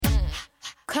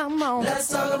Come on. Let's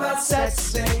talk about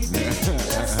sex, baby.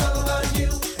 Let's talk about you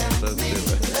and me.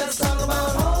 Let's talk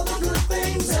about all the good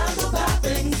things and the bad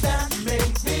things that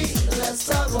make me. Let's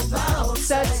talk about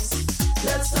sex.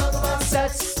 Let's talk about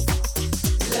sex.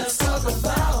 Let's talk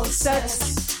about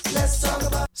sex. Let's talk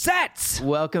about Sets!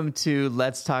 Welcome to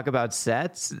Let's Talk About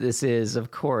Sets. This is,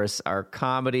 of course, our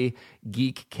comedy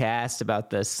geek cast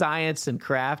about the science and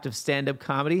craft of stand-up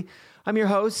comedy. I'm your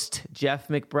host, Jeff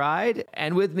McBride,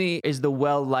 and with me is the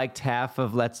well-liked half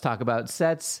of Let's Talk About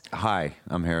Sets. Hi,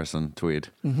 I'm Harrison Tweed.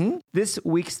 This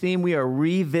week's theme, we are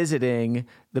revisiting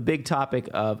the big topic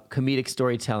of comedic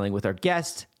storytelling with our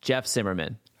guest, Jeff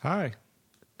Zimmerman. Hi.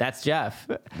 That's Jeff.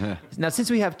 Now,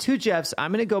 since we have two Jeffs,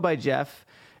 I'm going to go by Jeff.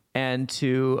 And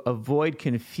to avoid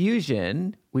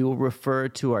confusion, we will refer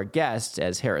to our guest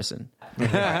as Harrison.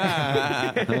 That'll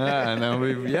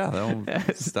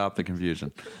stop the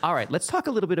confusion. All right, let's talk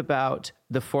a little bit about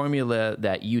the formula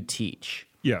that you teach.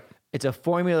 Yeah. It's a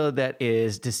formula that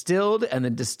is distilled and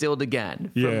then distilled again.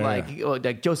 From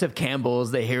like Joseph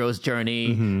Campbell's The Hero's Journey.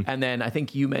 Mm-hmm. And then I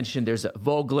think you mentioned there's a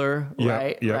Vogler,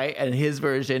 right? Yep. Right? And his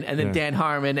version. And then Dan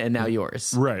Harmon and now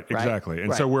yours. Right, exactly.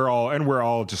 And so we're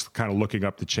all just kind of looking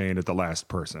up the chain at the last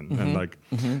person. Mm-hmm. And like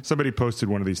somebody posted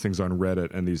one of these things on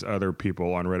Reddit and these other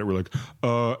people on Reddit were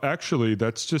like, actually,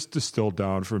 that's just distilled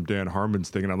down from Dan Harmon's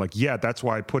thing. And I'm like, yeah, that's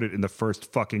why I put it in the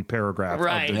first fucking paragraph.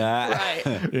 Right, of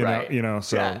the, right. You know,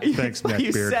 so... Yeah. Thanks, you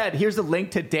Neckbeard. said, here's a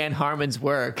link to Dan Harmon's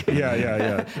work.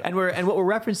 Yeah. and what we're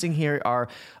referencing here are,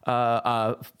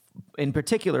 in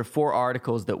particular, 4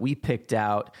 articles that we picked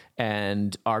out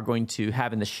and are going to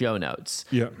have in the show notes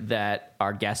that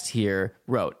our guest here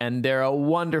wrote. And they're a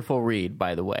wonderful read,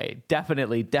 by the way.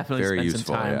 Definitely Very spend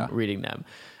useful, some time reading them.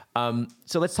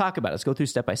 So let's talk about it. Let's go through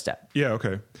step by step. Yeah,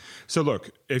 okay. So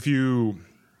look,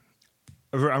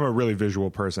 I'm a really visual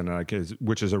person,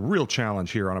 which is a real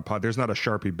challenge here on a pod. There's not a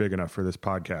Sharpie big enough for this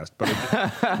podcast, but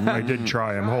I did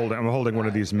try. I'm holding one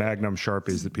of these Magnum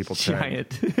Sharpies that people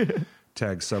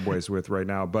tag subways with right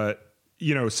now. But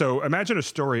so imagine a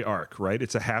story arc, right?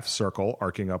 It's a half circle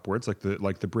arcing upwards, like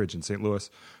the bridge in St. Louis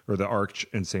or the arch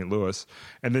in St. Louis,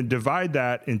 and then divide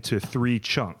that into 3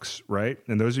 chunks, right?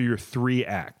 And those are your 3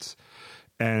 acts.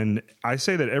 And I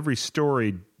say that every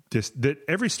story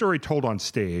told on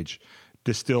stage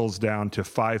distills down to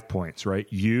 5 points, right?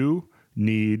 You,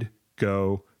 need,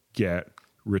 go, get,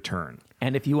 return.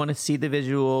 And if you want to see the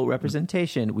visual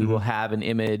representation, we will have an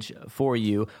image for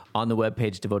you on the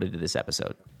webpage devoted to this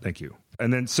episode. Thank you.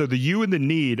 And then, so the you and the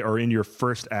need are in your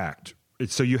first act.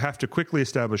 So you have to quickly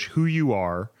establish who you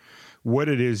are, what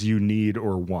it is you need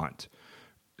or want.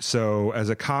 So as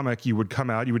a comic, you would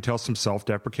come out, you would tell some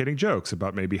self-deprecating jokes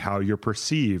about maybe how you're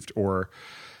perceived or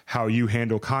how you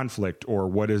handle conflict, or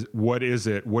what is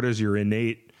your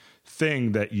innate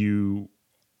thing that you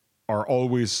are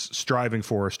always striving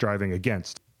for or striving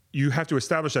against. You have to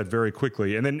establish that very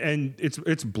quickly. And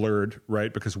it's blurred,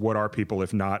 right? Because what are people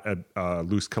if not a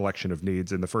loose collection of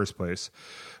needs in the first place?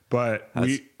 But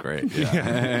that's great.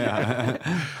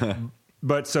 Yeah.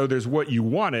 But so there's what you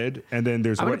wanted, and then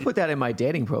there's I'm going to put that in my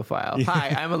dating profile. Hi,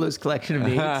 I'm a loose collection of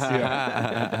needs.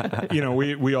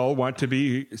 We all want to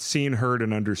be seen, heard,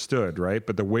 and understood, right?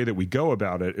 But the way that we go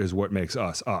about it is what makes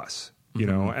us us, you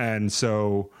know? And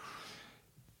so,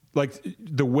 like,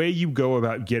 the way you go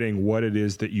about getting what it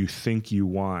is that you think you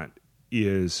want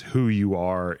is who you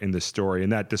are in the story,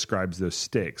 and that describes those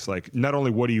stakes. Like, not only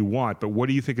what do you want, but what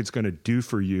do you think it's going to do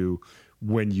for you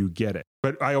when you get it?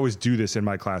 But I always do this in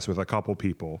my class with a couple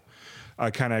people.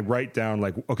 I kind of write down,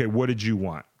 like, okay, what did you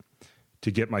want to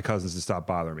get my cousins to stop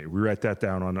bothering me? We write that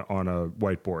down on a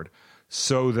whiteboard.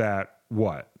 So that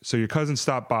what? So your cousins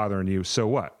stop bothering you, so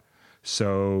what?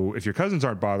 So if your cousins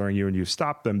aren't bothering you and you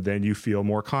stop them, then you feel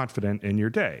more confident in your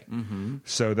day. Mm-hmm.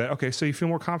 So you feel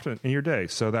more confident in your day.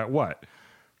 So that what?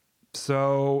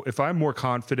 So if I'm more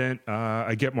confident,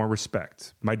 I get more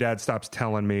respect. My dad stops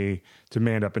telling me to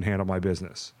man up and handle my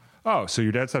business. Oh, so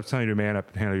your dad stops telling you to man up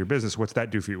and handle your business. What's that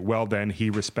do for you? Well, then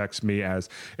he respects me and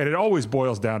it always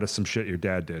boils down to some shit your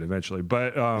dad did eventually.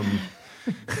 But,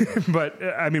 but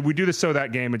I mean, we do the so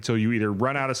that game until you either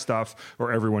run out of stuff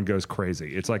or everyone goes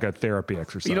crazy. It's like a therapy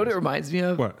exercise. You know what it reminds me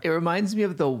of? What? It reminds me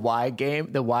of the why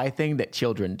game, the why thing that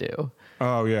children do.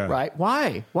 Oh, yeah. Right?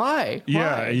 Why?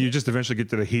 Yeah, and you just eventually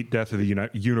get to the heat death of the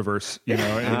universe, and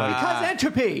because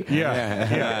entropy.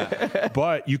 Yeah.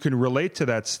 But you can relate to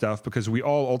that stuff because we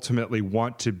all ultimately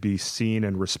want to be seen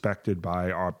and respected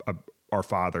by our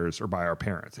fathers or by our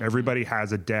parents. Everybody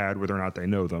has a dad, whether or not they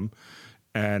know them,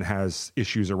 and has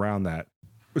issues around that.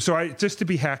 So just to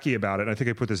be hacky about it, I think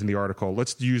I put this in the article,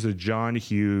 let's use a John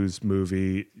Hughes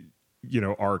movie,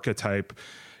 archetype.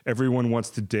 everyone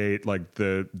wants to date like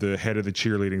the head of the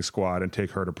cheerleading squad and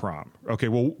take her to prom.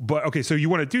 Okay, so you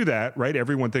want to do that, right?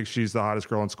 Everyone thinks she's the hottest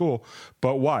girl in school,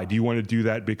 but why? Do you want to do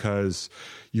that because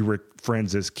you were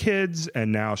friends as kids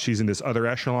and now she's in this other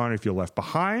echelon and you feel left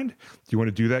behind? Do you want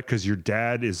to do that because your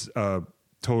dad is a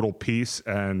total piece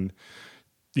and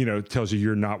tells you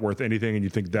you're not worth anything and you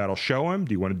think that'll show him?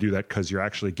 Do you want to do that because you're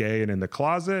actually gay and in the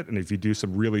closet? And if you do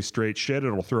some really straight shit,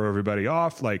 it'll throw everybody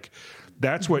off. Like,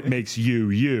 that's what makes you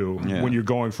when you're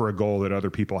going for a goal that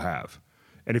other people have.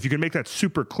 And if you can make that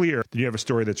super clear, then you have a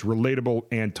story that's relatable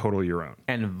and totally your own.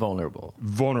 And vulnerable.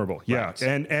 Vulnerable, yeah. Right.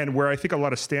 And where I think a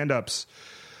lot of stand-ups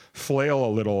flail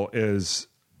a little is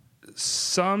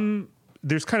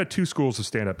there's kind of two schools of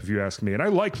stand-up, if you ask me, and I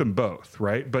like them both,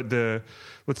 right? But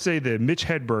let's say the Mitch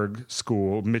Hedberg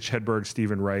school, Mitch Hedberg,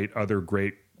 Stephen Wright, other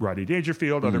great Rodney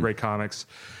Dangerfield, other great comics,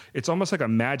 it's almost like a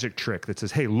magic trick that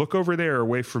says, hey, look over there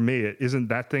away from me. Isn't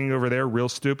that thing over there real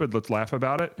stupid? Let's laugh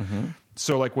about it.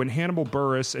 So like when Hannibal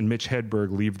Buress and Mitch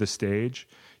Hedberg leave the stage,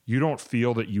 you don't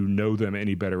feel that you know them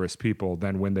any better as people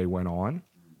than when they went on.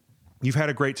 You've had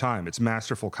a great time. It's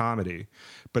masterful comedy.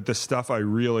 But the stuff I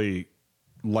really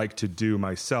like to do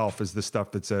myself is the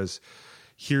stuff that says,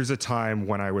 here's a time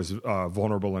when I was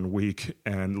vulnerable and weak,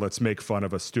 and let's make fun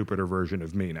of a stupider version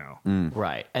of me now.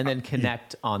 Right. And then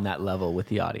connect on that level with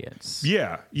the audience.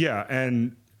 Yeah.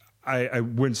 And I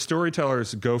when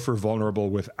storytellers go for vulnerable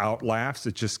without laughs,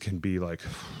 it just can be like,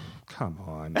 come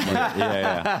on.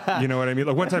 You know what I mean?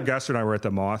 Like one time Gaster and I were at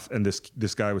the Moth, and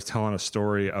this guy was telling a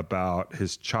story about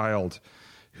his child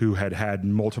who had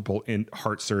multiple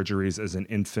heart surgeries as an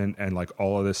infant and like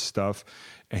all of this stuff.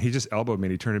 And he just elbowed me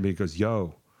and he turned to me and goes,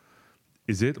 yo,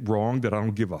 is it wrong that I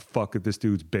don't give a fuck if this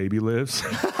dude's baby lives?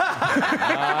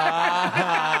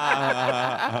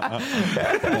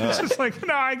 It's just like,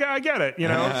 no, I get it,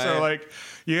 So like,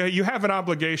 you have an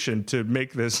obligation to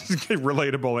make this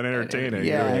relatable and entertaining.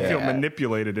 You feel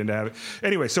manipulated into having.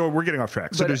 Anyway, so we're getting off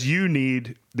track. So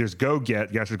there's go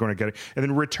get. Yes, we're going to get it, and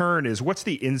then return is what's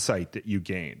the insight that you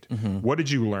gained? What did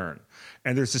you learn?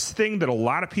 And there's this thing that a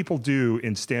lot of people do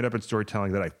in stand up and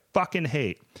storytelling that I fucking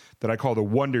hate, that I call the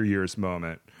Wonder Years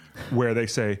moment. Where they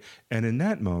say, and in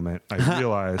that moment, I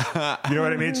realized, you know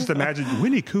what I mean? Just imagine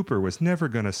Winnie Cooper was never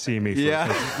going to see me.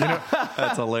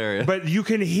 That's hilarious. But you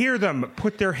can hear them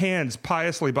put their hands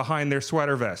piously behind their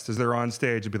sweater vest as they're on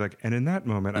stage and be like, and in that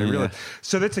moment, I realized.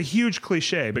 So that's a huge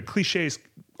cliche, but cliches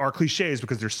are cliches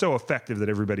because they're so effective that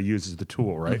everybody uses the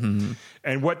tool, right?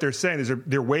 And what they're saying is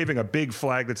they're waving a big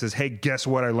flag that says, hey, guess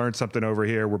what? I learned something over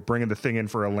here. We're bringing the thing in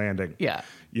for a landing. Yeah.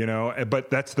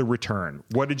 But that's the return.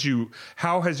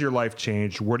 How has your life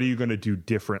changed? What are you going to do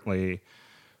differently?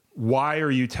 Why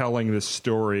are you telling this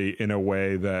story in a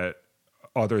way that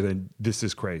other than this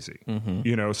is crazy?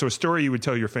 So a story you would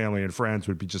tell your family and friends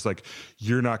would be just like,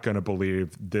 you're not going to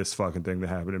believe this fucking thing that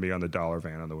happened to me on the dollar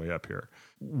van on the way up here.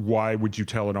 Why would you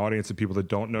tell an audience of people that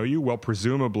don't know you? Well,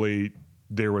 presumably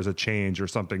there was a change or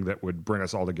something that would bring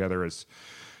us all together as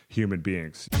human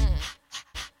beings.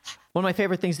 One of my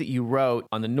favorite things that you wrote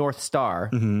on the North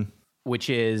Star, which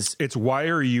is... It's why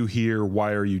are you here?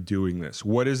 Why are you doing this?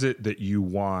 What is it that you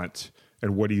want?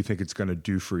 And what do you think it's going to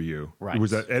do for you? Right.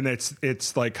 And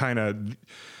it's like kind of...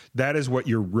 That is what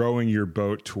you're rowing your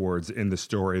boat towards in the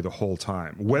story the whole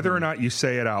time. Whether or not you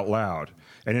say it out loud.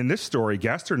 And in this story,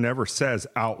 Gaster never says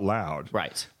out loud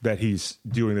that he's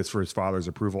doing this for his father's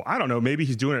approval. I don't know. Maybe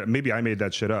he's doing it. Maybe I made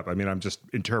that shit up. I mean, I'm just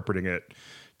interpreting it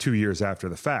 2 years after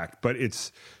the fact. But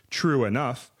it's true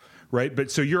enough, right? But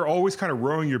so you're always kind of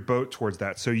rowing your boat towards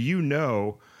that. So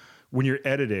when you're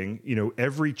editing,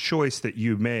 every choice that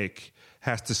you make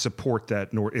has to support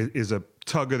that is a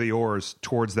tug of the oars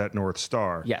towards that North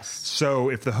Star. Yes. So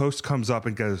if the host comes up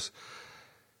and goes,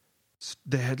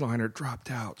 the headliner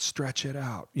dropped out, stretch it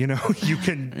out, you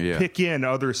can pick in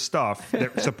other stuff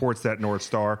that supports that North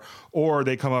Star. Or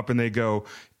they come up and they go,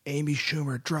 Amy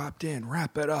Schumer dropped in,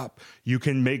 wrap it up. You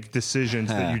can make decisions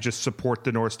that you just support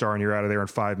the North Star and you're out of there in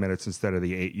 5 minutes instead of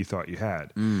the 8 you thought you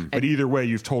had. But either way,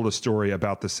 you've told a story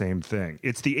about the same thing.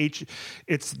 It's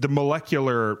the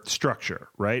molecular structure,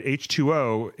 right?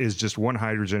 H2O is just one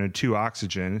hydrogen and 2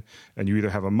 oxygen, and you either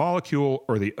have a molecule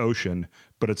or the ocean,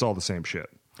 but it's all the same shit.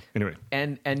 Anyway.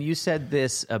 And you said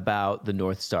this about the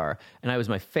North Star, and it was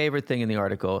my favorite thing in the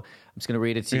article. I'm just going to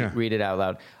read it to you, read it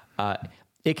out loud.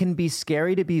 It can be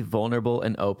scary to be vulnerable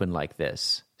and open like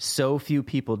this. So few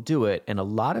people do it, and a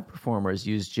lot of performers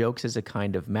use jokes as a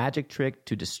kind of magic trick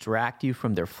to distract you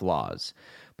from their flaws.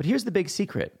 But here's the big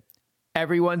secret.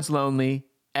 Everyone's lonely,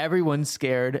 everyone's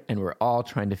scared, and we're all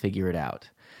trying to figure it out.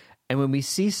 And when we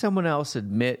see someone else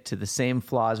admit to the same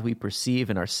flaws we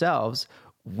perceive in ourselves,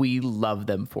 we love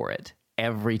them for it.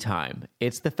 every time.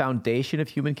 It's the foundation of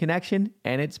human connection,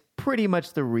 and it's pretty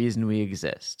much the reason we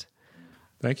exist.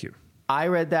 Thank you. I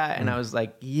read that and I was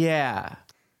like, yeah.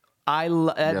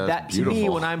 That to me,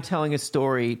 when I'm telling a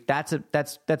story, that's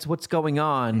what's going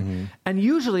on. And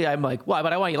usually I'm like, why?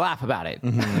 But I want you to laugh about it.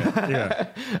 Yeah.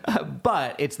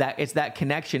 But it's that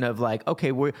connection of like,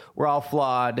 okay, we're all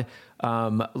flawed.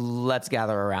 Let's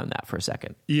gather around that for a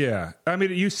second. Yeah. I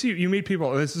mean, you meet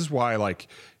people. This is why, like,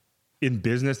 in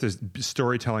business, there's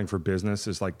storytelling for business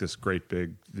is like this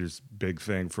big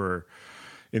thing for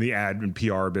in the ad and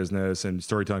PR business and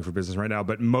storytelling for business right now.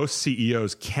 But most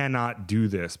CEOs cannot do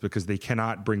this because they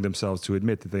cannot bring themselves to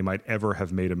admit that they might ever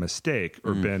have made a mistake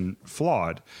or been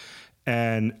flawed.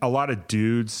 And a lot of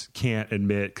dudes can't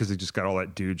admit because they just got all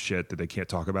that dude shit that they can't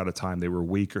talk about a time they were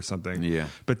weak or something. Yeah.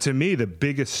 But to me, the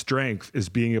biggest strength is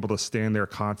being able to stand there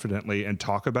confidently and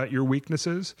talk about your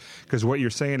weaknesses. Because what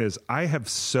you're saying is, I have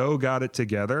so got it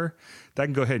together that I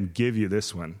can go ahead and give you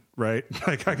this one, right?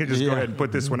 Like I can just go ahead and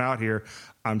put this one out here.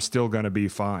 I'm still going to be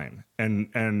fine.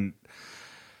 And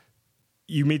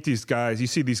you meet these guys, you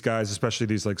see these guys, especially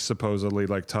these like supposedly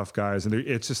like tough guys, and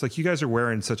it's just like you guys are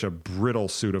wearing such a brittle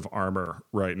suit of armor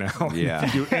right now. Yeah.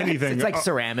 If you do anything, It's like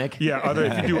ceramic. Yeah,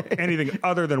 if you do anything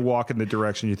other than walk in the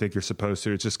direction you think you're supposed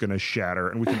to, it's just going to shatter,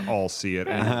 and we can all see it.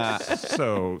 And it's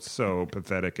so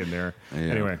pathetic in there. Yeah.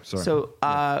 Anyway, sorry.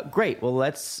 So great. Well,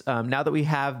 let's now that we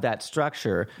have that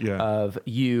structure of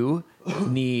you,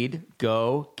 need,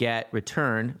 go, get,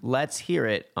 return. Let's hear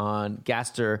it on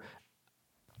Gaster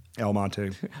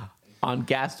Almonte. On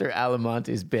Gaster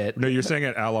Alamonte's bit. No, you're saying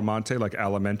it Alamonte, like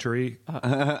alimentary,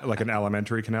 like an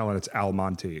alimentary canal, and it's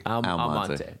Almonte.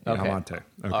 Almonte. Okay. Almonte. Okay.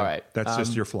 All right. That's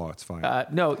just your flaw. It's fine.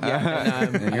 No, yeah.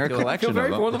 And, Your I feel collection very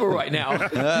of them. vulnerable right now.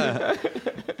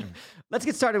 Let's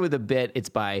get started with a bit. It's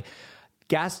by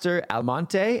Gaster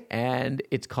Almonte, and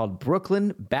it's called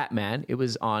Brooklyn Batman. It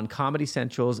was on Comedy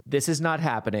Central's This Is Not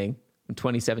Happening in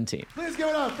 2017. Please give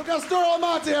it up for Gastor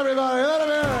Almonte, everybody. Let him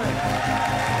hear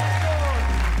it.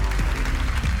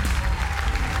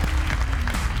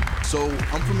 So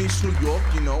I'm from East New York,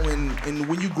 you know, and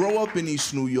when you grow up in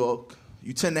East New York,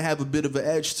 you tend to have a bit of an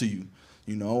edge to you,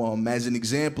 you know. As an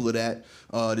example of that,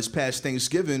 this past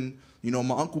Thanksgiving, you know,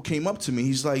 my uncle came up to me.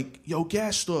 He's like, "Yo,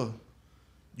 Gastor,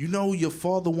 you know your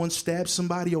father once stabbed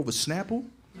somebody over Snapple?"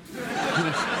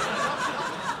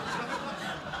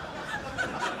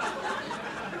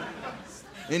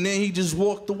 And then he just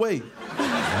walked away.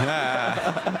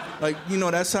 Like, you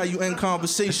know, that's how you end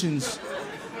conversations.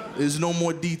 There's no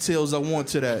more details I want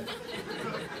to that.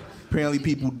 Apparently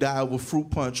people die with fruit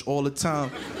punch all the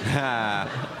time.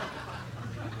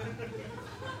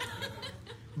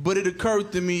 But it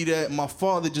occurred to me that my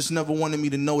father just never wanted me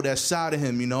to know that side of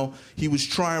him, you know? He was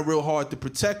trying real hard to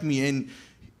protect me, and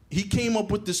he came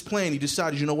up with this plan. He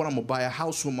decided, you know what, I'm gonna buy a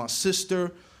house with my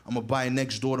sister. I'm gonna buy it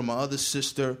next door to my other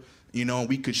sister. You know, and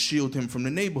we could shield him from the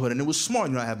neighborhood. And it was smart.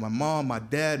 You know, I have my mom, my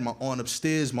dad, my aunt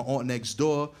upstairs, my aunt next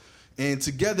door. And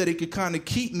together they could kind of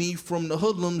keep me from the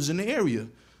hoodlums in the area,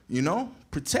 you know,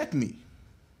 protect me.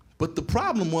 But the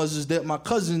problem was that my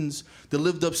cousins that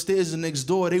lived upstairs and next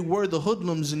door, they were the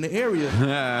hoodlums in the area.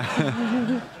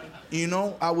 You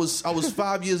know, I was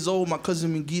 5 years old. My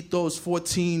cousin Miguito was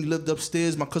 14, lived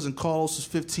upstairs. My cousin Carlos was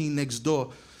 15 next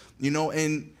door. You know,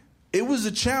 and it was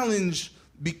a challenge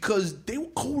because they were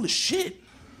cool as shit.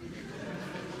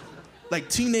 Like,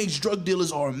 teenage drug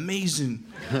dealers are amazing.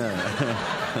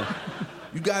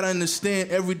 You gotta understand,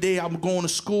 every day I'm going to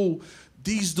school,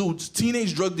 these dudes,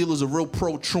 teenage drug dealers are real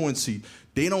pro-truancy.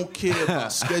 They don't care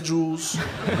about schedules.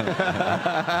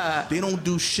 They don't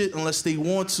do shit unless they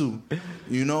want to,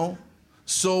 you know?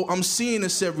 So I'm seeing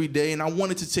this every day, and I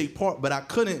wanted to take part, but I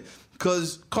couldn't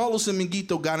because Carlos and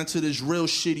Miguito got into this real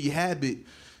shitty habit,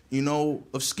 you know,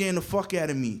 of scaring the fuck out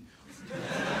of me.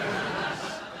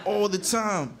 All the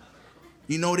time.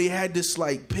 You know, they had this,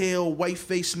 like, pale, white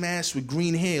face mask with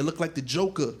green hair. It looked like the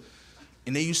Joker.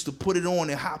 And they used to put it on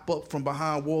and hop up from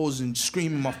behind walls and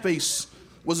scream in my face.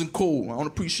 Wasn't cool. I don't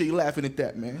appreciate you laughing at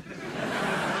that, man.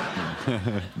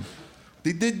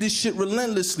 They did this shit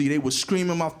relentlessly. They would scream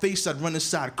in my face. I'd run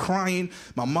inside crying.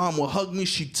 My mom would hug me.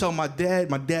 She'd tell my dad.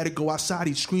 My dad would go outside.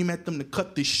 He'd scream at them to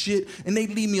cut this shit. And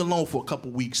they'd leave me alone for a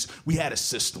couple weeks. We had a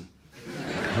system.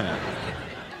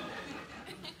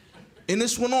 And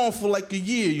this went on for like a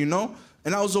year, you know?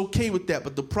 And I was okay with that.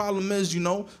 But the problem is, you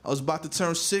know, I was about to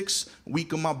turn 6,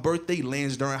 week of my birthday,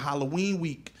 lands during Halloween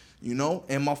week, you know?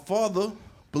 And my father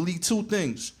believed 2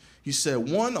 things. He said,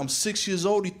 1, I'm 6 years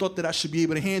old. He thought that I should be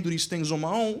able to handle these things on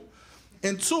my own.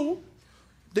 And 2,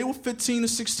 they were 15 to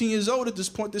 16 years old at this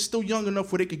point. They're still young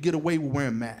enough where they could get away with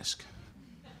wearing masks.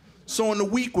 So in the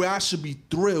week where I should be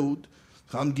thrilled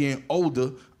I'm getting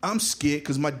older. I'm scared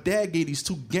because my dad gave these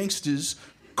two gangsters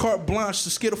carte blanche to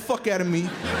scare the fuck out of me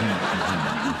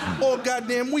all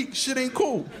goddamn week. Shit ain't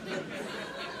cool.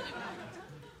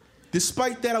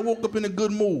 Despite that, I woke up in a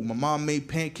good mood. My mom made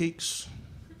pancakes,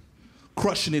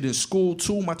 crushing it in school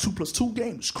too. My 2+2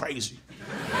 game was crazy.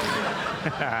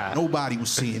 Nobody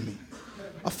was seeing me.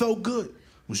 I felt good.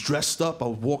 Was dressed up. I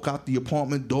would walk out the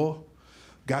apartment door,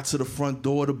 got to the front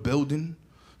door of the building,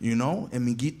 you know, and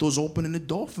Miguito's opening the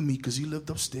door for me because he lived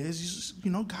upstairs. He just,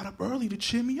 you know, got up early to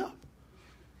cheer me up.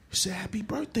 He said, "Happy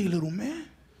birthday, little man."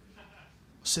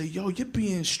 I said, "Yo, you're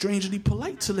being strangely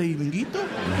polite today, Miguito."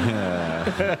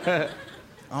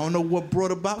 I don't know what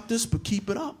brought about this, but keep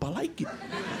it up. I like it.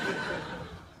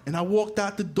 And I walked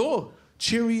out the door,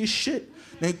 cheery as shit.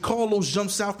 Then Carlos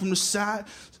jumps out from the side,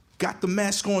 got the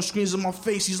mask on, screams in my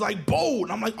face. He's like, "Bold."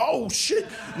 And I'm like, "Oh, shit."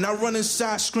 And I run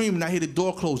inside screaming. I hear the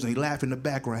door close, and he laugh in the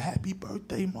background. "Happy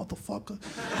birthday, motherfucker."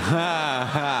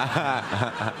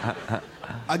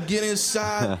 I get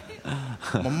inside.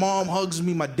 My mom hugs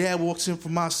me. My dad walks in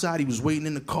from outside. He was waiting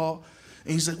in the car.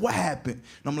 And he's like, "What happened?"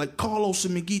 And I'm like, "Carlos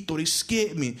and Miguito, they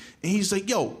scared me." And he's like,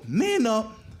 "Yo, man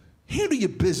up. Handle your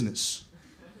business."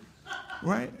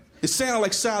 Right? It sounded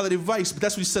like solid advice, but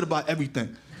that's what he said about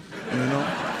everything. You know?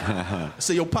 I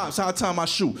say, "Yo, Pops, how I tie my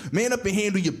shoe? Man up and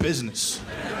handle your business."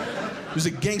 He was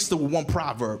a gangster with one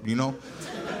proverb, you know?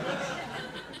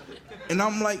 And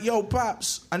I'm like, "Yo,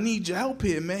 Pops, I need your help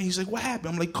here, man." He's like, "What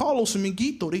happened?" I'm like, "Carlos and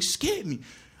Miguito, they scared me."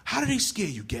 "How did they scare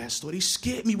you, Gaston?" "They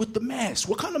scared me with the mask."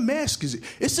 "What kind of mask is it?"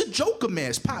 "It's a Joker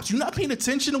mask." "Pops, you not paying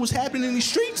attention to what's happening in these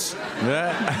streets?"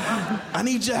 "I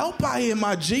need your help out here,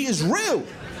 my G. It's real."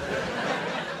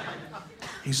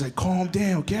 He's like, "Calm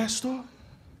down, Gaston.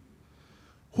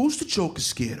 Who's the Joker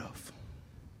scared of?"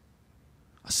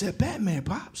 I said, "Batman,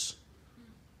 Pops."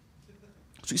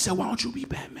 So he said, "Why don't you be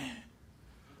Batman?"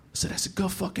 I said, "That's a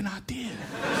good fucking idea."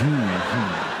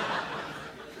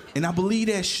 And I believe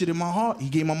that shit in my heart. He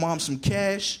gave my mom some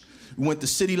cash. We went to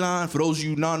City Line. For those of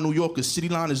you non-New Yorkers, City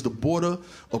Line is the border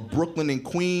of Brooklyn and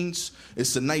Queens.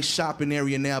 It's a nice shopping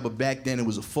area now, but back then it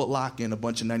was a Foot Locker and a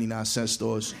bunch of 99-cent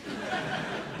stores.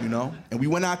 You know? And we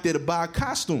went out there to buy a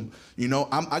costume. You know,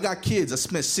 I got kids. I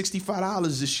spent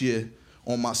 $65 this year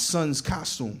on my son's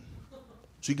costume.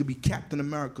 So he could be Captain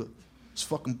America. It's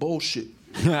fucking bullshit.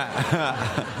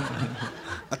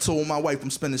 I told my wife I'm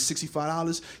spending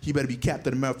 $65. He better be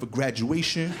Captain America for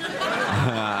graduation.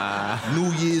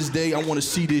 New Year's Day, I want to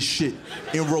see this shit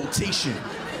in rotation.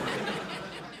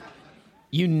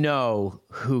 You know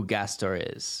who Gastor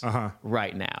is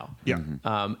right now. Yeah.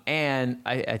 And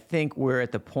I think we're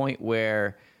at the point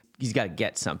where he's got to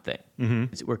get something.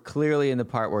 We're clearly in the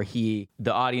part where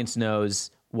the audience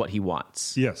knows what he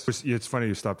wants. Yes. It's funny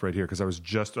you stopped right here because I was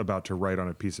just about to write on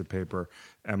a piece of paper,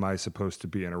 "Am I supposed to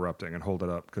be interrupting?" and hold it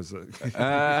up because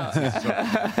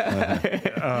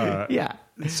Yeah.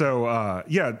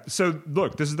 So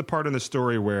look, this is the part in the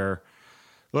story where,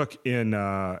 look, in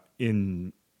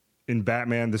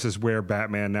Batman, this is where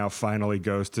Batman now finally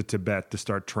goes to Tibet to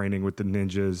start training with the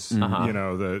ninjas. You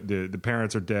know, the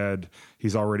parents are dead.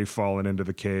 He's already fallen into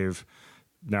the cave.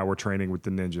 Now we're training with the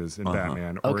ninjas in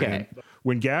Batman. Okay.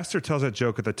 When Gaster tells that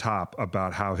joke at the top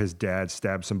about how his dad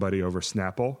stabbed somebody over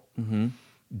Snapple,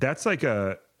 that's like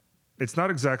it's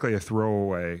not exactly a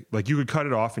throwaway. Like, you could cut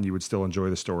it off and you would still enjoy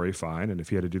the story fine. And if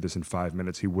he had to do this in 5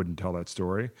 minutes, he wouldn't tell that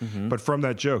story. But from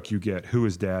that joke, you get who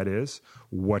his dad is,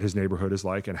 what his neighborhood is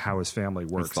like, and how his family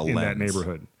works in that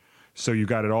neighborhood. So you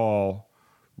got it all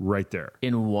right there.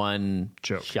 In one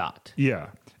joke. shot. Yeah.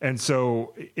 And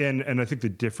so, and I think the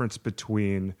difference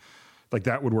between, like,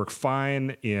 that would work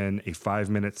fine in a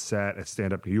 5-minute set at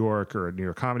Stand Up New York or a New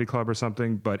York Comedy Club or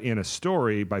something. But in a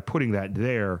story, by putting that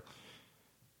there,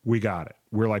 we got it.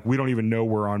 We're like, we don't even know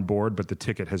we're on board, but the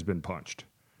ticket has been punched,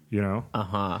 you know?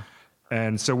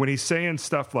 And so when he's saying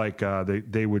stuff like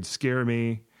they would scare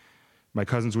me, my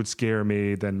cousins would scare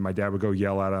me, then my dad would go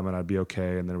yell at them and I'd be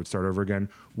okay, and then it would start over again.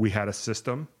 We had a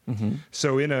system.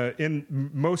 So in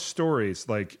most stories,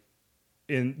 like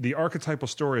in the archetypal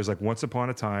story is like, once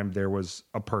upon a time, there was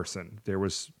a person. There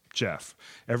was Jeff.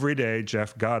 Every day,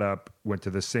 Jeff got up, went to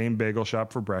the same bagel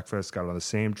shop for breakfast, got on the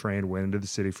same train, went into the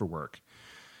city for work.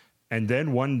 And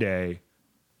then one day,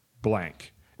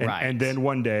 blank. And then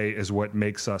one day is what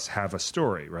makes us have a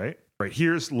story, right? Right.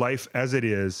 Here's life as it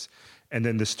is. And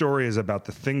then the story is about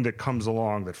the thing that comes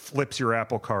along that flips your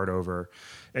apple cart over,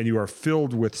 and you are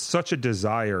filled with such a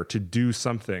desire to do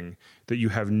something that you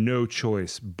have no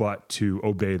choice but to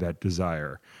obey that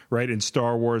desire, right? In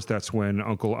Star Wars, that's when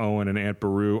Uncle Owen and Aunt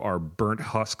Beru are burnt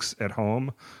husks at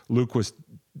home. Luke was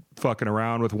fucking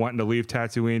around with wanting to leave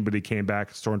Tatooine, but he came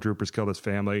back. Stormtroopers killed his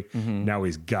family. Now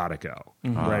he's got to go.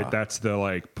 Right? That's the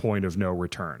like point of no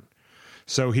return.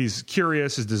 So he's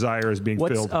curious. His desire is being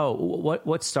filled.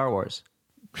 What's Star Wars?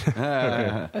 Should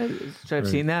I have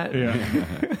seen that?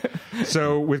 Yeah.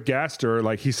 So with Gaster,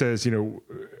 like he says,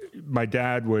 my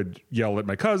dad would yell at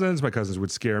my cousins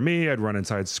would scare me, I'd run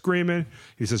inside screaming.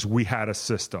 He says, we had a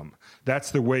system.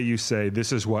 That's the way you say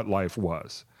this is what life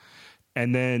was.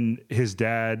 And then his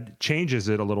dad changes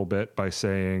it a little bit by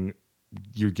saying,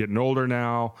 you're getting older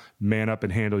now, man up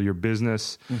and handle your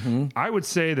business. I would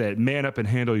say that man up and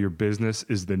handle your business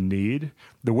is the need.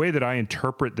 The way that I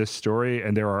interpret this story,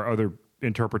 and there are other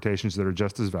interpretations that are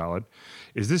just as valid,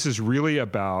 is this is really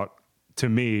about, to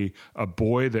me, a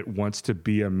boy that wants to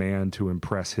be a man to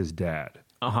impress his dad.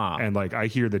 And like I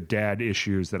hear the dad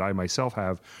issues that I myself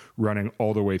have running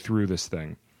all the way through this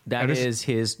thing. That is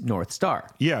his North Star.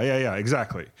 Yeah,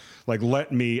 exactly. Like,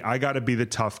 I got to be the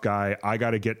tough guy. I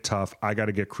got to get tough. I got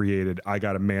to get created. I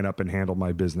got to man up and handle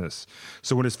my business.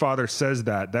 So when his father says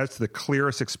that, that's the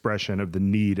clearest expression of the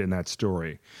need in that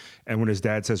story. And when his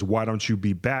dad says, why don't you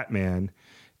be Batman?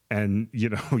 And,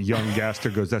 young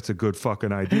Gaster goes, that's a good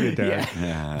fucking idea, Dad.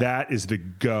 Yeah. That is the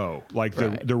go. Like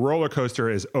the roller coaster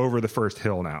is over the first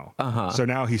hill now. So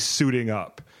now he's suiting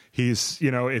up. He's,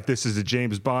 if this is a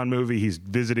James Bond movie, he's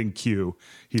visiting Q.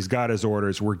 He's got his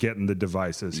orders. We're getting the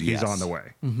devices. He's on the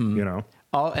way,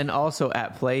 And also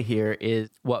at play here is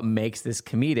what makes this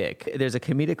comedic. There's a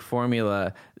comedic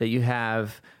formula that you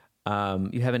have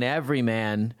an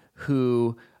everyman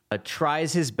who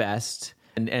tries his best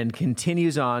and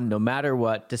continues on no matter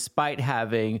what, despite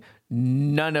having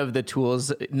none of the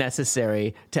tools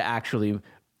necessary to actually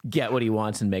get what he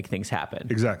wants and make things happen.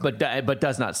 Exactly. But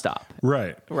does not stop.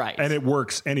 Right. Right. And it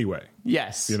works anyway.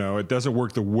 Yes. It doesn't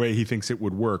work the way he thinks it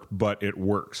would work, but it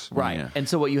works. Right. Yeah. And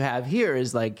so what you have here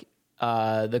is like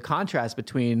the contrast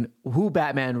between who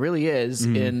Batman really is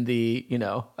in the in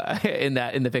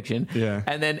the fiction,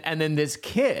 and then this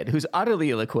kid who's utterly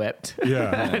ill-equipped,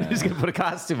 and who's going to put a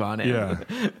costume on him,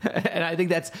 and I think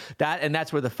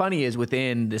that's where the funny is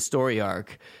within the story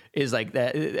arc is like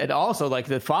that, and also like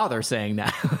the father saying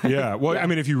that. Well, I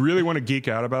mean, if you really want to geek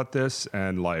out about this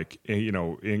and like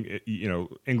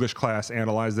English class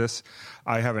analyze this,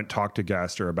 I haven't talked to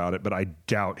Gaster about it, but I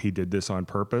doubt he did this on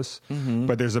purpose.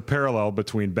 But there's a parallel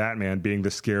between Batman being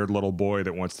the scared little boy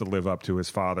that wants to live up to his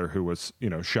father, who was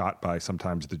shot by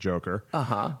sometimes the Joker,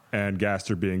 and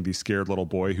Gaster being the scared little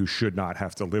boy who should not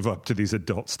have to live up to these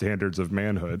adult standards of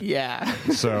manhood.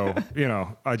 So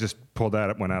I just pulled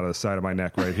that one out of the side of my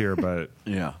neck right here, but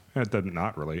it doesn't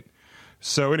not relate.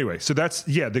 So anyway, so that's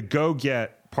the go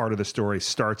get part of the story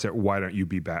starts at why don't you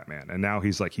be Batman, and now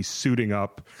he's suiting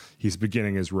up, he's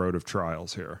beginning his road of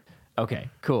trials here. Okay,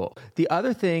 cool. The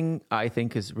other thing I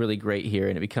think is really great here,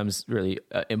 and it becomes really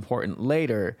important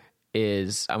later,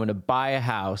 is I'm going to buy a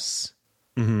house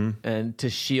and to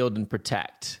shield and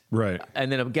protect. Right.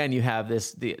 And then again, you have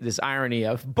this irony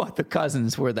of, but the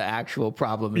cousins were the actual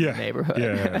problem in the neighborhood.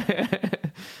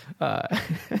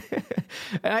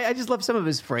 And I just love some of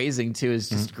his phrasing too. It's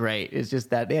just great. It's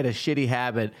just that they had a shitty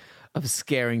habit of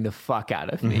scaring the fuck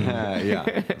out of me.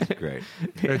 That's great.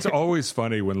 It's always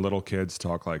funny when little kids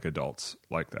talk like adults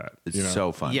like that. It's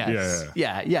so funny. Yes.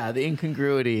 Yeah. The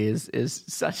incongruity is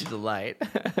such a delight.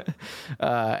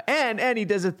 And he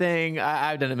does a thing,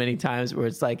 I've done it many times, where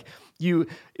it's like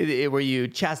where you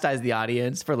chastise the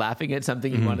audience for laughing at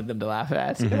something you wanted them to laugh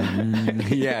at.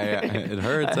 It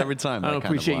hurts every time. I don't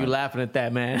appreciate you laughing at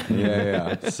that, man.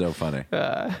 It's so funny.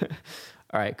 All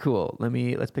right, cool.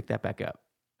 Let's pick that back up.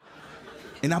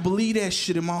 And I believe that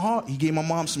shit in my heart. He gave my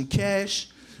mom some cash.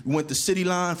 We went to City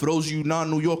Line. For those of you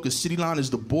non-New Yorkers, City Line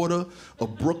is the border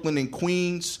of Brooklyn and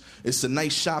Queens. It's a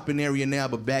nice shopping area now,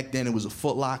 but back then it was a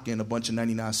Foot Locker and a bunch of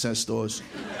 99-cent stores.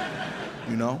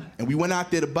 And we went out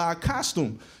there to buy a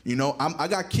costume. I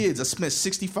got kids. I spent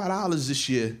 $65 this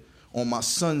year on my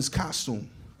son's costume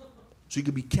so he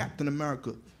could be Captain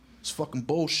America. It's fucking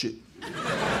bullshit.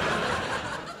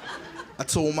 I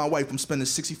told my wife I'm spending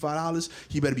 $65.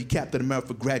 He better be Captain America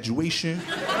for graduation.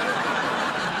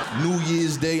 New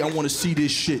Year's Day, I want to see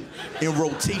this shit in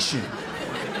rotation.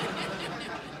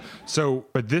 So,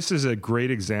 but this is a great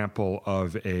example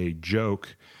of a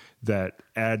joke that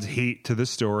adds heat to the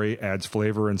story, adds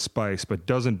flavor and spice, but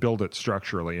doesn't build it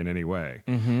structurally in any way.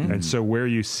 And so where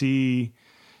you see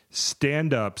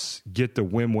stand-ups get the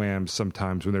whim-whams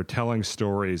sometimes when they're telling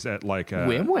stories at like a...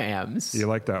 Whim-whams? You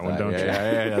like that one, don't you?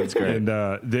 Yeah, that's great. And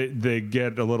they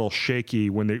get a little shaky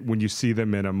when you see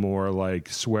them in a more like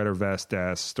sweater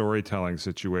vest-ass storytelling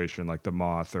situation like The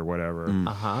Moth or whatever.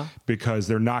 Because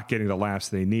they're not getting the laughs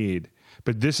they need.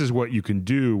 But this is what you can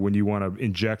do when you want to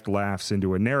inject laughs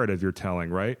into a narrative you're telling,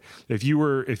 right? If you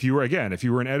were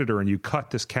an editor and you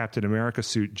cut this Captain America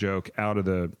suit joke out of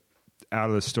the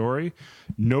story,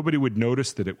 nobody would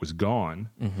notice that it was gone.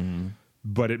 Mm-hmm.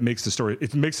 But it makes the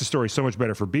story so much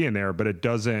better for being there, but it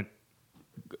doesn't.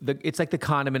 It's like the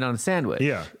condiment on a sandwich.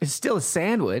 Yeah. It's still a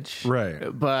sandwich. Right.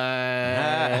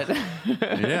 But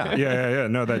Yeah.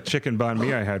 No, that chicken banh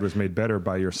mi I had was made better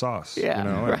by your sauce. Yeah, you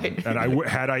know? right. And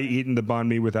had I eaten the banh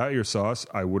mi without your sauce,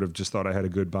 I would have just thought I had a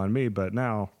good banh mi. But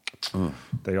now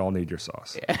they all need your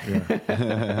sauce.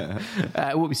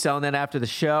 Yeah. we'll be selling that after the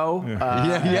show.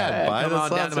 Buy Come the on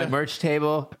down to my sauce. merch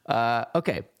table.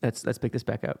 Okay, let's pick this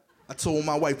back up. I told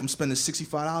my wife I'm spending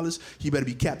 $65. He better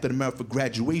be Captain America for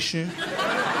graduation.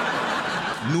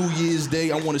 New Year's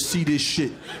Day, I want to see this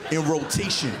shit in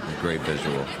rotation. Great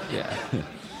visual. Yeah.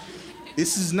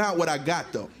 This is not what I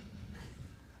got, though.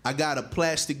 I got a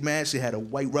plastic mask. It had a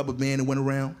white rubber band that went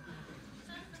around.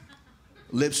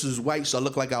 Lips was white, so I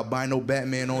look like albino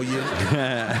Batman all year.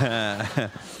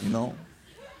 You know?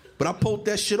 But I pulled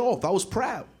that shit off. I was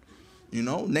proud. You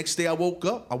know? Next day I woke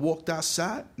up, I walked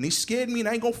outside, and they scared me, and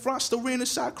I ain't gonna front, still ran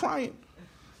inside crying.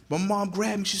 My mom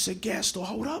grabbed me, she said, Gaston,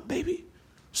 hold up, baby.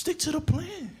 Stick to the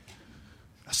plan.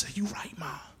 I said, you right,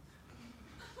 Ma.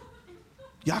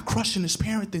 Y'all crushing this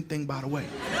parenting thing, by the way.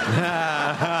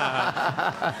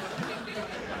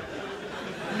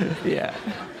 Yeah.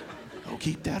 Oh,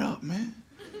 keep that up, man.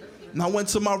 And I went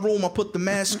to my room, I put the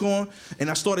mask on, and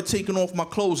I started taking off my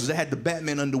clothes, because I had the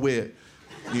Batman underwear,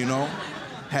 you know?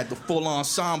 Had the full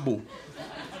ensemble.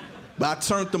 But I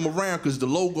turned them around because the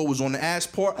logo was on the ass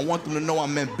part. I want them to know I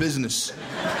meant business.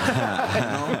 You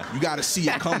know? You got to see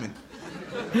it coming.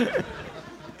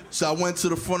 So I went to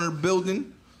the front of the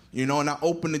building, you know, and I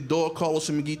opened the door. Carlos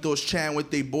and Miguito was chatting with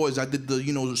their boys. I did the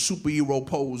superhero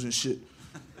pose and shit.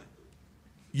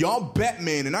 Y'all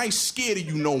Batman, and I ain't scared of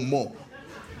you no more.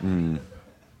 And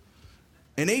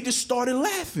they just started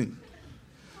laughing,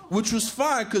 which was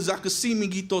fine because I could see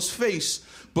Miguito's face.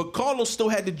 But Carlos still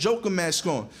had the Joker mask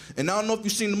on. And I don't know if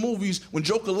you've seen the movies, when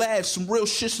Joker laughs, some real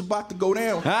shit's about to go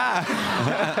down.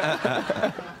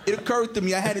 It occurred to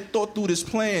me, I hadn't thought through this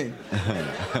plan.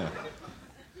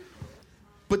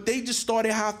 But they just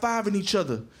started high-fiving each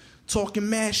other, talking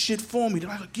mad shit for me. They're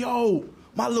like, yo,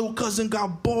 my little cousin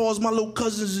got balls. My little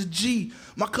cousin's a G.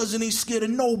 My cousin ain't scared of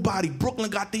nobody. Brooklyn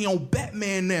got their own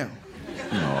Batman now.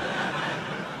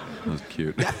 That was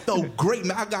cute. That felt great,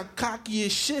 man. I got cocky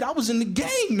as shit. I was in the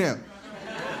game now.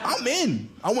 I'm in.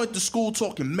 I went to school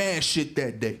talking mad shit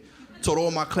that day. Told all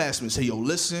my classmates, hey, yo,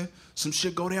 listen, some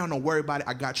shit go down, don't worry about it.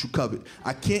 I got you covered.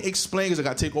 I can't explain because I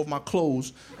got to take off my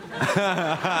clothes.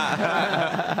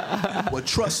 But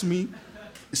trust me,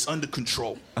 it's under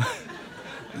control.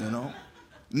 You know?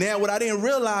 Now, what I didn't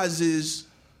realize is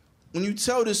when you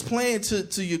tell this plan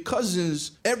to your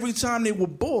cousins, every time they were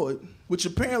bored, which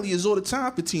apparently is all the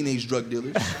time for teenage drug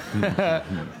dealers,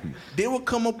 they would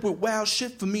come up with wild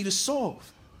shit for me to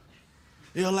solve.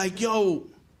 They're like, yo,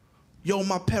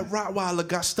 my pet Rottweiler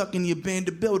got stuck in the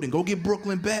abandoned building. Go get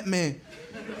Brooklyn Batman.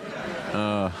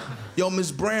 Yo,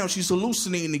 Miss Brown, she's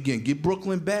hallucinating again. Get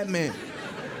Brooklyn Batman.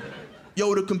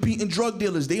 Yo, the competing drug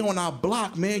dealers, they on our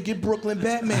block, man. Get Brooklyn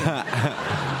Batman.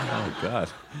 Oh, God.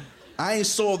 I ain't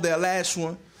solved that last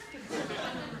one.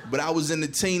 But I was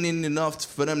entertaining enough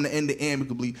for them to end it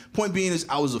amicably. Point being is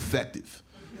I was effective.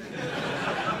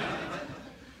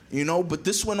 You know, but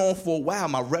this went on for a while.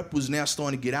 My rep was now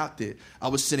starting to get out there. I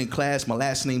was sitting in class. My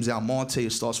last name's Almonte.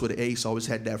 It starts with an A, so I always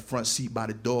had that front seat by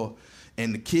the door.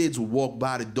 And the kids would walk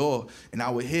by the door, and I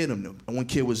would hear them. And one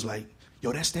kid was like,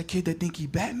 yo, that's that kid that think he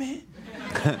Batman?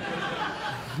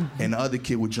 And the other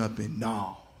kid would jump in,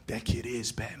 no, that kid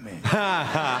is Batman.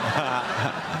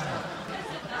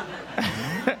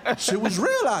 Shit was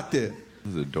real out there.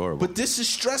 This is adorable. But this is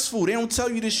stressful. They don't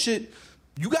tell you this shit.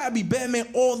 You gotta be Batman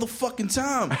all the fucking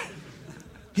time.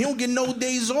 He don't get no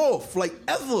days off, like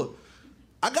ever.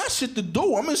 I got shit to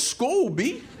do. I'm in school,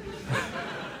 B.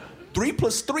 3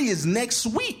 + 3 is next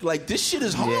week. Like, this shit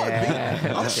is hard, B.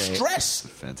 I'm stressed.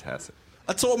 Fantastic.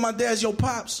 I told my dad, yo,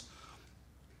 Pops,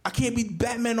 I can't be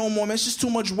Batman no more, man. It's just too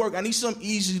much work. I need something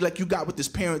easy like you got with this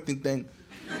parenting thing.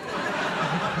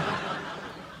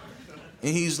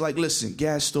 And he's like, listen,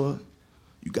 Gaston,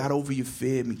 you got over your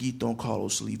fear. Miguito and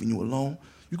Carlos leaving you alone.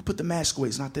 You can put the mask away.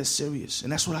 It's not that serious.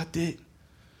 And that's what I did.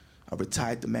 I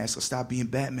retired the mask. I stopped being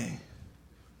Batman.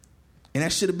 And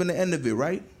that should have been the end of it,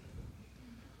 right?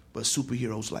 But a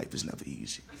superhero's life is never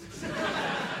easy.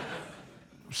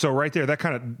 So right there, that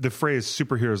kind of, the phrase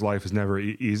superhero's life is never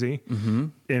easy,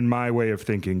 in my way of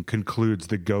thinking, concludes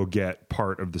the go-get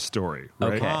part of the story,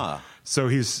 right? Okay. Ah. So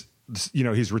he's,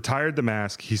 he's retired the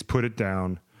mask, he's put it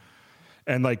down.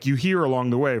 And like you hear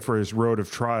along the way for his road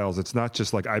of trials, it's not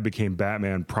just like I became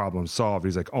Batman, problem solved.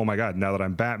 He's like, oh my God, now that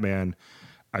I'm Batman,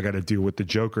 I got to deal with the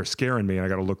Joker scaring me. I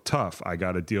got to look tough. I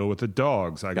got to deal with the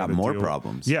dogs. I got more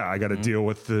problems. Yeah, I got to deal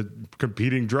with the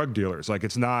competing drug dealers. Like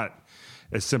it's not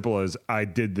as simple as I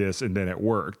did this and then it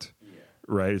worked,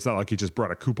 right? It's not like he just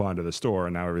brought a coupon to the store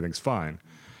and now everything's fine.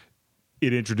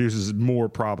 It introduces more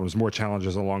problems, more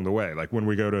challenges along the way. Like when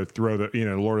we go to throw the,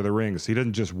 Lord of the Rings, he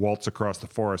doesn't just waltz across the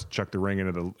forest, chuck the ring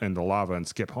into the lava and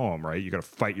skip home, right? You got to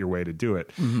fight your way to do it.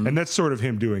 And that's sort of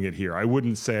him doing it here. I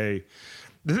wouldn't say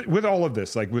with all of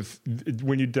this, like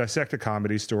when you dissect a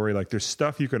comedy story, like there's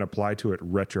stuff you can apply to it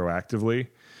retroactively,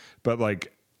 but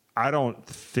like I don't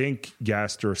think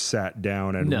Gaster sat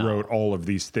down and wrote all of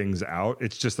these things out.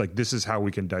 It's just like, this is how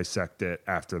we can dissect it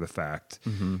after the fact.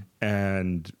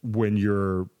 And when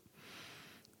you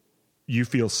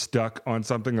feel stuck on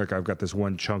something, like I've got this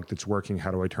one chunk that's working,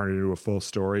 how do I turn it into a full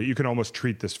story? You can almost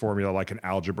treat this formula like an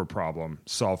algebra problem,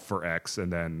 solve for X,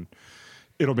 and then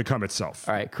it'll become itself.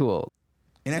 All right, cool.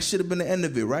 And that should have been the end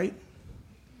of it, right?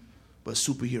 But a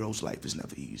superhero's life is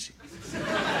never easy.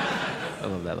 I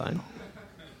love that line.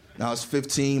 Now I was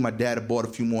 15. My dad had bought a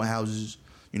few more houses.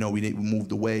 We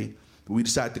moved away. But we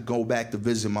decided to go back to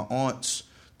visit my aunts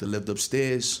that lived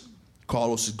upstairs.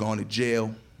 Carlos had gone to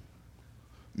jail.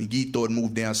 Miguito had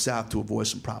moved down south to avoid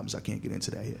some problems. I can't get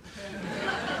into that here.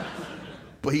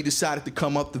 But he decided to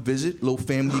come up to visit, little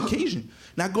family occasion.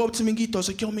 Now I go up to Miguito. I was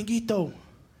like, yo, Miguito,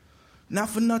 not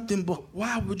for nothing, but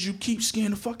why would you keep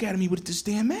scaring the fuck out of me with this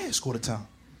damn mask all the time?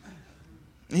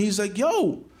 And he's like,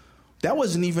 yo, that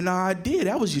wasn't even our idea.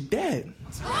 That was your dad.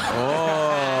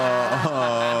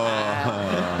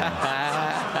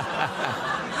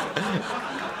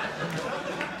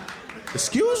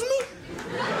 Excuse me?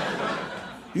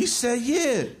 He said,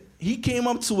 yeah. He came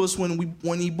up to us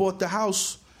when he bought the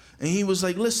house, and he was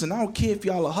like, listen, I don't care if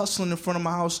y'all are hustling in front of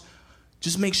my house.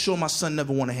 Just make sure my son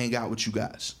never want to hang out with you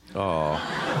guys. Oh.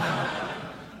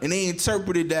 And they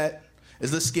interpreted that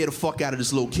as let's scare the fuck out of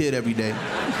this little kid every day.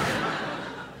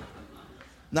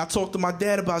 And I talked to my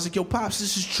dad about it. I was like, yo, Pops,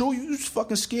 this is true? You just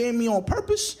fucking scaring me on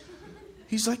purpose?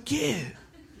 He's like, yeah.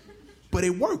 But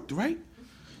it worked, right?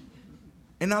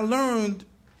 And I learned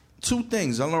two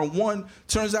things. I learned one,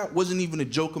 turns out it wasn't even a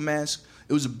Joker mask.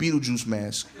 It was a Beetlejuice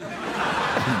mask.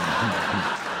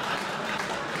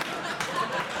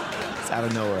 It's out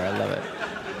of nowhere. I love it.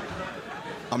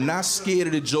 I'm not scared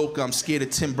of the Joker. I'm scared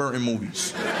of Tim Burton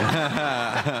movies.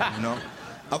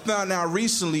 I found out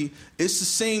recently it's the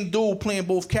same dude playing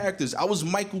both characters. I was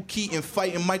Michael Keaton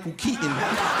fighting Michael Keaton.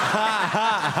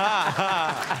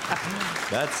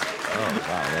 That's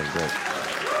great.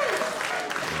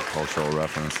 Cultural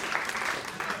reference.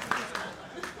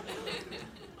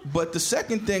 But the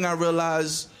second thing I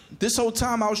realized, this whole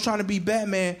time I was trying to be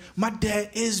Batman, my dad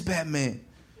is Batman.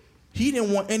 He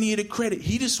didn't want any of the credit.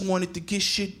 He just wanted to get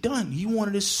shit done. He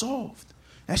wanted it solved.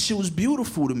 That shit was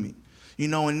beautiful to me.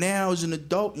 And now as an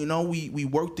adult, we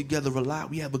work together a lot.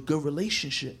 We have a good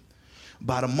relationship.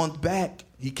 About a month back,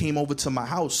 he came over to my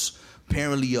house.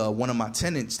 Apparently, one of my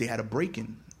tenants, they had a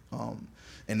break-in.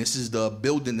 And this is the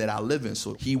building that I live in.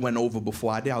 So he went over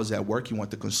before I did. I was at work. He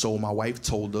wanted to console my wife,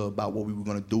 told her about what we were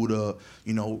going to do to,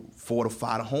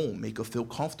 fortify the home, make her feel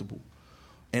comfortable.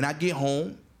 And I get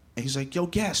home, and he's like, yo,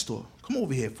 Gastor, come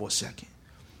over here for a second.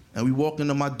 And we walk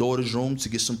into my daughter's room to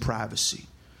get some privacy.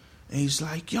 And he's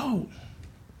like, yo,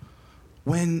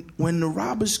 when the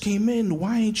robbers came in,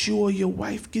 why ain't you or your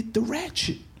wife get the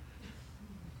ratchet?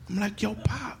 I'm like, yo,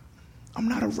 Pop, I'm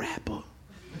not a rapper.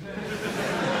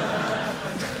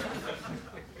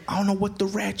 I don't know what the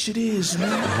ratchet is,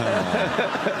 man.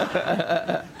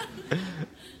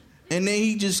 And then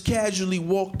he just casually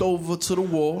walked over to the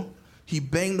wall. He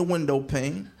banged the window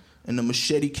pane, and the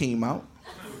machete came out.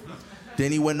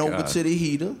 Then he went over to the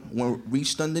heater,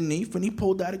 reached underneath, and he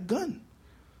pulled out a gun.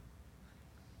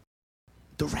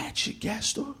 The ratchet,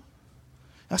 Gastor.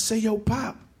 I say, yo,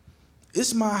 Pop,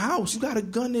 it's my house. You got a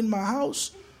gun in my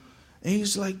house? And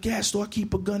he's like, Gastor, I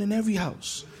keep a gun in every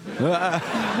house.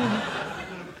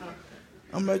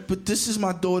 I'm like, but this is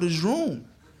my daughter's room.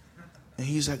 And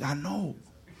he's like, I know.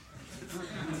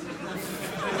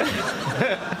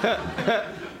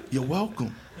 You're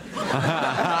welcome.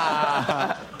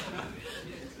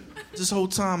 This whole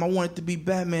time I wanted to be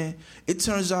Batman. It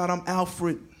turns out I'm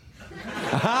Alfred.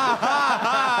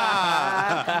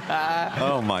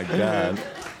 Oh my God.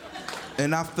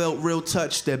 And I felt real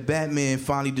touched that Batman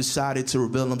finally decided to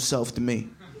reveal himself to me.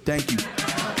 Thank you.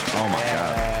 Oh my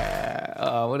God.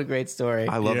 Oh, what a great story.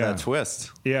 I love Yeah. that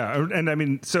twist. Yeah, and I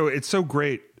mean, so it's so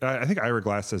great. I think Ira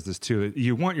Glass says this too. That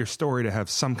you want your story to have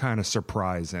some kind of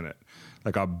surprise in it,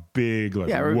 like a big,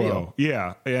 like reveal. whoa,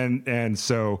 yeah. And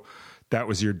so that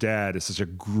was your dad. Is such a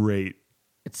great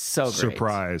It's so great.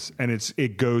 surprise, and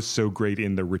it goes so great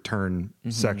in the return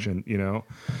section, you know.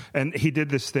 And he did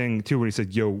this thing too when he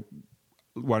said, "Yo,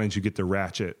 why didn't you get the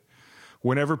ratchet?"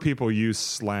 Whenever people use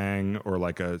slang or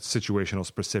like a situational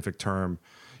specific term,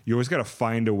 you always got to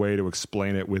find a way to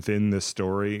explain it within the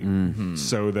story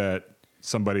so that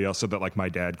somebody else, so that like my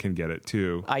dad can get it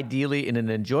too. Ideally in an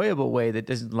enjoyable way that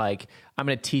doesn't like, I'm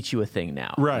going to teach you a thing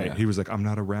now. Right. Yeah. He was like, I'm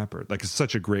not a rapper. Like, it's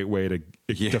such a great way to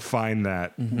define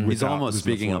that. He's without almost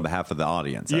losing the speaking on flow. behalf of the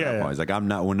audience. At Yeah, that yeah. point. He's like, I'm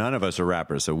not. Well, none of us are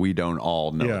rappers, so we don't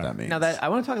all know Yeah. what that means. Now that I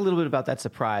want to talk a little bit about that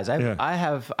surprise. I've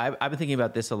been thinking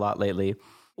about this a lot lately.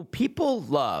 People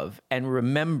love and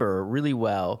remember really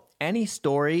well any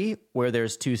story where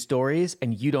there's two stories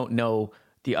and you don't know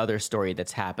the other story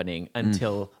that's happening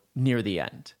until near the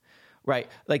end. Right?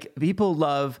 Like people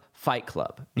love Fight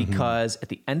Club because at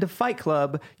the end of Fight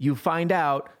Club, you find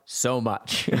out so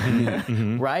much.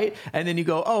 Right? And then you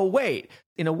go, oh, wait.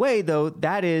 In a way, though,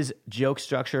 that is joke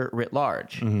structure writ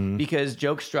large because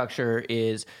joke structure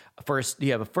is first,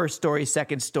 you have a first story,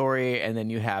 second story, and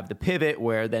then you have the pivot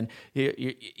where then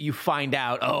you find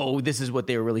out, oh, this is what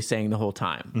they were really saying the whole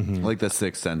time. Like The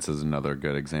Sixth Sense is another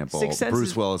good example. Sixth Sense Bruce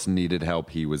is- Willis needed help.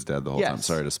 He was dead the whole time. Yes.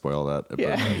 Sorry to spoil that, but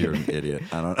Yeah. you're an idiot.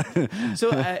 I don't. So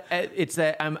it's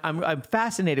that I'm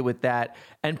fascinated with that,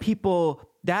 and people.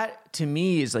 That to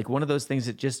me is like one of those things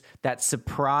that just that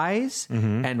surprise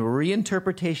and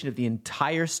reinterpretation of the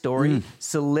entire story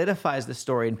solidifies the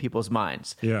story in people's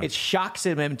minds. Yeah. It shocks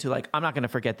them into like, I'm not going to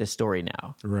forget this story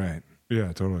now. Right.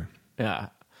 Yeah, totally. Yeah.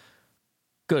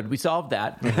 Good. We solved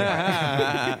that.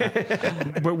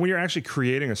 But when you're actually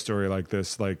creating a story like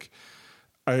this, like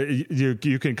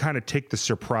you can kind of take the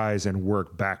surprise and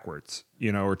work backwards,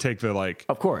 you know, or take the like.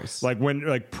 Of course.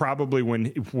 Like probably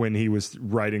when he was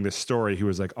writing this story, he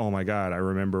was like, "Oh my God, I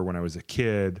remember when I was a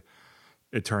kid.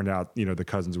 It turned out, you know, the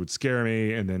cousins would scare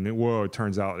me, and then whoa, it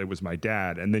turns out it was my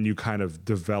dad." And then you kind of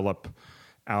develop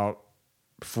out,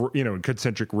 for, you know,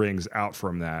 concentric rings out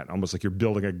from that, almost like you're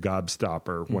building a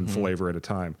gobstopper, one flavor at a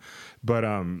time. But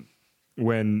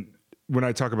when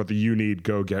I talk about the you need,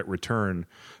 go get, return,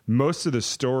 most of the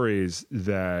stories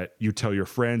that you tell your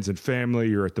friends and family,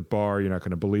 you're at the bar, you're not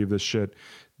going to believe this shit,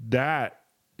 that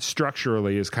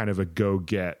structurally is kind of a go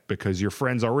get because your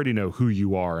friends already know who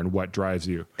you are and what drives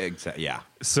you. Exactly. Yeah.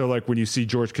 So like when you see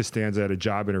George Costanza at a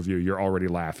job interview, you're already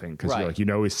laughing because Right. you're like, you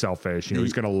know, he's selfish, you know,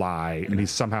 he's going to lie and he's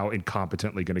somehow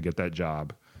incompetently going to get that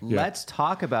job. Yeah. Let's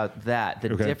talk about that.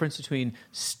 The Okay. difference between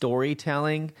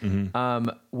storytelling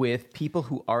with people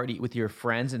who already with your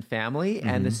friends and family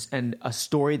and a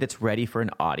story that's ready for an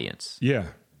audience. Yeah.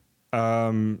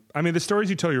 I mean, the stories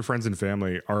you tell your friends and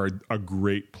family are a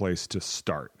great place to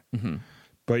start.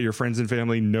 But your friends and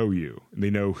family know you. They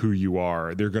know who you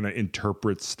are. They're going to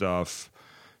interpret stuff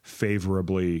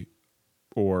favorably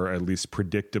or at least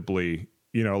predictably.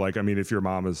 You know, like, I mean, if your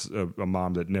mom is a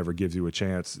mom that never gives you a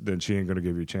chance, then she ain't going to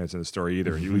give you a chance in the story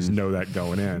either. You at least know that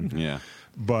going in. Yeah.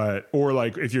 But, or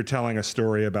like if you're telling a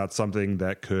story about something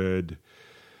that could,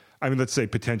 I mean, let's say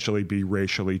potentially be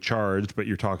racially charged, but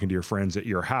you're talking to your friends at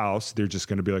your house, they're just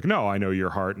going to be like, no, I know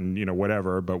your heart and, you know,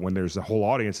 whatever. But when there's a whole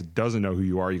audience that doesn't know who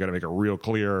you are, you got to make it real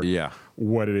clear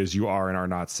what it is you are and are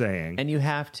not saying. And you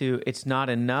have to, it's not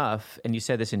enough, and you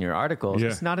said this in your articles, Yeah.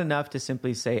 it's not enough to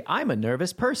simply say, I'm a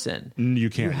nervous person. You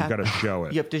can't, you got to show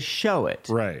it. You have to show it.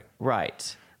 Right.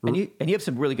 Right. And you have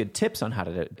some really good tips on how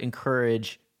to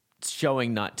encourage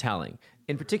showing, not telling.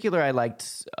 In particular, I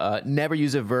liked never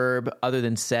use a verb other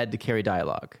than said to carry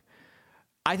dialogue.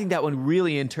 I think that one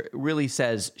really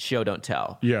says show, don't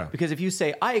tell. Yeah. Because if you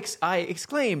say, I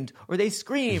exclaimed or they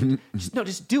screamed,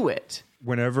 just do it.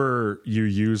 Whenever you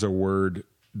use a word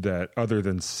that other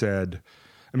than said,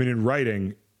 I mean, in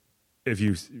writing,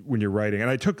 when you're writing, and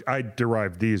I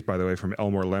derived these, by the way, from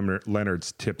Elmore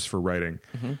Leonard's tips for writing,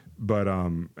 but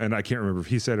and I can't remember if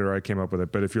he said it or I came up with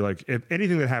it, but if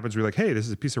anything that happens, we're like, hey, this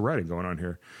is a piece of writing going on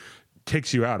here,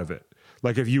 takes you out of it.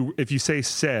 Like if you say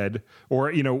said,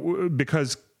 or, you know,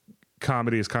 because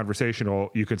comedy is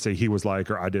conversational, you could say he was like,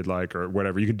 or I did like, or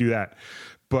whatever, you can do that.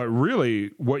 But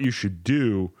really what you should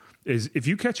do is if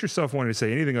you catch yourself wanting to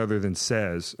say anything other than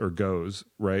says or goes,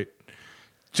 right?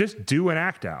 Just do an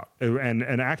act out. And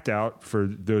an act out, for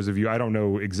those of you, I don't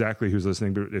know exactly who's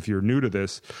listening, but if you're new to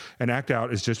this, an act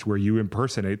out is just where you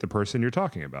impersonate the person you're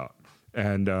talking about.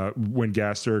 And when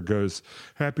Gaster goes,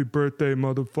 "Happy birthday,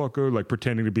 motherfucker," like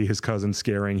pretending to be his cousin,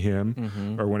 scaring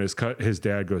him, or when his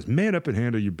dad goes, "Man up and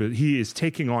handle your business," he is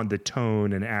taking on the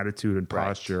tone and attitude and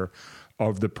posture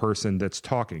of the person that's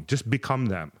talking. Just become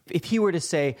them. If he were to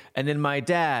say, and then my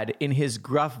dad in his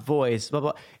gruff voice, blah,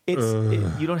 blah,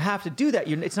 you don't have to do that.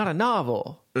 It's not a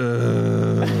novel.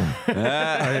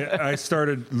 I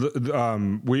started,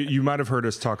 you might have heard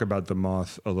us talk about The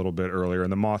Moth a little bit earlier.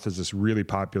 And The Moth is this really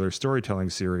popular storytelling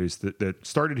series that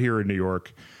started here in New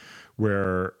York,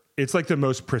 where it's like the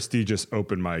most prestigious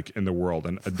open mic in the world,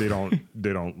 and they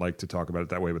don't like to talk about it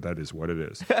that way, but that is what it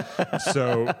is.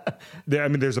 So,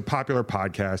 there's a popular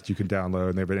podcast you can download,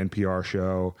 and they have an NPR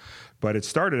show, but it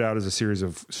started out as a series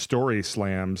of story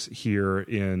slams here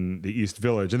in the East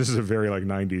Village, and this is a very like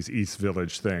 90s East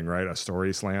Village thing, right? A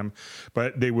story slam,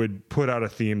 but they would put out a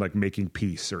theme like Making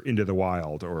Peace or Into the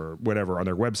Wild or whatever on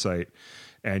their website.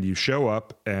 And you show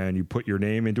up and you put your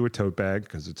name into a tote bag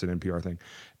because it's an NPR thing.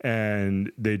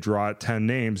 And they draw 10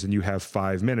 names and you have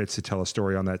 5 minutes to tell a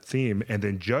story on that theme. And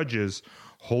then judges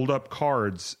hold up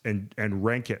cards and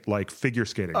rank it like figure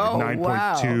skating, like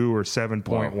 9.2 or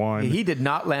 7.1. Wow. He did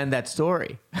not land that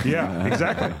story. Yeah,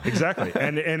 exactly.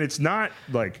 And it's not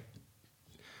like,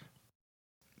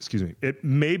 excuse me, it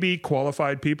may be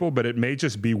qualified people, but it may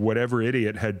just be whatever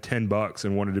idiot had $10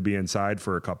 and wanted to be inside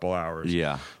for a couple hours.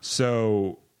 Yeah.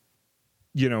 So,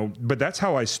 but that's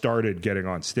how I started getting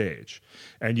on stage.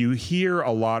 And you hear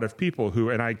a lot of people who,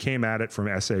 and I came at it from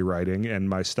essay writing, and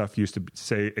my stuff used to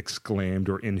say exclaimed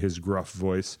or in his gruff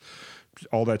voice,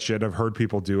 all that shit. I've heard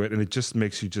people do it, and it just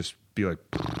makes you just be like,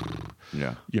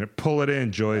 yeah, pull it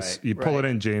in, Joyce. Right, you pull it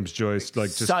in, James Joyce. Like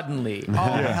just suddenly,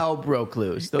 all hell broke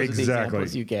loose. Those are the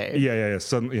examples you gave. Yeah.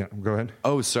 Suddenly, go ahead.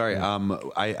 Oh, sorry.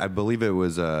 I believe it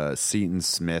was Seton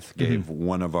Smith gave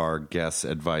one of our guests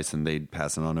advice, and they'd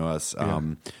pass it on to us,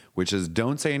 which is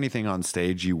don't say anything on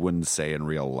stage you wouldn't say in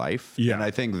real life. Yeah. And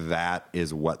I think that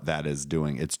is what that is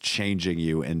doing. It's changing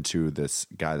you into this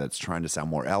guy that's trying to sound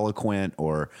more eloquent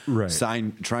or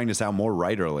trying to sound more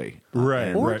writerly.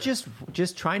 Right. Or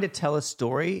just trying to tell a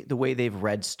story the way they've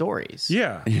read stories.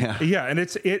 Yeah. And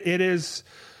it is.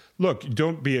 Look,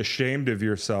 don't be ashamed of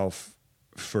yourself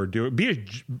for doing.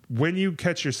 When you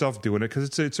catch yourself doing it,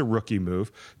 because it's a rookie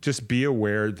move. Just be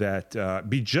aware that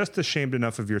be just ashamed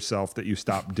enough of yourself that you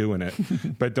stop doing it,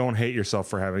 but don't hate yourself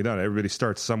for having done it. Everybody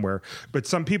starts somewhere, but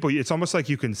some people, it's almost like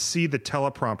you can see the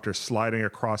teleprompter sliding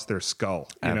across their skull.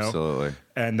 Absolutely.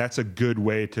 And that's a good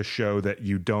way to show that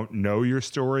you don't know your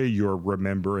story. You're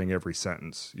remembering every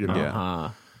sentence.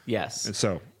 Yes.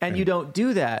 And you don't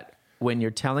do that when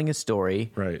you're telling a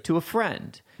story to a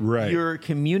friend. Right. You're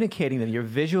communicating them. You're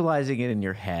visualizing it in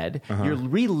your head. You're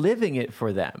reliving it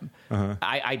for them.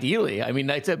 Ideally,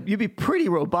 you'd be pretty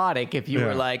robotic if you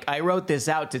were like, I wrote this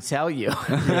out to tell you.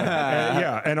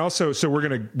 And also, so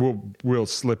we'll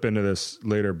slip into this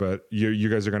later, but you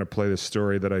guys are going to play this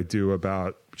story that I do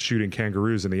about shooting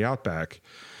kangaroos in the outback.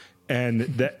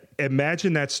 And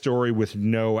imagine that story with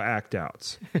no act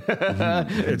outs.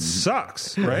 It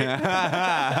sucks,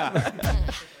 right?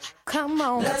 Come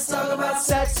on, let's talk about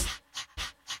sex.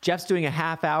 Jeff's doing a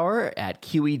half hour at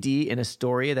QED in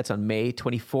Astoria. That's on May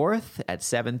 24th at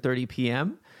 7:30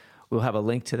 p.m. We'll have a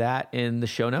link to that in the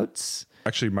show notes.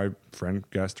 Actually, my friend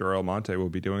Gastor Almonte will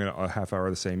be doing it a half hour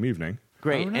the same evening.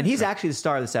 Great. And he's actually the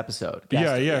star of this episode.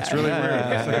 Yeah, it's really weird.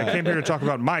 It's like I came here to talk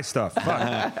about my stuff.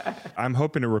 Fuck. I'm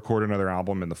hoping to record another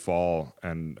album in the fall,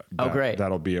 and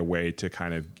that'll be a way to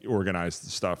kind of organize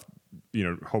the stuff,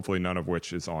 hopefully none of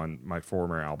which is on my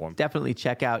former album. Definitely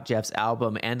check out Jeff's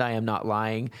album, And I Am Not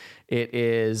Lying. It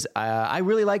is, I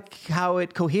really like how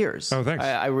it coheres. Oh, thanks.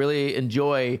 I really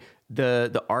enjoy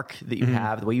the arc that you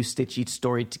have, the way you stitch each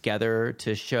story together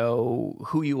to show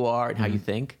who you are and how you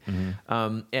think.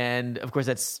 And of course,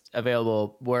 that's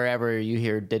available wherever you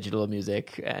hear digital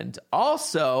music, and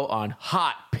also on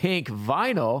hot pink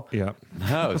vinyl. Yeah.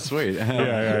 Oh, sweet.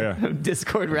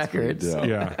 Discord Records.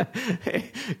 Yeah.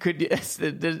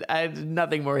 I have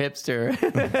nothing more hipster.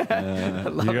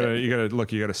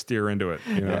 You gotta steer into it.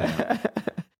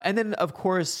 And then, of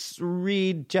course,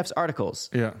 read Jeff's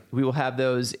articles. Yeah. We will have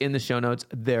those in the show notes.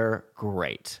 They're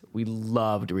great. We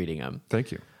loved reading them.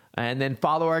 Thank you. And then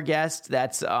follow our guest.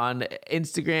 That's on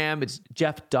Instagram. It's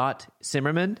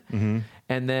Jeff.Simmerman.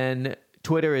 And then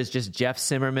Twitter is just Jeff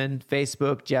Simmerman.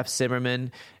 Facebook, Jeff Simmerman.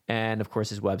 And, of course,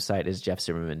 his website is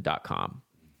jeffsimmerman.com.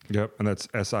 Yep. And that's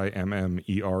SIMMERMON.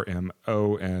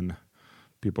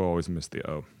 People always miss the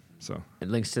O. So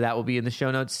And links to that will be in the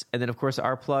show notes. And then, of course,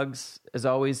 our plugs, as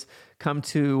always, come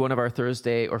to one of our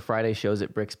Thursday or Friday shows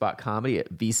at Brickspot Comedy at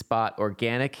V-Spot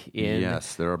Organic.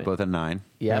 Yes, they're both at 9.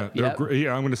 Yep.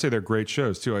 they're I'm going to say they're great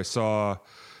shows too. I saw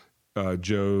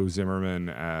Joe Zimmerman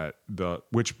at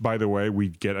which, by the way, we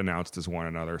get announced as one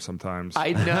another sometimes.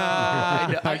 I know.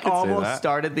 I could say almost that.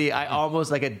 started I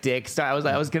almost like a dick. I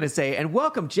was going to say, and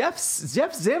welcome Jeff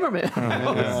Zimmerman.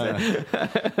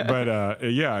 But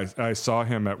I saw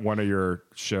him at one of your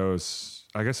shows.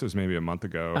 I guess it was maybe a month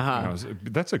ago. And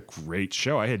that's a great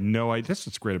show. I had no idea. That's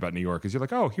what's great about New York is you're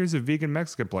like, oh, here's a vegan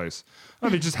Mexican place. Oh,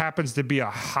 it just happens to be a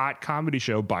hot comedy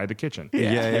show by the kitchen.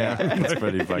 Yeah. It's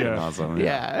pretty fucking awesome.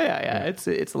 Yeah. It's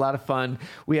a lot of fun.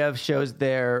 We have shows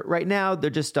there right now. They're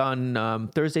just on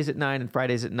Thursdays at 9 and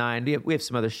Fridays at 9. We have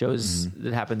some other shows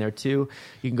that happen there too.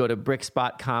 You can go to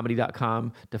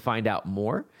brickspotcomedy.com to find out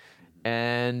more.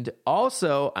 And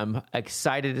also, I'm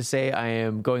excited to say I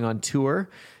am going on tour.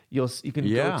 You can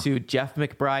go to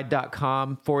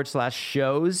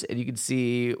jeffmcbride.com/shows and you can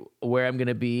see where I'm going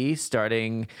to be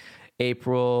starting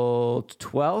April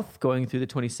 12th, going through the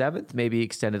 27th, maybe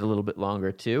extended a little bit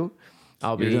longer too.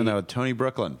 You're doing that with Tony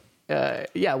Brooklyn. We're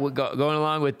going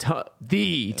along with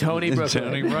the Tony Brooklyn.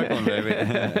 Tony Brooklyn,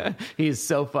 baby. He's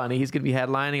so funny. He's going to be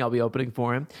headlining. I'll be opening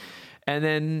for him. And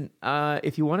then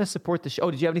if you want to support the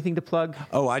show, did you have anything to plug?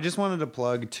 Oh, I just wanted to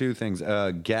plug 2 things.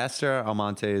 Gaster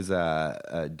Almonte's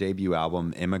debut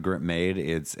album, Immigrant Made,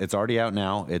 it's already out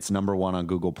now. It's number 1 on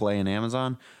Google Play and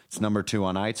Amazon. It's number 2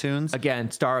 on iTunes.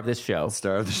 Again, star of this show.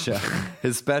 Star of the show.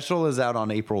 His special is out on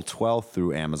April 12th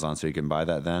through Amazon, so you can buy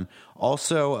that then.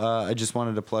 Also, I just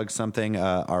wanted to plug something.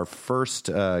 Our first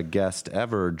guest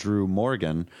ever, Drew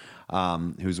Morgan,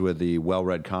 who's with the Well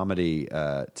Read Comedy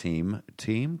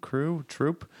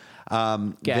troupe.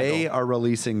 They are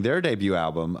releasing their debut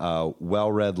album,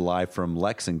 Well Read Live from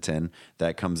Lexington,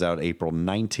 that comes out April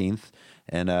 19th.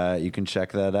 And you can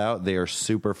check that out. They are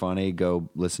super funny. Go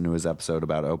listen to his episode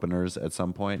about openers at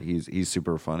some point. He's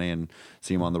super funny, and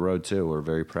see him on the road too. We're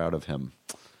very proud of him.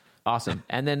 Awesome.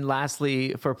 And then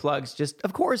lastly, for plugs, just,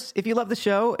 of course, if you love the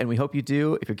show, and we hope you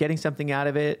do, if you're getting something out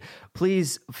of it,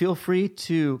 please feel free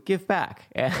to give back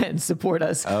and support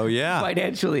us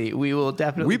financially. We will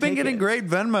definitely We've been getting great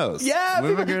Venmos. Yeah,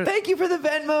 thank you for the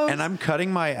Venmos. And I'm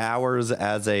cutting my hours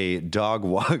as a dog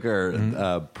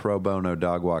walker, pro bono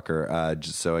dog walker,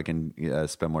 just so I can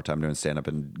spend more time doing stand-up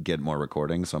and get more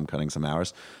recording. So I'm cutting some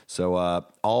hours. So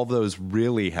all of those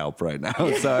really help right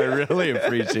now. So I really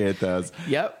appreciate those.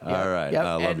 Yep. All right.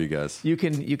 I love you guys. You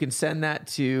can send that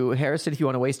to Harrison if you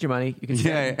want to waste your money. You can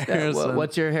send Harrison.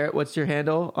 What's your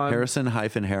handle on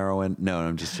Harrison-heroin? No,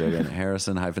 I'm just joking.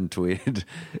 Harrison-tweed.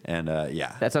 And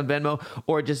that's on Venmo,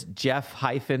 or just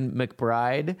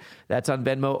Jeff-McBride. That's on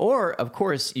Venmo. Or of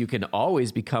course, you can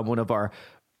always become one of our.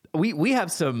 We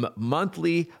have some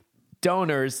monthly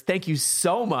donors. Thank you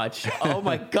so much. Oh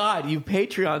my God, you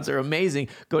Patreons are amazing.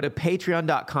 Go to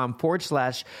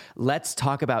patreon.com/Let's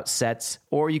Talk About Sets,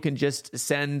 or you can just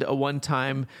send a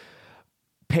one-time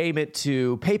payment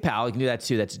to PayPal. You can do that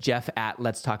too. That's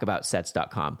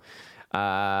jeff@letstalkaboutsets.com.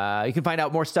 You can find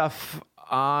out more stuff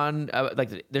on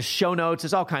there's show notes.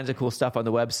 There's all kinds of cool stuff on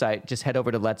the website. Just head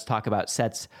over to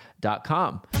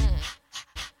letstalkaboutsets.com.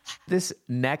 This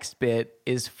next bit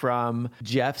is from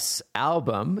Jeff's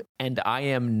album, and I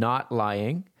am not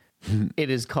lying. It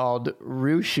is called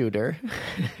Roo Shooter.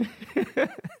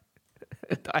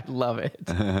 I love it.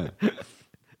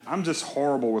 I'm just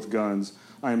horrible with guns.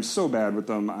 I am so bad with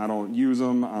them. I don't use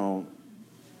them. I don't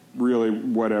really,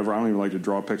 whatever. I don't even like to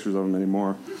draw pictures of them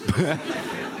anymore.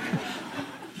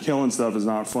 Killing stuff is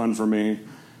not fun for me.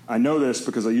 I know this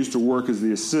because I used to work as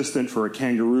the assistant for a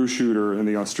kangaroo shooter in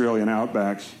the Australian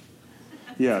outback.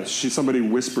 Yeah, somebody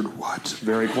whispered, "What?"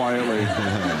 very quietly.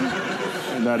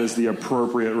 And that is the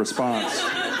appropriate response.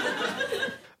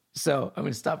 So I'm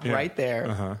going to stop right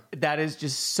there. That is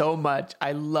just so much.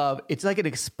 I love. It's like an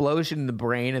explosion in the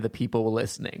brain of the people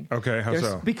listening. Okay, how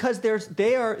so? Because they're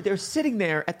sitting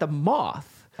there at the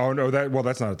Moth. Oh no,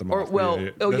 that's not at the Moth.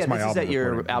 This is at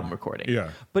your album recording.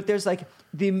 Yeah, but there's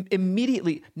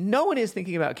immediately no one is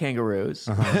thinking about kangaroos.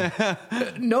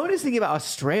 No one is thinking about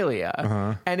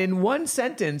Australia. And in one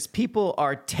sentence, people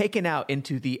are taken out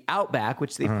into the outback,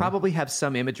 which they probably have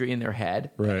some imagery in their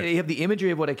head. Right. They have the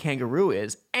imagery of what a kangaroo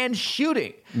is and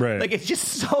shooting. Right. It's just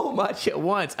so much at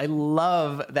once. I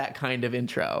love that kind of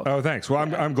intro. Oh, thanks. Well,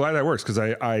 I'm glad that works because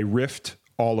I riffed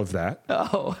all of that.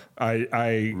 Oh,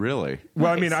 I really?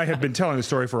 Well, I mean, I had been telling the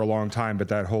story for a long time, but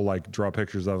that whole draw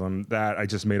pictures of them, that I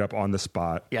just made up on the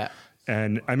spot. Yeah.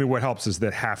 And I mean, what helps is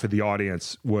that half of the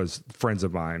audience was friends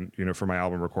of mine, for my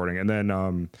album recording. And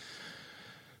then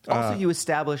Also, you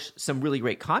establish some really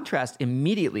great contrast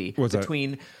immediately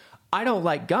between I don't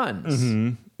like guns.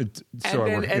 Mm-hmm.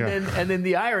 And then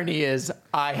the irony is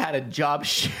I had a job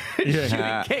shooting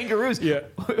kangaroos. Yeah.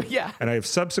 Yeah. And I have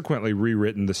subsequently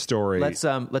rewritten the story. Let's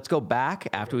go back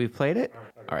after we've played it.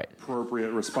 All right.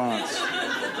 Appropriate response.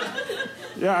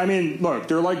 Yeah, I mean, look,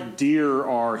 they're like deer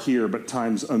are here, but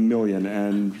times a million.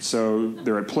 And so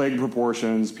they're at plague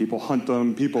proportions. People hunt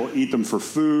them. People eat them for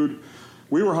food.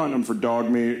 We were hunting them for dog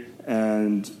meat.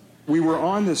 And we were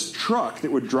on this truck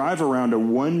that would drive around a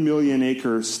 1 million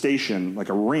acre station, like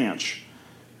a ranch,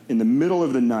 in the middle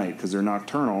of the night, because they're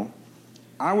nocturnal.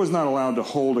 I was not allowed to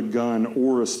hold a gun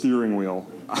or a steering wheel.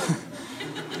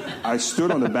 I stood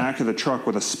on the back of the truck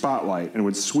with a spotlight and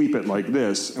would sweep it like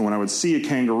this, and when I would see a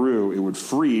kangaroo, it would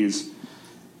freeze,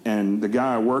 and the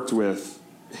guy I worked with,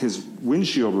 his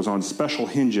windshield was on special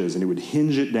hinges, and he would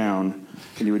hinge it down,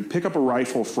 and he would pick up a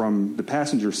rifle from the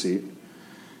passenger seat.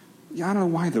 Yeah, I don't know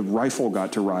why the rifle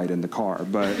got to ride in the car,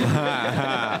 but...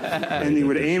 and he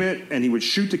would aim it, and he would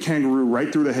shoot the kangaroo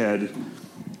right through the head,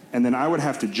 and then I would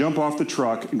have to jump off the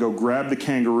truck and go grab the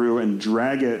kangaroo and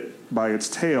drag it by its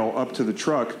tail up to the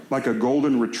truck like a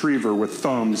golden retriever with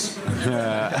thumbs.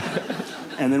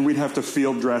 And then we'd have to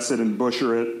field dress it and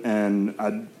butcher it, and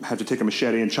I'd have to take a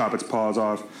machete and chop its paws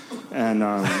off. And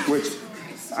which,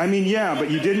 I mean, yeah, but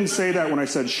you didn't say that when I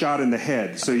said shot in the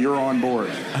head, so you're on board.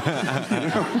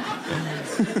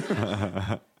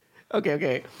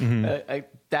 Okay. Mm-hmm.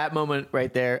 That moment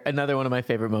right there, another one of my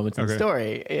favorite moments in the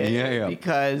story.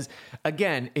 Because,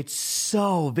 again, it's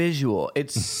so visual.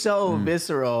 It's so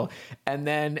visceral.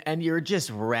 And you're just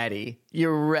ready.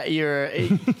 You're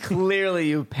clearly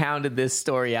you pounded this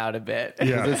story out a bit.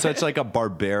 Yeah. It's such like a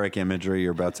barbaric imagery.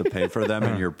 You're about to pay for them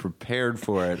and you're prepared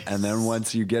for it. And then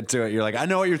once you get to it, you're like, I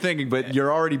know what you're thinking, but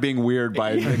you're already being weird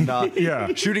by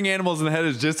shooting animals in the head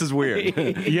is just as weird.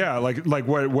 Yeah, like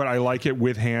what I like it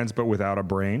with hands but without a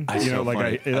brain.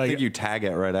 I think you tag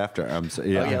it right after.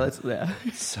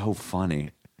 It's so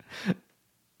funny.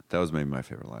 That was maybe my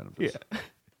favorite line of this. Yeah.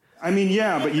 I mean,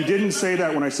 yeah, but you didn't say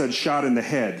that when I said shot in the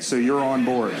head, so you're on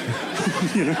board.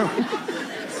 You know?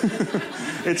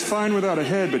 It's fine without a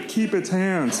head, but keep its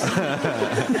hands.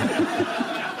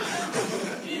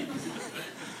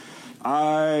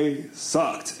 I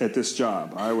sucked at this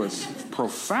job. I was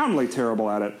profoundly terrible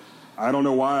at it. I don't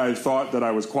know why I thought that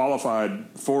I was qualified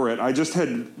for it. I just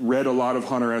had read a lot of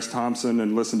Hunter S. Thompson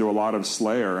and listened to a lot of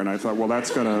Slayer, and I thought, well, that's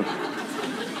going to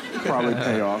probably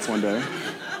pay off one day.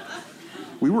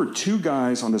 We were two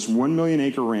guys on this 1 million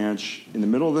acre ranch in the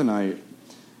middle of the night,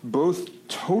 both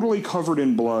totally covered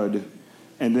in blood,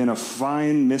 and then a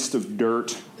fine mist of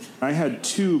dirt. I had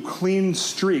two clean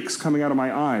streaks coming out of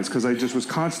my eyes because I just was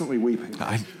constantly weeping.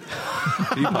 Can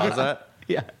you pause that?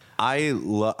 Yeah. I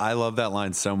love that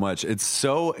line so much. It's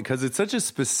so, because it's such a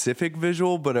specific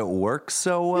visual, but it works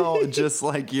so well. Just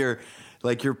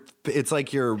it's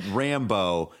like you're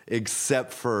Rambo,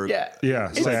 except for sad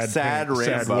Rambo.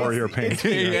 Sad warrior paint. It's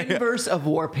the inverse of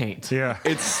war paint. Yeah.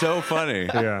 It's so funny.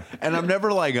 Yeah. And I've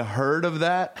never heard of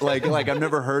that. Like I've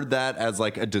never heard that as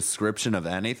like a description of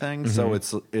anything. Mm-hmm.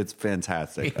 So it's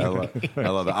fantastic. I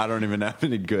love it. I don't even have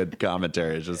any good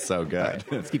commentary. It's just so good.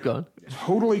 Right, let's keep going.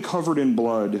 Totally covered in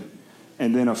blood,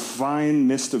 and then a fine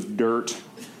mist of dirt.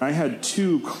 I had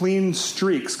two clean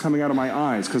streaks coming out of my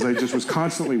eyes because I just was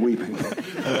constantly weeping.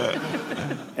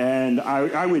 And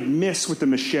I would miss with the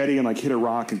machete and hit a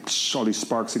rock and all these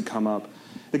sparks would come up.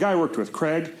 The guy I worked with,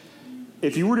 Craig,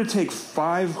 if you were to take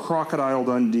 5 Crocodile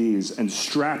Dundees and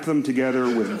strap them together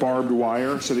with barbed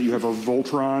wire so that you have a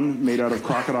Voltron made out of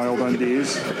Crocodile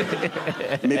Dundees,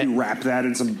 maybe wrap that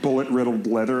in some bullet-riddled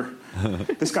leather.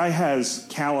 This guy has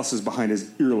calluses behind his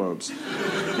earlobes.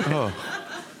 Oh.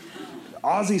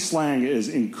 Aussie slang is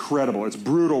incredible. It's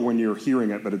brutal when you're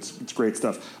hearing it, but it's great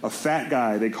stuff. A fat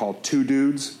guy they call 2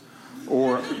 dudes,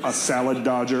 or a salad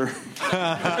dodger.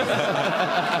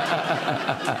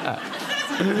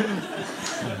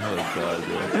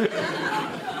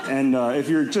 And if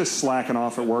you're just slacking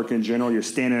off at work in general, you're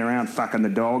standing around fucking the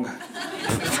dog.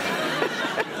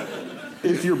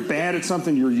 If you're bad at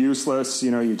something, you're useless.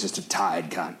 You're just a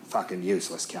tired cunt. Fucking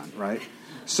useless cunt, right?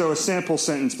 So a sample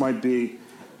sentence might be,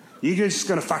 you just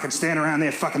gonna fucking stand around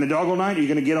there fucking the dog all night? Or you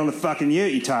gonna get on the fucking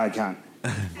ute, you tired cunt?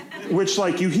 Which,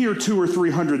 you hear 200 or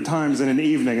 300 times in an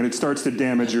evening, and it starts to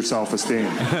damage your self-esteem.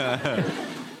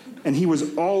 And he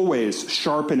was always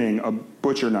sharpening a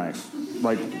butcher knife.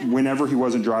 Whenever he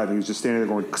wasn't driving, he was just standing there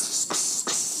going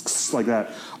like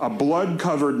that. A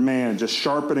blood-covered man just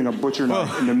sharpening a butcher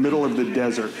knife in the middle of the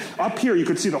desert. Up here, you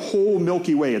could see the whole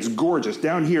Milky Way. It's gorgeous.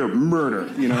 Down here, murder,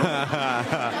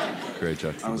 Great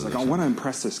I was like, I want to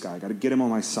impress this guy. I got to get him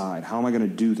on my side. How am I going to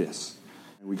do this?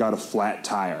 And we got a flat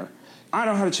tire. I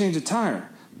know how to change a tire.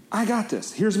 I got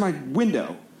this. Here's my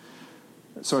window.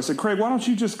 So I said, Craig, why don't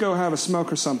you just go have a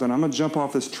smoke or something? I'm going to jump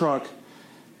off this truck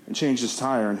and change this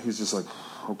tire. And he's just like,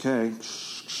 okay,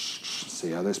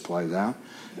 see how this plays out.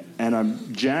 And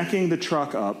I'm jacking the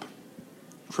truck up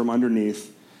from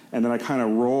underneath, and then I kind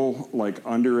of roll like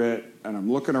under it, and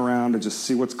I'm looking around to just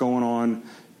see what's going on,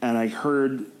 and I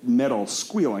heard metal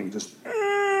squealing, just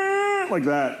like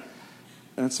that.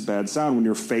 And that's a bad sound when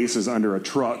your face is under a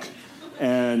truck.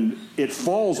 And it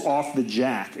falls off the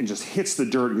jack and just hits the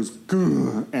dirt and goes,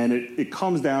 gah, and it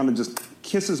comes down and just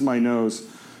kisses my nose.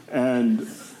 And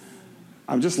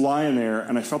I'm just lying there,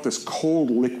 and I felt this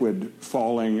cold liquid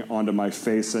falling onto my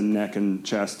face and neck and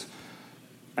chest.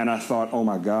 And I thought, oh,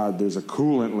 my God, there's a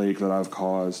coolant leak that I've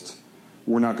caused.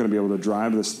 We're not going to be able to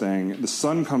drive this thing. The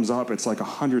sun comes up. It's like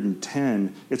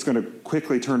 110. It's going to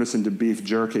quickly turn us into beef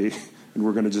jerky, and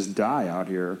we're going to just die out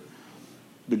here.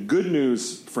 The good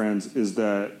news, friends, is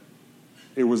that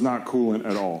it was not coolant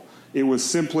at all. It was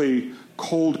simply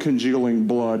cold congealing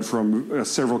blood from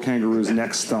several kangaroos'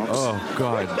 neck stumps. Oh,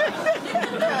 God.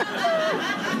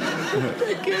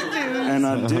 And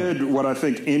I did what I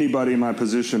think anybody in my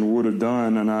position would have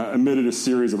done, and I emitted a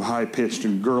series of high-pitched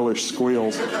and girlish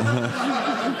squeals.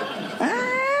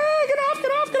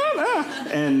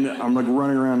 And I'm like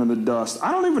running around in the dust.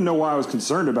 I don't even know why I was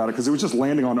concerned about it, because it was just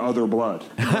landing on other blood.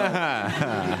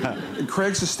 And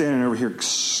Craig's just standing over here.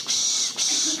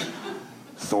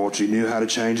 Thought you knew how to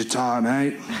change a tire,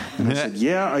 mate. And I said,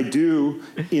 yeah, I do,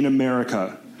 in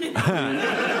America.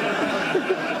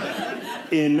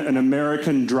 In an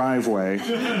American driveway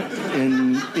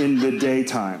in the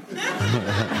daytime.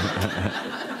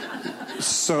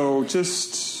 So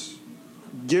just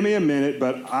give me a minute,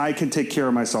 but I can take care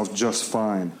of myself just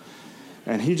fine.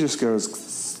 And he just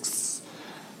goes,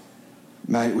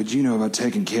 mate, would you know about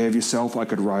taking care of yourself? I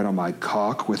could ride on my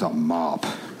cock with a mop.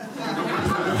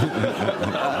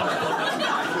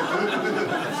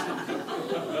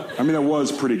 I mean, that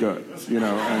was pretty good, you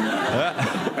know.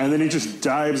 And then he just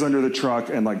dives under the truck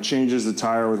and, like, changes the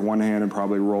tire with one hand and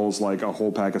probably rolls, like, a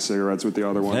whole pack of cigarettes with the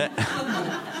other one.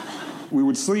 We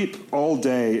would sleep all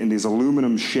day in these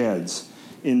aluminum sheds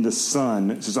in the sun.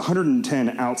 It was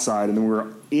 110 outside, and then we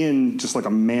were in just like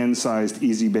a man-sized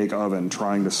Easy Bake Oven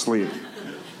trying to sleep.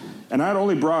 And I'd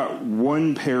only brought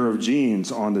one pair of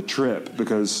jeans on the trip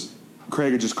because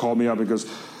Craig had just called me up and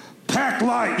goes, pack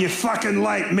light, you fucking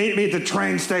late. Meet me at the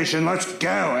train station. Let's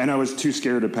go. And I was too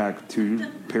scared to pack 2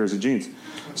 pairs of jeans.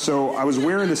 So I was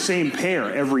wearing the same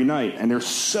pair every night, and they're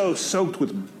so soaked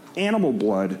with animal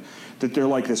blood that they're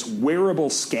like this wearable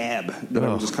scab that I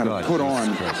would just kind of put on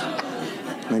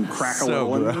and then crack a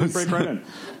little and break right in.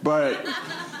 But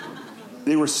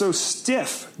they were so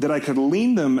stiff that I could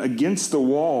lean them against the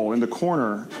wall in the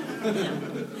corner,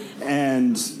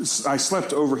 and I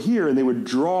slept over here, and they would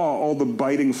draw all the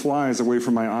biting flies away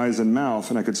from my eyes and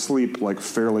mouth, and I could sleep like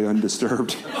fairly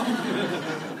undisturbed.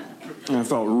 And I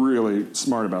felt really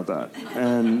smart about that.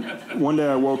 And one day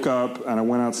I woke up and I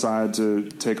went outside to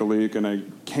take a leak, and I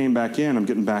came back in. I'm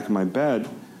getting back in my bed,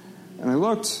 and I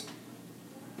looked.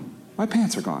 My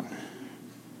pants are gone.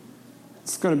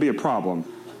 It's going to be a problem.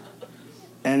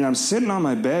 And I'm sitting on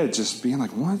my bed just being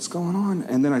like, what's going on?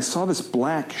 And then I saw this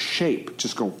black shape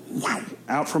just go wow,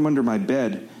 out from under my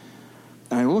bed.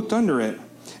 And I looked under it,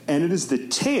 and it is the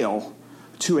tail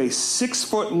to a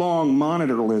 6-foot-long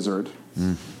monitor lizard.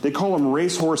 They call them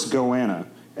racehorse goanna,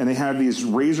 and they have these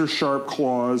razor-sharp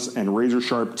claws and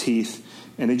razor-sharp teeth,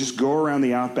 and they just go around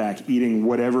the outback eating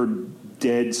whatever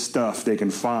dead stuff they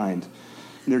can find.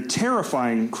 They're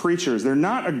terrifying creatures. They're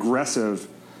not aggressive.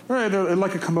 They're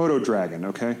like a Komodo dragon,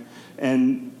 okay?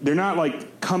 And they're not,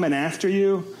 like, coming after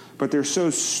you, but they're so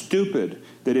stupid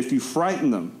that if you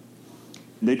frighten them,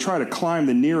 they try to climb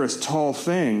the nearest tall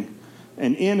thing.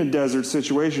 And in a desert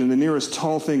situation, the nearest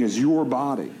tall thing is your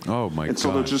body. Oh, my God. And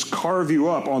so they'll just carve you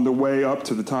up on the way up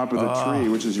to the top of the tree,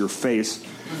 which is your face.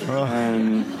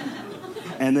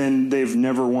 And then they've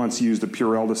never once used a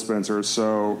Purell dispenser,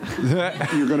 so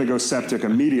you're going to go septic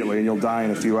immediately, and you'll die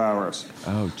in a few hours.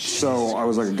 Oh, geez. So I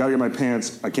was like, I got to get my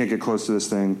pants. I can't get close to this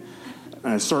thing.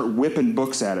 And I start whipping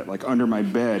books at it, like under my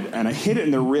bed, and I hit it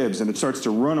in the ribs, and it starts to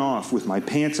run off with my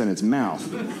pants in its mouth.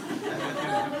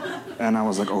 And I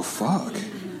was like, oh, fuck.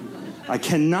 I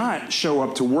cannot show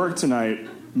up to work tonight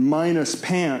minus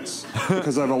pants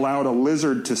because I've allowed a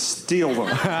lizard to steal them.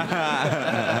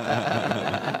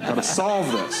 Got to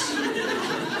solve this.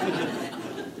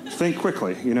 Think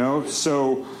quickly, you know?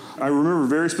 So I remember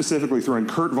very specifically throwing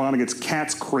Kurt Vonnegut's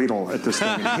Cat's Cradle at this thing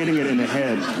and hitting it in the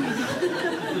head.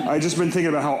 I'd just been thinking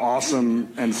about how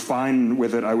awesome and fine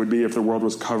with it I would be if the world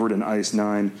was covered in Ice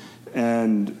 9.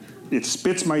 And it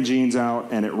spits my jeans out,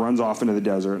 and it runs off into the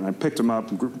desert. And I picked him up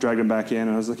and dragged him back in,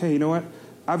 and I was like, hey, you know what?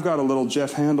 I've got a little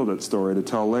Jeff Handled It story to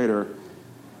tell later.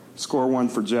 Score 1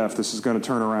 for Jeff. This is going to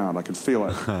turn around. I can feel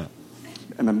it.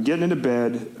 And I'm getting into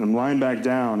bed, and I'm lying back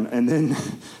down, and then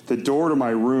the door to my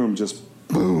room just,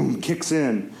 boom, kicks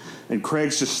in. And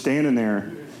Craig's just standing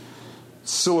there,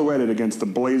 silhouetted against the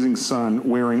blazing sun,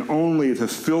 wearing only the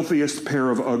filthiest pair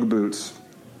of Ugg boots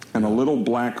and a little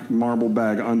black marble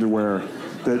bag underwear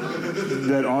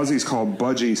that Aussies call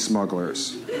budgie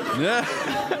smugglers.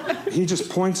 He just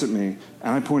points at me,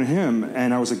 and I point at him,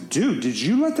 and I was like, dude, did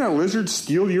you let that lizard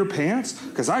steal your pants?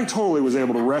 Because I totally was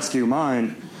able to rescue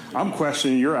mine. I'm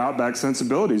questioning your Outback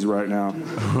sensibilities right now.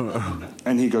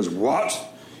 And he goes, what?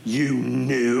 You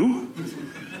knew?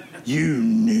 You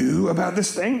knew about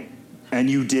this thing? And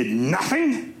you did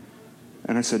nothing?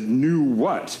 And I said, knew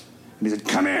what? And he said,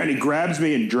 come here. And he grabs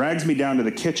me and drags me down to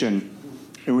the kitchen.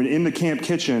 And when in the camp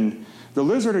kitchen, the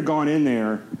lizard had gone in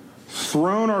there,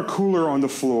 thrown our cooler on the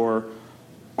floor,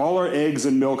 all our eggs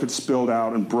and milk had spilled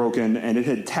out and broken, and it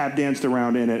had tap danced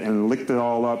around in it and licked it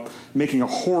all up, making a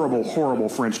horrible, horrible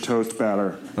French toast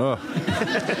batter. Oh.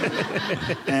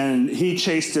 And he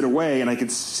chased it away, and I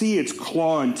could see its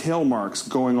claw and tail marks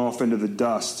going off into the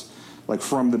dust, like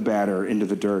from the batter into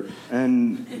the dirt.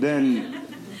 And then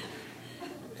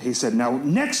he said, now,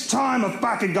 next time a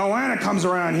fucking goanna comes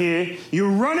around here, you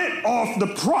run it off the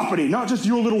property, not just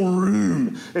your little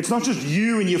room. It's not just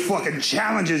you and your fucking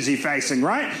challenges you're facing,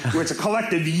 right? It's a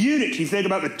collective unit. You think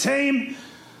about the team.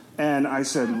 And I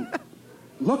said,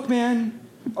 look, man,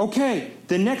 okay,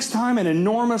 the next time an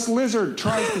enormous lizard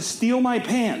tries to steal my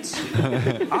pants,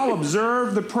 I'll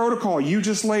observe the protocol you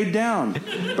just laid down.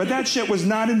 But that shit was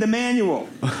not in the manual.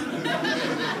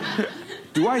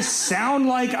 Do I sound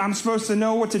like I'm supposed to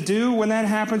know what to do when that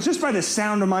happens? Just by the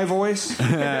sound of my voice?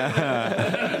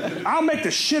 I'll make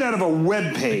the shit out of a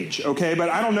web page, okay? But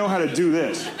I don't know how to do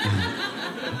this.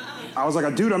 I was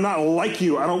like, dude, I'm not like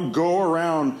you. I don't go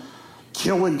around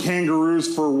killing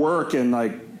kangaroos for work and,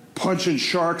 like, punching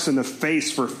sharks in the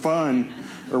face for fun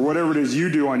or whatever it is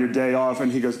you do on your day off. And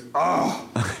he goes, oh,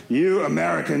 you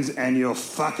Americans and your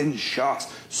fucking sharks.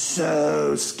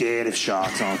 So scared of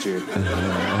sharks, aren't you?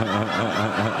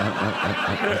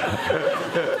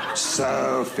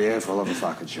 So fearful of a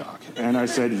fucking shark. And I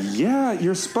said, yeah,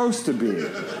 you're supposed to be.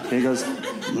 And he goes,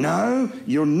 no,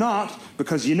 you're not,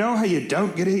 because you know how you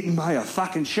don't get eaten by a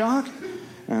fucking shark?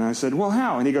 And I said, well,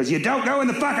 how? And he goes, you don't go in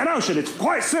the fucking ocean. It's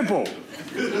quite simple.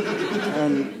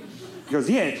 And he goes,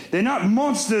 yeah, they're not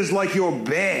monsters like your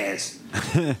bears.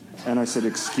 And I said,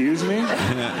 excuse me?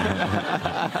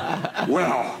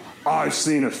 Well, I've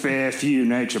seen a fair few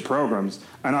nature programs,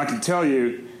 and I can tell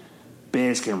you,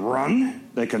 bears can run,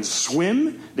 they can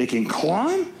swim, they can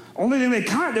climb. Only thing they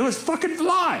can't do is fucking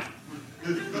fly.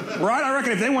 Right? I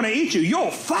reckon if they want to eat you, you're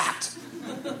fucked.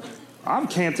 I've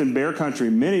camped in bear country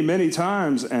many, many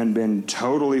times and been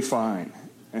totally fine.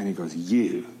 And he goes,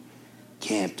 you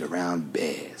camped around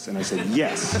bears? And I said,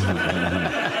 yes.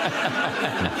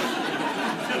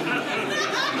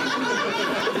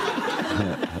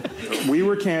 We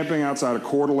were camping outside of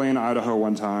Coeur d'Alene, Idaho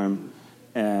one time,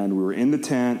 and we were in the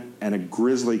tent, and a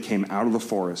grizzly came out of the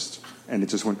forest, and it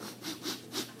just went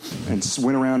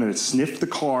around, and it sniffed the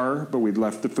car, but we'd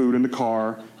left the food in the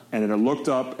car, and then it looked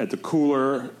up at the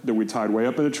cooler that we tied way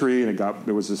up in the tree, and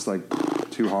it was just like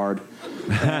too hard.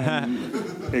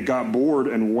 And it got bored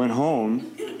and went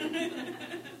home,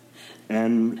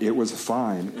 and it was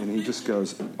fine. And he just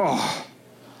goes, oh,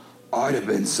 I'd have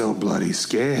been so bloody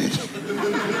scared.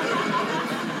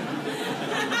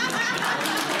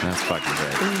 That's fucking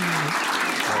great.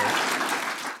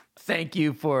 Thank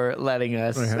you for letting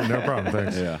us. No problem,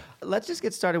 thanks. Yeah. Let's just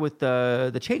get started with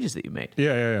the changes that you made.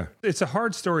 Yeah. It's a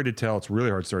hard story to tell. It's a really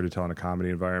hard story to tell in a comedy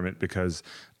environment because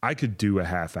I could do a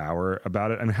half hour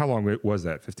about it. I mean, how long was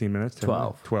that? 15 minutes?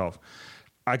 12. 12.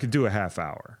 I could do a half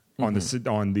hour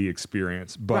on the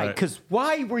experience, but Right, because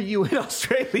why were you in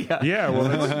Australia? yeah,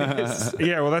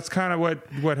 well, that's kind of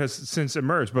what has since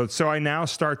emerged. But so I now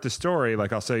start the story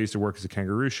like I'll say I used to work as a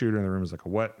kangaroo shooter, and the room is like a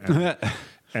what?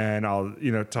 And I'll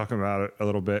talk about it a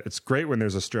little bit. It's great when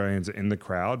there's Australians in the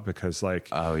crowd because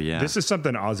oh yeah, this is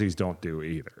something Aussies don't do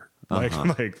either.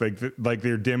 Like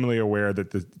they're dimly aware that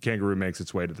the kangaroo makes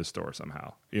its way to the store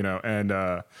somehow, and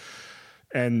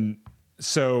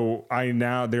so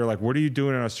they're like, what are you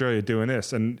doing in Australia doing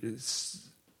this? And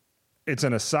it's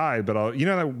an aside, but you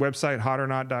know that website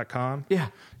hotornot.com? Yeah.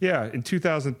 Yeah. In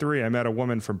 2003, I met a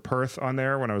woman from Perth on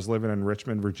there when I was living in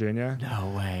Richmond, Virginia.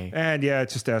 No way. And yeah, it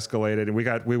just escalated. And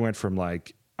we went from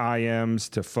like IMs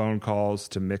to phone calls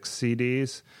to mixed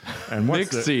CDs. And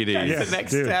Mixed CDs. That's the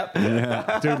next dude. step.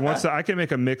 Dude, I can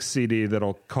make a mixed CD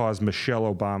that'll cause Michelle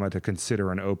Obama to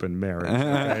consider an open marriage.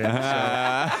 Okay?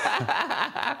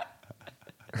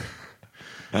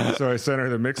 So I sent her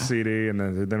the mixed CD, and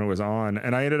then it was on.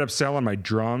 And I ended up selling my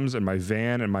drums and my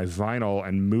van and my vinyl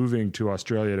and moving to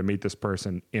Australia to meet this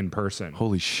person in person.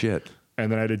 Holy shit. And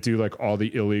then I had to do like all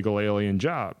the illegal alien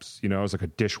jobs. You know, I was like a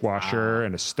dishwasher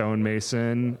and a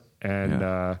stonemason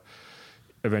and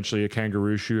eventually a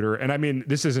kangaroo shooter. And I mean,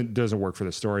 this doesn't work for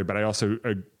the story, but I also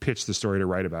pitched the story to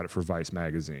write about it for Vice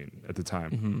magazine at the time.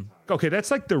 Mm-hmm. Okay,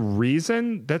 that's like the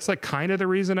reason. That's like kind of the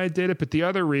reason I did it. But the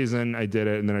other reason I did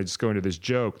it, and then I just go into this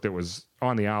joke that was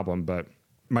on the album, but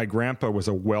my grandpa was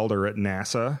a welder at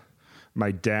NASA.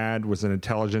 My dad was an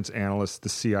intelligence analyst at the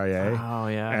CIA. Oh,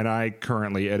 yeah. And I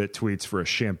currently edit tweets for a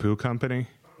shampoo company.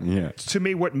 Yeah. To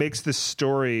me, what makes this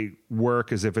story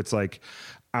work is if it's like,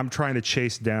 I'm trying to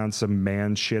chase down some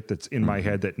man shit that's in my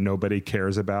head that nobody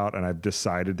cares about, and I've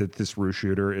decided that this roo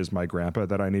shooter is my grandpa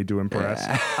that I need to impress.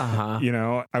 You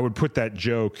know, I would put that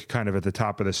joke kind of at the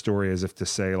top of the story as if to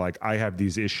say, like, I have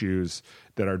these issues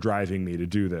that are driving me to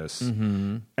do this.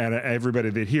 And everybody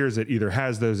that hears it either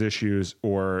has those issues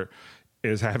or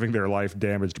is having their life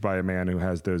damaged by a man who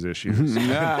has those issues.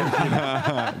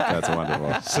 That's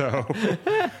wonderful.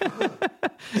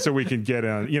 So we can get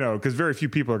on, you know, because very few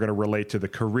people are going to relate to the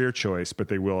career choice, but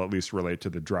they will at least relate to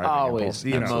the driving Always impulse. the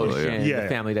You know? emotion, Yeah. the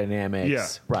family dynamics. Yeah.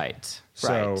 Right. So-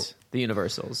 Right. The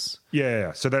universals.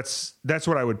 Yeah. So that's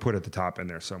what I would put at the top in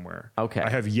there somewhere. Okay. I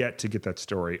have yet to get that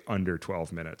story under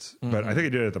 12 minutes, but I think I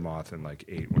did it at the Moth in like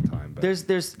 8 one time. But There's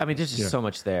just so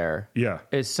much there. Yeah.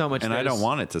 It's so much. And I there's- don't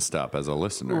want it to stop as a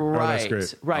listener. Right,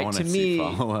 great. I right. wanna To see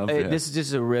me, follow-up, yeah. this is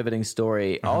just a riveting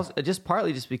story. Also, just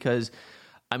partly just because,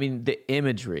 I mean, the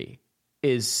imagery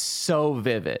is so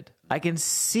vivid. I can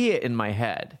see it in my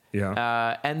head.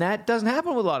 Yeah. And that doesn't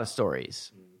happen with a lot of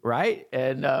stories, right?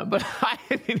 And but I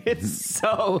mean, it's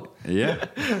so. Yeah.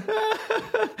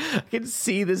 I can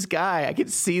see this guy. I can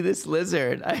see this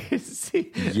lizard. I can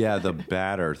see. Yeah, the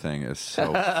batter thing is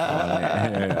so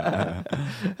funny.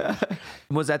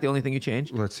 Was that the only thing you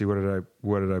changed? Let's see, what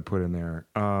did I put in there?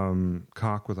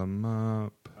 Cock with a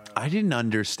mop. I didn't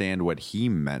understand what he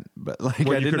meant, but like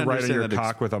Well, I you didn't could write on understand your that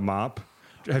cock with a mop.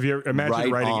 Have you imagined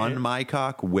right writing on it? my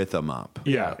cock with a mop.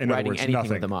 Yeah, in other Writing words, anything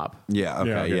nothing. with them up. Yeah.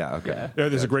 Okay. Yeah. Okay. Yeah,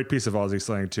 there's a great piece of Aussie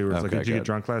slang too. Where it's like, Okay, did you get good.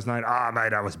 drunk last night? Ah,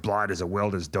 mate, I was blind as a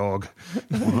welder's dog.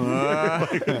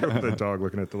 Like, the dog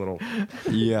looking at the little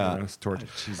Yeah. torch.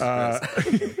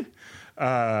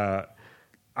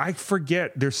 I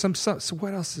forget. There's some. So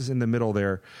what else is in the middle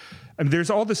there? I mean, there's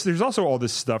also all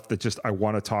this stuff that just I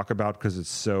want to talk about because it's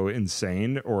so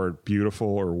insane or beautiful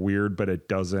or weird, but it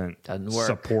doesn't work.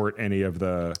 support any of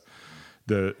the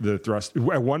thrust.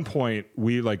 At one point,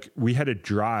 we had to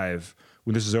drive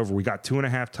when this is over. We got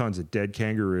 2.5 tons of dead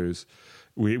kangaroos.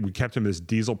 We kept them in this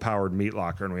diesel powered meat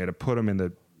locker, and we had to put them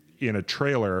in a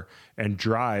trailer and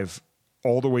drive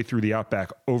all the way through the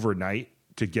outback overnight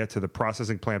to get to the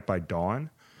processing plant by dawn.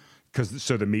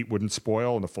 So the meat wouldn't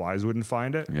spoil and the flies wouldn't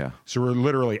find it. Yeah. So we're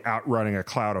literally outrunning a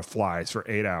cloud of flies for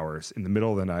 8 hours in the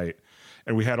middle of the night.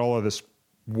 And we had all of this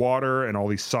water and all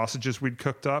these sausages we'd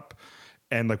cooked up.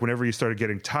 And like whenever you started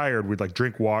getting tired, we'd like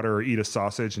drink water or eat a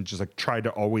sausage and just like tried to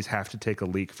always have to take a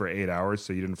leak for 8 hours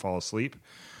so you didn't fall asleep.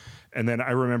 And then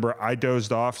I remember I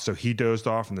dozed off, so he dozed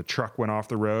off, and the truck went off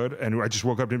the road. And I just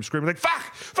woke up to him screaming like,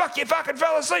 fuck, you fucking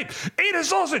fell asleep. Eat a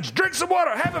sausage, drink some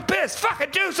water, have a piss,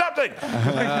 fucking do something.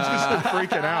 Like, just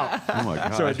freaking out. Oh my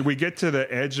god. So we get to the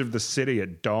edge of the city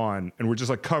at dawn, and we're just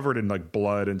like covered in like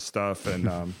blood and stuff.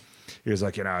 And he was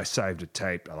like, I saved a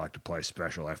tape. I like to play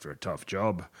special after a tough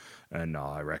job, and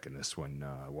I reckon this one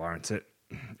warrants it.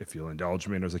 If you'll indulge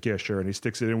me. And I was like, yeah, sure. And he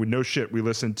sticks it in with no shit. We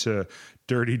listened to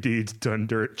Dirty Deeds Done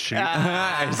Dirt Cheap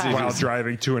while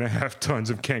driving 2.5 tons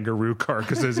of kangaroo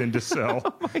carcasses into cell.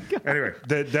 Oh my God. Anyway,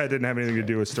 that didn't have anything to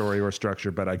do with story or structure,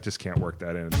 but I just can't work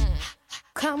that in.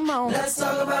 Come on, let's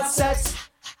talk about sex.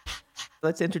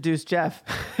 Let's introduce Jeff.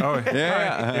 Oh,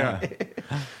 Yeah.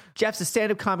 Jeff's a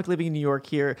stand-up comic living in New York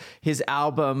here. His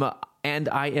album, And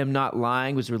I Am Not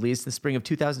Lying, was released in the spring of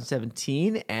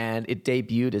 2017, and it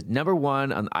debuted as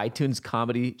 #1 on the iTunes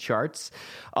comedy charts.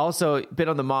 Also, been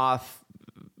on The Moth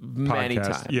many Podcast.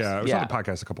 times. Yeah, it was on the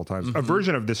podcast a couple times. A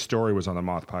version of this story was on the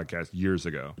Moth podcast years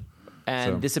ago.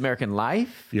 and So- This American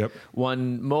Life. Yep.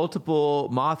 Won multiple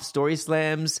Moth Story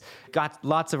Slams. Got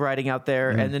lots of writing out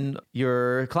there. And then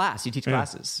your class, you teach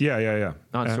classes Yeah.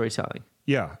 on storytelling.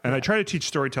 Yeah, and I try to teach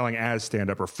storytelling as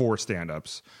stand-up or for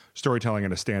stand-ups, storytelling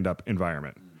in a stand-up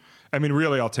environment. I mean,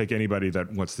 really, I'll take anybody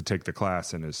that wants to take the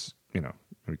class and is,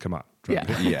 come on. Trying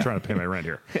to pay my rent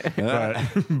here.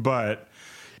 But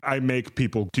I make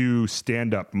people do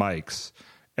stand-up mics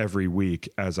every week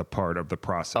as a part of the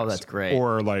process. Oh, that's great.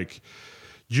 Or like,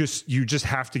 you just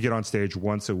have to get on stage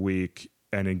once a week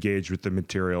and engage with the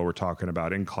material we're talking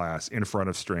about in class, in front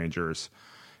of strangers.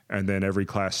 And then every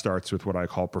class starts with what I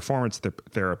call performance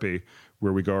therapy,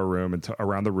 where we go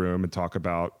around the room and talk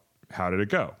about how did it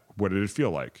go? What did it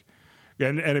feel like?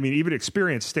 And I mean, even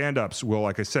experienced stand-ups will,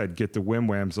 like I said, get the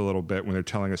whim-whams a little bit when they're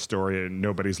telling a story and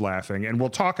nobody's laughing. And we'll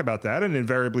talk about that. And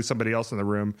invariably somebody else in the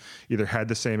room either had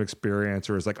the same experience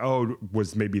or is like, oh,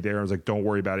 was maybe there. I was like, don't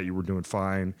worry about it. You were doing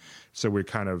fine. So we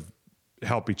kind of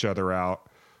help each other out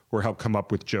or help come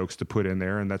up with jokes to put in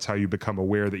there. And that's how you become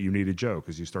aware that you need a joke,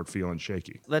 as you start feeling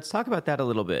shaky. Let's talk about that a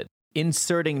little bit.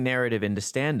 Inserting narrative into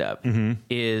stand-up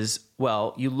is,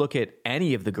 well, you look at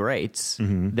any of the greats,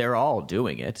 they're all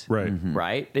doing it. Right.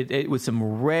 Right? It with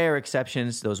some rare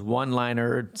exceptions, those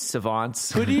one-liner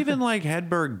savants. But even like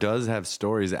Hedberg does have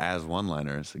stories as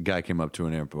one-liners. A guy came up to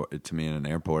me in an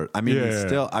airport. I mean,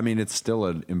 it's still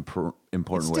an important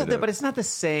way to... But it's not the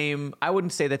same. I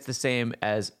wouldn't say that's the same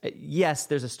as, yes,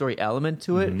 there's a story element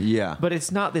to it. Yeah. But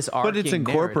it's not this arcing But it's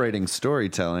incorporating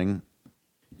storytelling.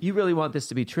 You really want this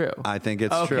to be true. I think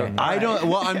it's Okay. true. I don't.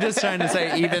 Well, I'm just trying to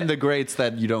say, even the greats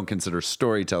that you don't consider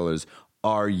storytellers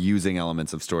are using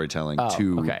elements of storytelling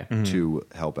to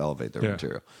help elevate their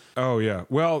material. Oh, yeah.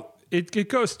 Well, it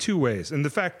goes two ways. And the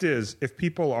fact is, if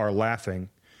people are laughing,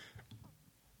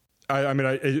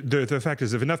 the fact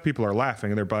is, if enough people are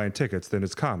laughing and they're buying tickets, then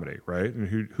it's comedy, right?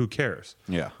 And who cares?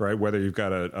 Yeah. Right? Whether you've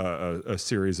got a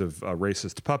series of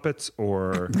racist puppets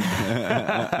or...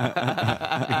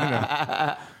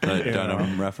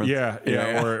 Dunham reference.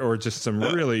 Yeah. Or just some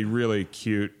really, really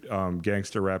cute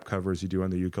gangster rap covers you do on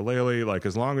the ukulele. Like,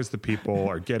 as long as the people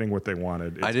are getting what they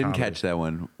wanted, it's I didn't comedy. catch that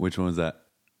one. Which one was that?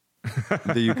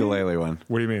 The ukulele one.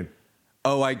 What do you mean?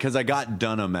 Oh, because I got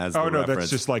Dunham as the No, reference. that's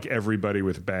just like everybody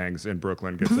with bangs in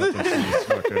Brooklyn gets up and sings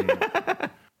fucking...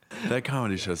 That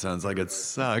comedy show sounds like it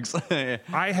sucks.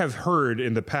 I have heard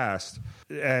in the past,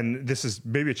 and this is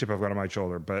maybe a chip I've got on my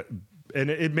shoulder, and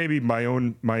it may be my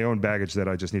own baggage that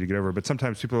I just need to get over. But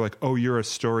sometimes people are like, "Oh, you're a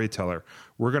storyteller.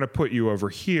 We're going to put you over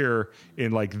here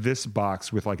in like this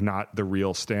box with like not the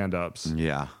real stand-ups."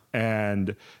 Yeah.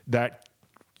 And that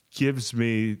gives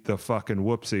me the fucking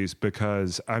whoopsies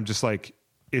because I'm just like,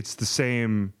 it's the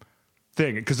same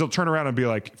thing. Because they'll turn around and be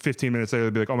like, 15 minutes later,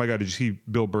 they'll be like, oh my God, did you see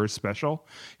Bill Burr's special?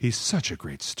 He's such a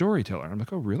great storyteller. And I'm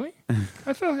like, oh, really?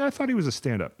 I thought he was a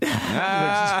stand-up.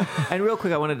 And real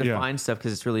quick, I want to define stuff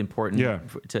because it's really important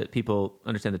to people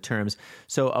understand the terms.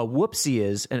 So a whoopsie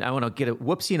is, and I want to get a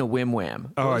whoopsie and a whim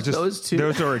wham. Oh, those two.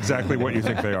 Those are exactly what you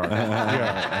think they are.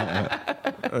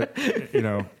 You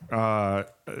know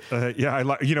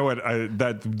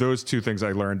what? Those two things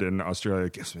I learned in Australia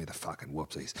gives me the fucking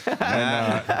whoopsies.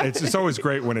 And it's always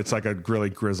great when it's like a really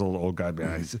grizzled old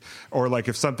guy, or like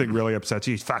if something really upsets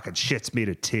you, he fucking shits me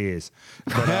to tears.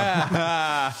 But,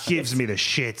 gives me the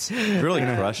shits. Really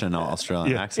crushing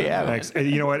Australian accent. Yeah, Thanks. And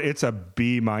you know what? It's a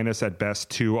B- at best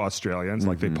to Australians.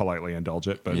 Like they politely indulge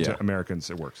it, but to Americans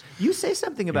it works. You say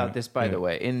something about this, by the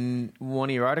way. In one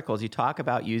of your articles, you talk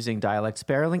about using dialect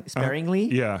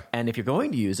sparingly. And if you're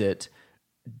going to use it,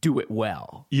 do it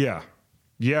well. Yeah,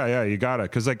 you got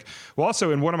it. Because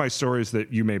also in one of my stories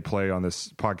that you may play on this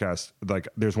podcast, like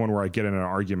there's one where I get in an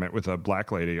argument with a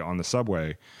black lady on the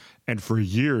subway. And for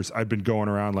years, I've been going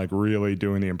around like really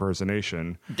doing the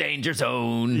impersonation. Danger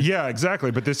zone. Yeah,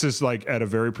 exactly. But this is like at a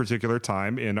very particular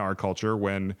time in our culture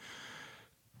when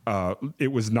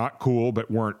it was not cool, but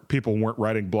people weren't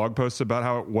writing blog posts about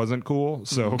how it wasn't cool.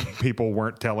 So people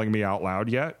weren't telling me out loud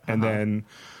yet. And then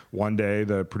one day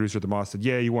the producer at the Moss said,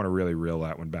 yeah, you want to really reel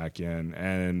that one back in.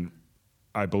 And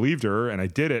I believed her and I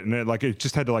did it. And it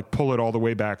just had to like pull it all the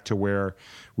way back to where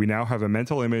we now have a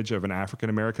mental image of an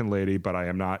African-American lady, but I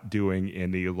am not doing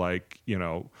any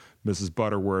Mrs.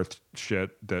 Butterworth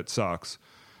shit that sucks.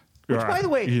 Which, by the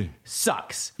way,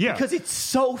 sucks. Yeah. Because it's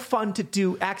so fun to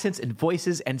do accents and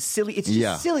voices and silly. It's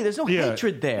just silly. There's no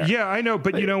hatred there. Yeah, I know.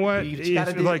 But you know what?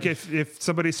 If If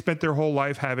somebody spent their whole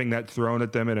life having that thrown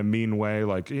at them in a mean way,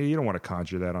 like you don't want to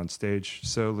conjure that on stage.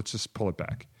 So let's just pull it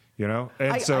back. And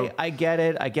I get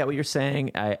it. I get what you're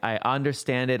saying. I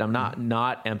understand it. I'm not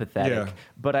empathetic,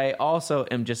 but I also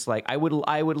am just like I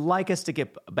would like us to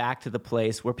get back to the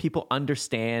place where people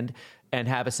understand and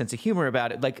have a sense of humor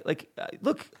about it.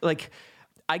 Look,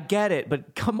 I get it,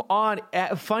 but come on,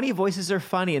 funny voices are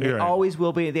funny, and they always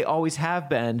will be. They always have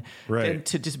been. Right. And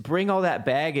to just bring all that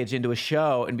baggage into a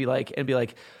show and be like,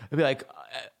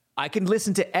 I can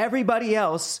listen to everybody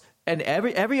else and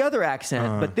every other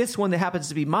accent, but this one that happens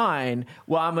to be mine.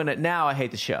 Well, I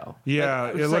hate the show.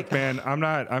 Yeah, man,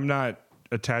 I'm not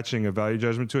attaching a value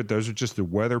judgment to it. Those are just the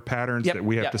weather patterns that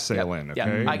we have to sail in.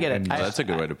 Okay, I get it. That's a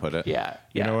good way to put it. Yeah.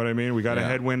 You know what I mean? We got a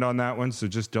headwind on that one, so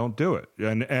just don't do it.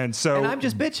 And so And I'm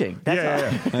just bitching.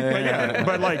 That's all.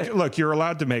 But like, look, you're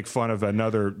allowed to make fun of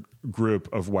another group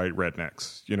of white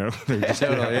rednecks. You know, they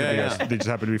just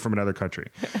happen to be from another country.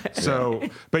 So,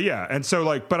 but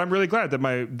I'm really glad that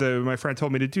my friend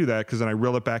told me to do that, because then I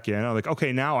reel it back in. I'm like,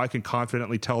 okay, now I can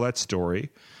confidently tell that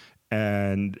story.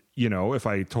 And, you know, if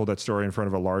I told that story in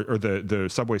front of the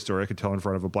Subway story, I could tell in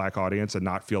front of a black audience and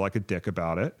not feel like a dick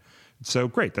about it. So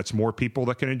great. That's more people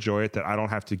that can enjoy it, that I don't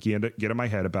have to get in my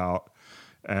head about.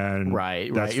 And right.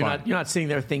 You're not sitting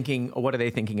there thinking, what are they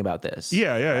thinking about this?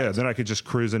 Yeah. Then I could just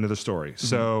cruise into the story. Mm-hmm.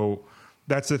 So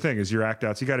that's the thing, is your act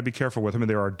outs. You got to be careful with them. And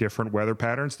there are different weather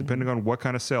patterns depending on what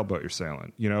kind of sailboat you're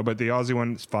sailing, you know, but the Aussie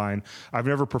one is fine. I've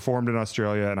never performed in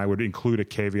Australia, and I would include a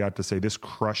caveat to say this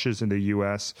crushes in the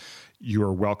US. You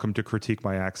are welcome to critique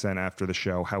my accent after the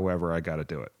show. However, I got to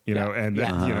do it, you know, and you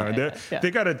know,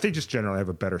 they just generally have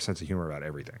a better sense of humor about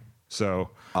everything. So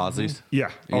Aussies.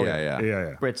 Yeah.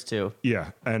 Brits too.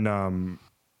 Yeah. And,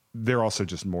 they're also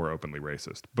just more openly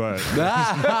racist, but I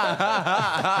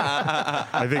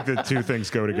think the two things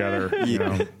go together. You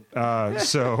know?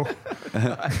 So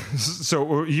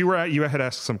you had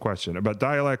asked some question about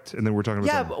dialect, and then we're talking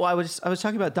about I was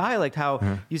talking about dialect.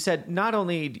 How you said not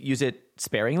only use it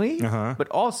sparingly, but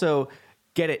also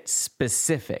get it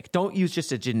specific. Don't use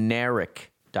just a generic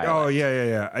dialect. Oh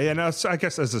yeah. And I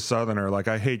guess as a Southerner, like,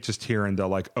 I hate just hearing the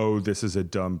like, oh, this is a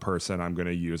dumb person, I'm going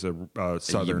to use a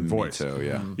Southern voice. Me too,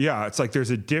 yeah. Yeah, it's like there's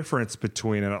a difference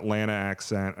between an Atlanta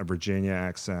accent, a Virginia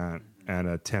accent, and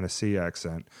a Tennessee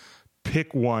accent.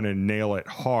 Pick one and nail it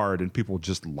hard, and people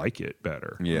just like it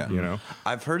better. Yeah. You know?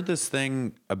 I've heard this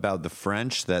thing about the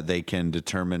French, that they can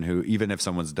determine who, even if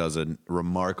someone does a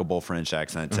remarkable French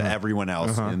accent to everyone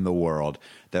else in the world,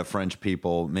 that French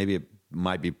people, maybe it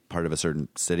might be part of a certain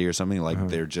city or something, like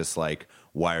they're just like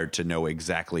wired to know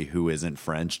exactly who isn't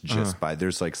French just by,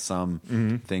 there's like some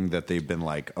thing that they've been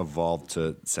like evolved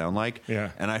to sound like.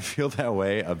 Yeah. And I feel that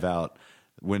way about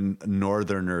when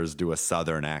Northerners do a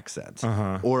Southern accent,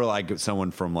 or like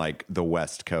someone from like the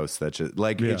West Coast, that's just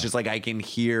like, it's just like, I can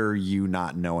hear you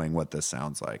not knowing what this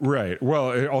sounds like. Right.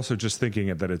 Well, also just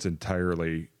thinking that it's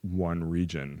entirely one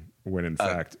region, when in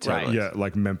fact,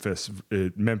 like Memphis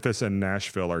and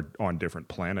Nashville are on different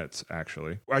planets,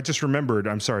 actually. I just remembered,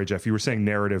 I'm sorry, Jeff, you were saying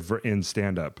narrative in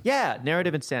stand-up. Yeah,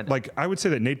 narrative in stand-up. Like, I would say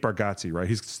that Nate Bargatze, right?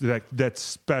 He's that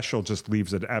special just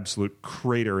leaves an absolute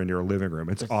crater in your living room.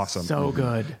 It's awesome. So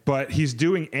good. But he's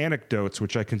doing anecdotes,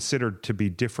 which I consider to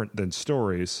be different than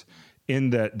stories,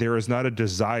 in that there is not a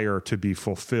desire to be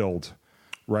fulfilled.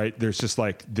 Right? There's just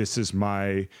like, this is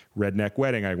my redneck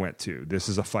wedding I went to. This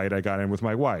is a fight I got in with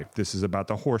my wife. This is about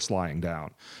the horse lying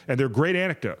down. And they're great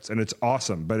anecdotes, and it's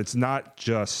awesome, but it's not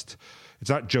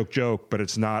joke, but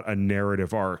it's not a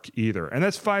narrative arc either. And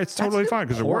that's fine. It's totally fine,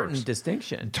 because it works. Important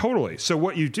distinction. Totally. So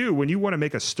what you do when you want to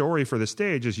make a story for the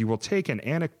stage is you will take an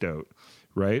anecdote,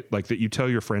 right? Like that you tell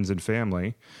your friends and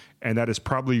family, and that is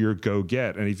probably your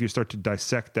go-get. And if you start to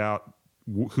dissect out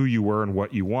who you were and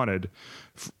what you wanted,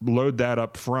 load that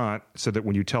up front, so that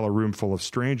when you tell a room full of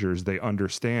strangers, they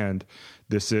understand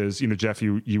this is, you know, Jeff,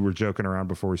 you were joking around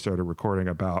before we started recording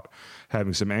about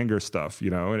having some anger stuff, you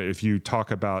know, and if you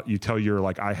tell your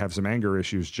like, I have some anger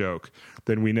issues joke,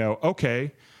 then we know,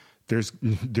 okay, there's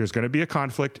going to be a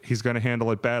conflict. He's going to handle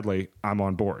it badly. I'm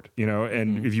on board, you know,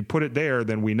 and if you put it there,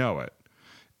 then we know it,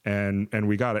 and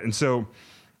we got it. And so,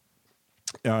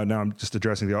 now I'm just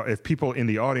addressing if people in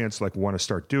the audience like want to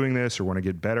start doing this or want to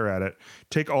get better at it,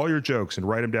 take all your jokes and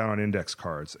write them down on index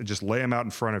cards and just lay them out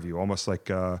in front of you, almost like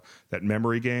that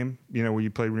memory game, you know, where you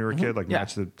played when you were a kid, like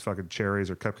match the fucking cherries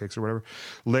or cupcakes or whatever.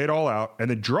 Lay it all out, and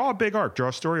then draw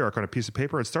a story arc on a piece of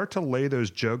paper, and start to lay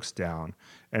those jokes down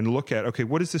and look at, okay,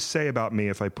 what does this say about me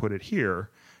if I put it here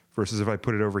versus if I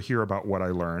put it over here about what I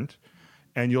learned?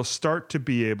 And you'll start to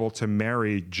be able to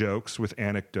marry jokes with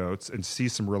anecdotes and see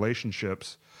some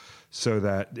relationships, so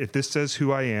that if this says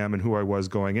who I am and who I was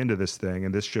going into this thing,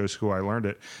 and this shows who I learned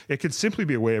it, it could simply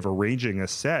be a way of arranging a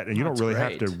set, and you don't really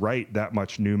have to write that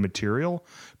much new material.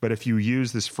 But if you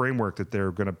use this framework that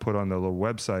they're going to put on the little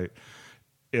website,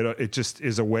 it just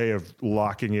is a way of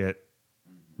locking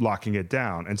it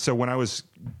down. And so when I was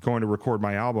going to record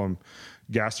my album,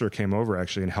 Gaster came over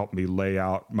actually and helped me lay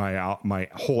out my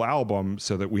whole album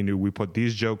so that we knew we put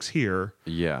these jokes here.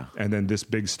 Yeah. And then this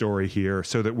big story here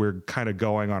so that we're kind of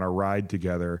going on a ride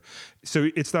together. So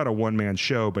it's not a one-man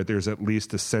show, but there's at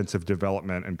least a sense of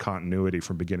development and continuity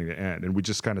from beginning to end. And we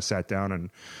just kind of sat down and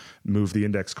moved the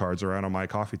index cards around on my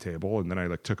coffee table. And then I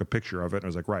like took a picture of it and I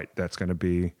was like, right, that's going to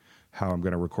be how I'm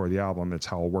going to record the album. That's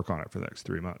how I'll work on it for the next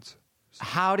 3 months.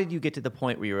 How did you get to the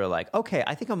point where you were like, okay,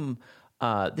 I think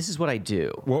this is what I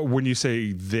do? Well, when you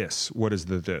say this, what is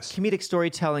this? Comedic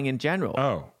storytelling in general.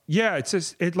 Oh, yeah. It's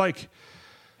just,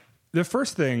 the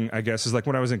first thing, I guess, is like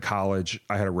when I was in college,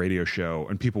 I had a radio show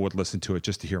and people would listen to it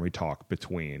just to hear me talk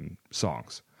between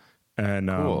songs. And,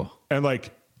 Cool. And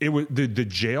like, it was the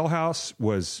jailhouse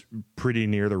was pretty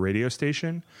near the radio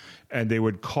station, and they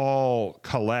would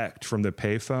collect from the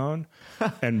payphone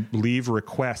and leave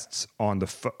requests on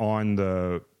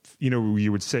the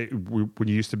you would say when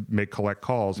you used to make collect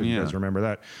calls, if you guys remember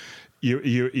that,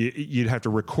 you'd have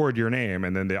to record your name,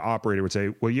 and then the operator would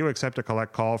say, "Will you accept a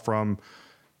collect call from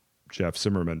Jeff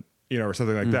Zimmerman?" Or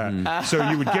something like that. So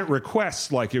you would get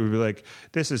requests, like it would be like,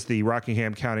 "This is the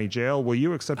Rockingham County Jail. Will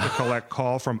you accept a collect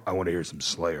call from? I want to hear some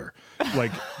Slayer."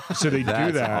 Like, so they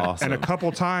do that. Awesome. And a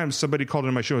couple times somebody called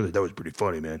into my show and like, "That was pretty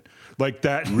funny, man." Like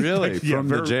that. Really? Like, From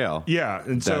the jail? Yeah.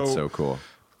 And That's so cool.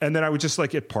 And then I would just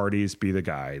like at parties be the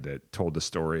guy that told the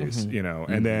stories,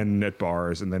 and then at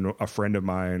bars. And then a friend of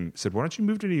mine said, "Why don't you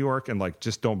move to New York and like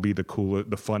just don't be the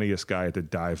funniest guy at the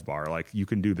dive bar? Like you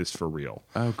can do this for real."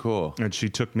 Oh, cool. And she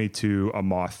took me to a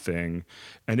Moth thing,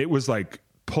 and it was like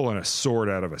pulling a sword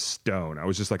out of a stone. I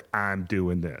was just like, I'm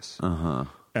doing this. And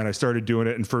I started doing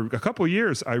it. And for a couple of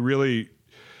years, I really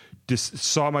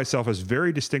saw myself as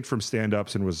very distinct from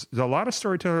stand-ups, and was a lot of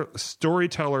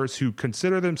storytellers who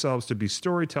consider themselves to be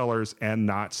storytellers and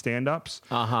not stand-ups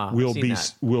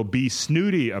will be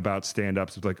snooty about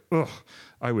stand-ups. It's like, ugh,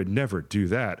 I would never do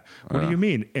that. What do you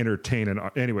mean entertain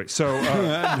anyway? So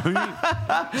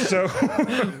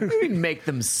Make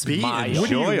them smile. what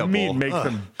do you mean make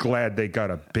them glad they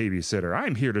got a babysitter?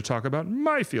 I'm here to talk about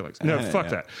my feelings. No, fuck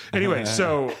that. Anyway,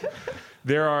 so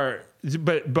there are,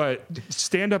 but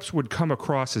stand-ups would come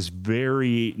across as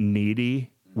very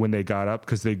needy when they got up,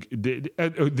 because but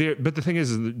the thing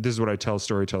is, this is what I tell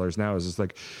storytellers now, is it's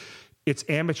like, it's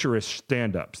amateurish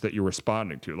stand-ups that you're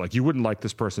responding to. Like, you wouldn't like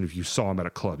this person if you saw them at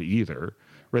a club either,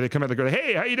 where they come out, they go,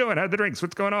 "Hey, how you doing? How'd the drinks?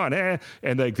 What's going on?"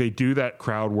 And like they do that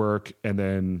crowd work, and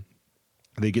then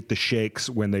they get the shakes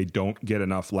when they don't get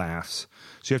enough laughs.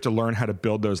 So you have to learn how to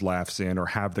build those laughs in, or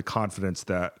have the confidence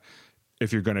that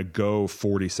if you're going to go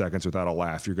 40 seconds without a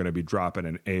laugh, you're going to be dropping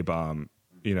an A-bomb,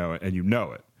 and you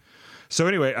know it. So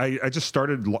anyway, I just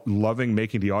started loving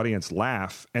making the audience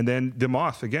laugh. And then the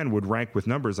Moth, again, would rank with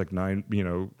numbers like 9,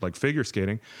 like figure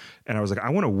skating. And I was like, I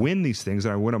want to win these things,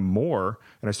 and I win them more.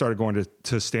 And I started going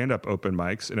to stand-up open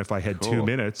mics. And if I had 2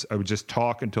 minutes, I would just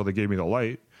talk until they gave me the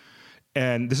light.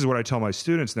 And this is what I tell my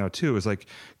students now, too, is like,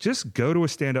 just go to a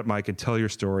stand-up mic and tell your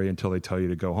story until they tell you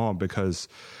to go home. Because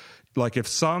like, if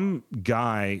some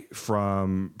guy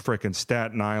from frickin'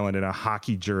 Staten Island in a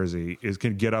hockey jersey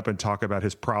can get up and talk about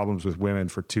his problems with women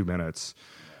for 2 minutes,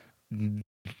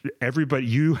 everybody,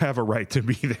 you have a right to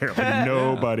be there. Like,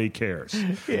 nobody cares.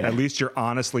 Yeah. At least you're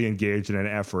honestly engaged in an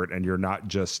effort, and you're not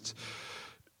just,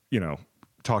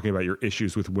 talking about your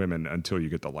issues with women until you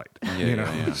get the light.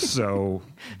 So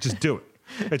just do it.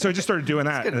 And so I just started doing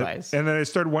that. Good advice. And then I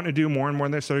started wanting to do more and more,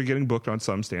 and then I started getting booked on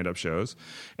some stand-up shows.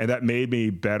 And that made me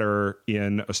better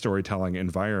in a storytelling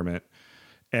environment.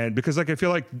 And because I feel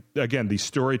like, again, the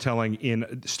storytelling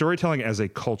as a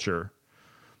culture,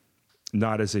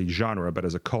 not as a genre, but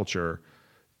as a culture,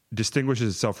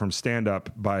 distinguishes itself from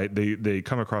stand-up by they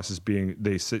come across as being,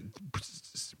 they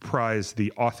prize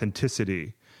the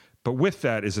authenticity. But with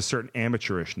that is a certain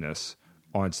amateurishness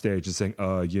on stage, and saying,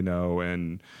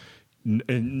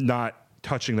 and not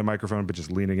touching the microphone, but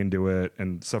just leaning into it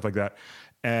and stuff like that.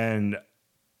 And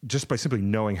just by simply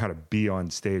knowing how to be on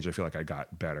stage, I feel like I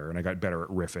got better, and I got better at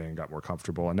riffing and got more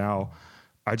comfortable. And now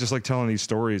I just like telling these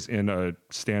stories in a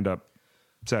stand-up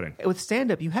setting. With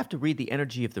stand-up, you have to read the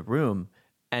energy of the room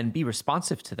and be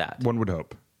responsive to that. One would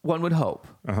hope.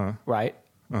 Right?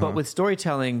 But with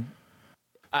storytelling,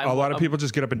 a lot of people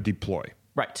just get up and deploy.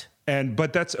 Right.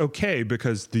 But that's okay,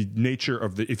 because the nature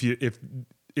of if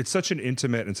it's such an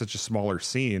intimate and such a smaller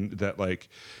scene that, like,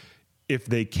 if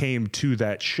they came to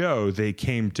that show, they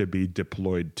came to be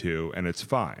deployed to, and it's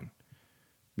fine.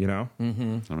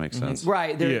 Mm-hmm. That makes sense.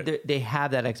 Right. They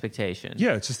have that expectation.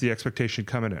 Yeah, it's just the expectation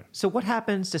coming in. So what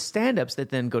happens to stand-ups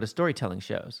that then go to storytelling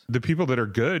shows? The people that are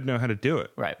good know how to do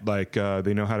it. Right. Like,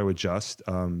 they know how to adjust.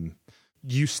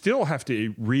 You still have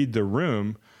to read the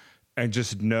room and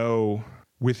just know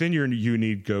within your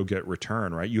unique go-get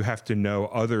return, right? You have to know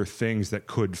other things that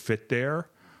could fit there,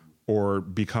 or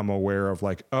become aware of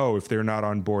like, oh, if they're not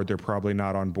on board, they're probably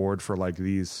not on board for like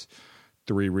these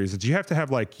 3 reasons. You have to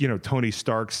have like, Tony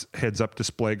Stark's heads-up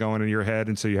display going in your head,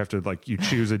 and so you have to like, you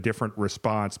choose a different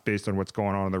response based on what's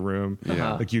going on in the room.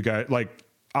 Yeah. Like you got like,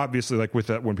 obviously like with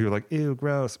that, when people are like, ew,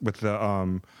 gross, with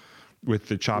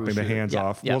the chopping the hands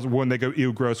off. Yeah. Well, when they go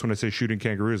ew, gross, when I say shooting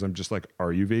kangaroos, I'm just like,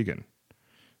 are you vegan?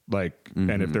 Like,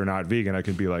 and if they're not vegan, I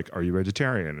can be like, are you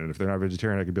vegetarian? And if they're not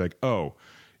vegetarian, I can be like, oh,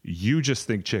 you just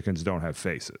think chickens don't have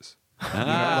faces.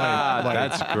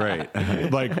 That's great.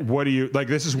 Like, what do you like?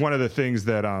 This is one of the things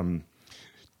that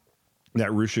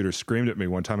that Roo Shooter screamed at me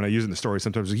one time, and I use it in the story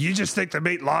sometimes. Like, you just think the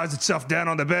meat lies itself down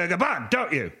on the bag of bun,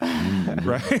 don't you?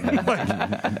 Right?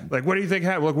 like, what do you think?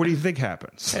 What do you think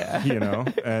happens? Yeah.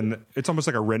 And it's almost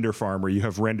like a render farm where you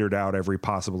have rendered out every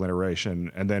possible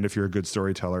iteration, and then if you're a good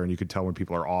storyteller and you can tell when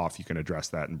people are off, you can address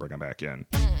that and bring them back in.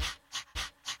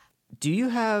 Do you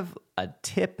have a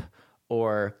tip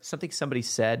or something somebody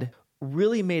said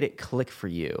really made it click for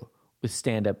you with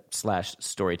stand-up /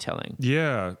 storytelling?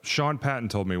 Yeah. Sean Patton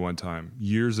told me one time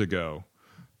years ago,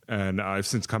 and I've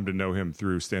since come to know him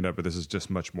through stand-up, but this is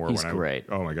just much more. He's great.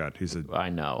 Oh my God. He's I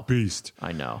know. beast.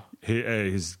 I know.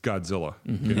 He's Godzilla,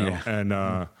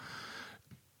 and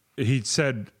he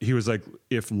said, he was like,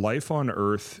 if life on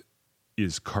Earth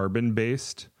is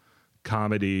carbon-based,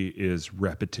 comedy is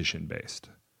repetition-based.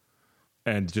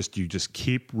 And you just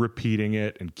keep repeating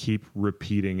it and keep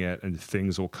repeating it, and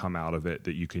things will come out of it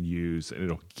that you can use, and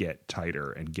it'll get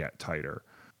tighter and get tighter.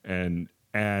 And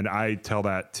I tell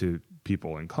that to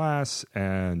people in class,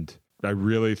 and I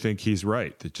really think he's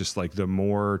right. That just like the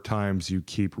more times you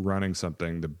keep running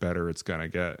something, the better it's going to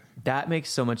get. That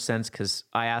makes so much sense, because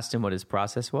I asked him what his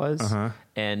process was,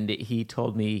 and he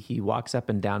told me he walks up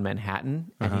and down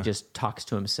Manhattan and he just talks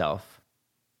to himself.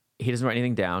 He doesn't write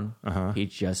anything down. He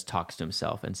just talks to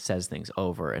himself and says things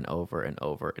over and over and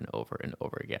over and over and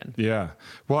over again. Yeah.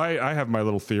 Well, I have my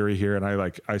little theory here, and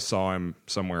I saw him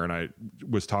somewhere, and I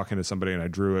was talking to somebody, and I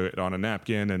drew it on a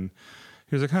napkin, and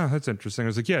he was like, "Huh, that's interesting." I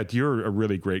was like, "Yeah, you're a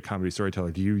really great comedy storyteller.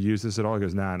 Do you use this at all?" He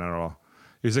goes, "Nah, not at all."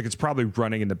 He's like, "It's probably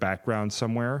running in the background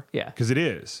somewhere." Yeah. Because it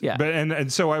is. Yeah. But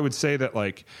and so I would say that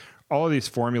like all of these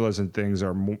formulas and things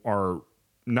are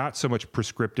not so much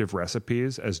prescriptive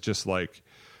recipes as just like,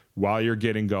 while you're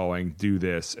getting going, do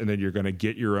this, and then you're going to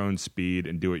get your own speed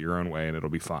and do it your own way, and it'll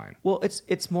be fine. Well,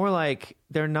 it's more like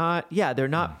they're not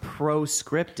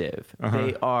proscriptive.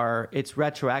 It's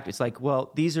retroactive. It's like,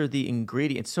 well, these are the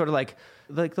ingredients, sort of like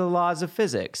the laws of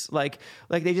physics. Like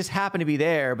they just happen to be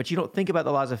there, but you don't think about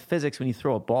the laws of physics when you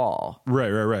throw a ball.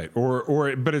 Right.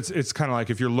 But it's kind of like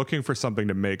if you're looking for something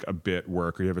to make a bit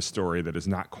work, or you have a story that is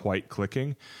not quite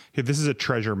clicking, hey, this is a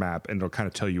treasure map, and it'll kind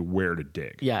of tell you where to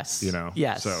dig. Yes.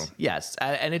 Yes. So. Yes.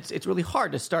 And it's really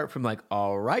hard to start from like,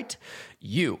 all right,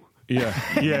 you. Yeah.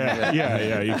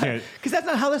 You can't, because that's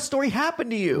not how the story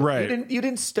happened to you. Right. You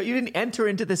didn't enter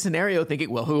into the scenario thinking,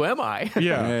 well, who am I?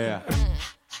 Yeah.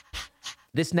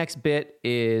 This next bit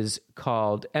is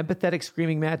called Empathetic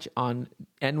Screaming Match on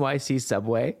NYC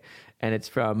Subway, and it's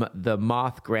from the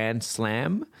Moth Grand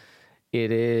Slam. It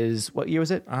is, what year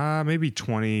was it? Maybe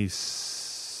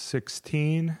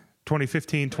 2015,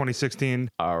 2016.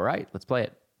 All right, let's play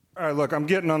it. All right, look, I'm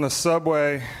getting on the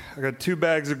subway. I got 2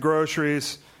 bags of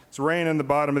groceries. It's raining. The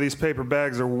bottom of these paper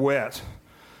bags are wet.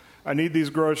 I need these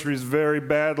groceries very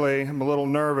badly. I'm a little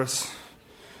nervous.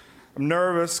 I'm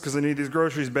nervous because I need these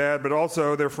groceries bad, but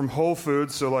also they're from Whole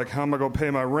Foods, so like, how am I going to pay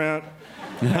my rent?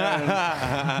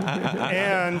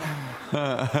 And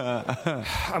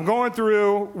I'm going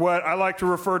through what I like to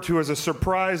refer to as a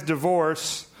surprise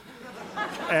divorce,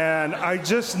 and I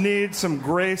just need some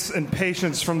grace and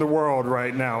patience from the world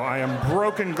right now. I am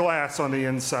broken glass on the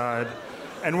inside,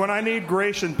 and when I need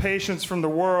grace and patience from the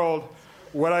world,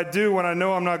 what I do when I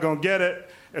know I'm not going to get it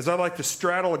is I like to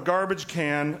straddle a garbage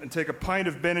can and take a pint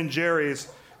of Ben & Jerry's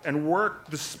and work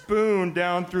the spoon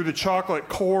down through the chocolate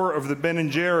core of the Ben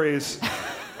 & Jerry's,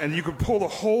 and you can pull the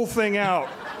whole thing out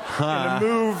in a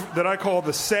move that I call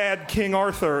the sad King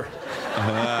Arthur.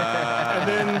 And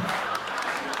then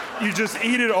you just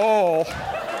eat it all,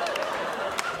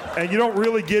 and you don't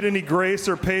really get any grace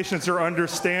or patience or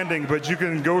understanding, but you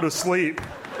can go to sleep.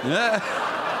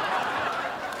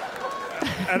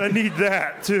 And I need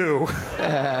that, too.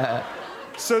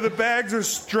 So the bags are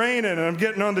straining, and I'm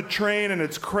getting on the train, and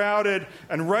it's crowded.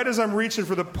 And right as I'm reaching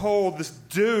for the pole, this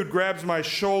dude grabs my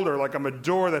shoulder like I'm a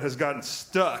door that has gotten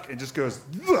stuck and just goes,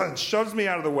 and shoves me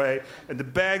out of the way, and the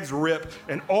bags rip,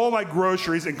 and all my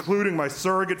groceries, including my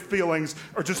surrogate feelings,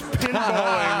 are just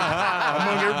pinballing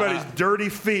among everybody's dirty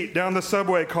feet down the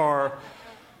subway car.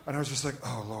 And I was just like,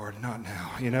 oh, Lord, not now,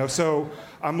 you know? So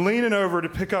I'm leaning over to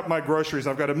pick up my groceries.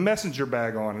 I've got a messenger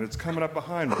bag on, and it's coming up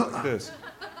behind me like this.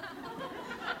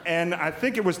 And I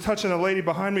think it was touching the lady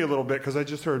behind me a little bit because I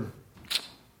just heard.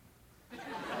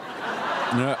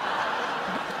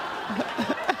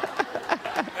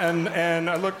 And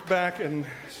I looked back and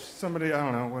somebody, I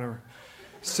don't know, whatever.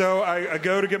 So I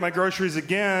go to get my groceries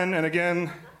again and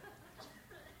again.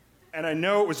 And I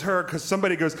know it was her because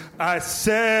somebody goes, I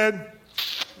said.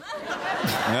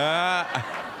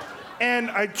 And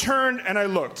I turned and I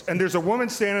looked. And there's a woman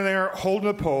standing there holding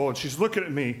a pole. And she's looking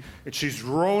at me. And she's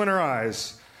rolling her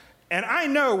eyes. And I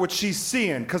know what she's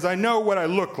seeing because I know what I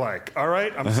look like, all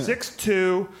right? I'm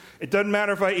 6'2". It doesn't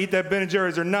matter if I eat that Ben &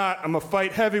 Jerry's or not. I'm a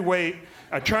fight heavyweight.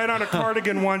 I tried on a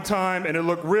cardigan one time, and it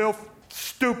looked real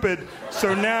stupid.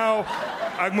 So now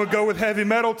I'm going to go with heavy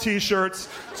metal T-shirts.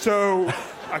 So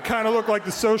I kind of look like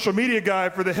the social media guy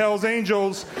for the Hells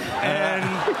Angels. And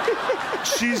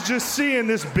she's just seeing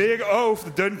this big oaf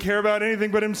that doesn't care about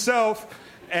anything but himself.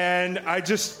 And I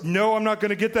just know I'm not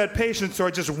going to get that patient, so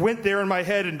I just went there in my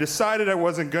head and decided I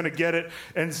wasn't going to get it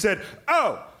and said,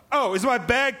 oh, is my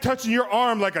bag touching your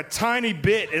arm like a tiny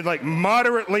bit and like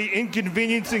moderately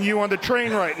inconveniencing you on the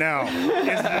train right now?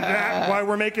 Is that why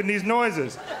we're making these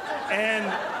noises? And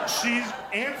she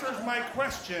answers my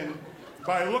question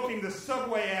by looking the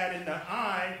subway ad in the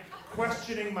eye,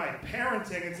 questioning my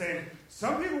parenting and saying,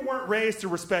 some people weren't raised to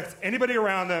respect anybody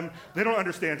around them. They don't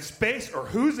understand space or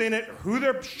who's in it or who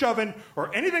they're shoving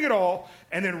or anything at all.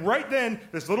 And then right then,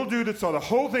 this little dude that saw the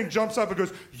whole thing jumps up and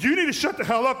goes, you need to shut the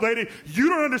hell up, lady. You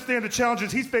don't understand the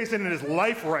challenges he's facing in his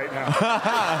life right now.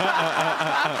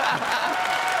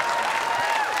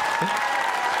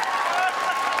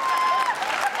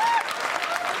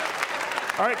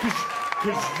 All right,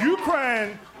 because you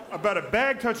crying about a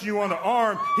bag touching you on the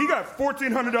arm. He got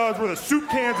 $1,400 worth of soup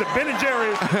cans at Ben &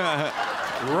 Jerry's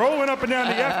rolling up and down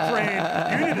the F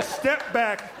train. You need to step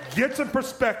back, get some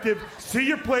perspective, see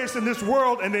your place in this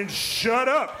world, and then shut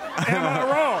up. Am I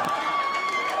wrong?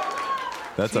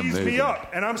 That's Tease amazing. me up.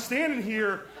 And I'm standing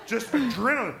here just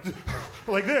adrenaline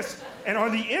like this. And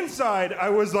on the inside, I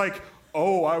was like,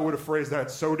 oh, I would have phrased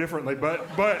that so differently. But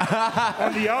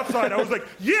on the outside, I was like,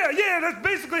 yeah, that's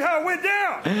basically how it went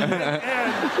down.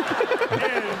 And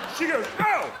she goes,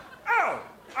 oh,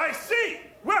 I see.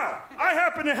 Well, I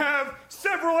happen to have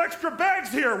several extra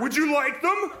bags here. Would you like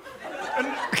them? And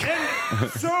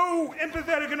so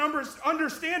empathetic and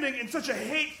understanding in such a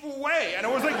hateful way. And I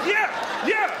was like,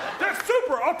 yeah, that's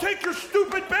super. I'll take your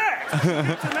stupid bags. She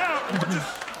gets them out, and we're just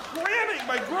cramming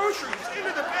my groceries into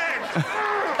the bags.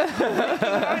 Making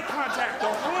eye contact the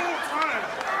whole time.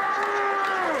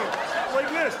 Like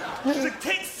this. She's like,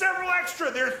 take several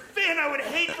extra. They're thin. I would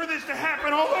hate for this to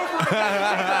happen all over again.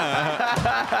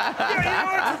 Yeah,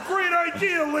 that's a great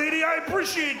idea, lady. I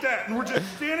appreciate that. And we're just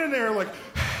standing there like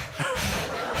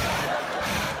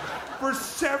for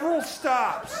several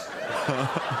stops.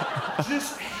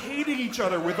 Just hating each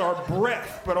other with our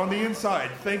breath, but on the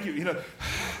inside. Thank you.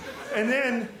 And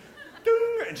then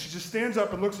and she just stands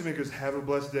up and looks at me and goes, have a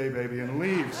blessed day, baby, and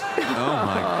leaves. Oh,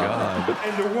 my God.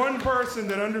 And the one person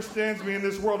that understands me in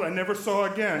this world I never saw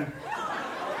again.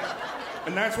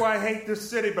 And that's why I hate this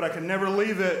city, but I can never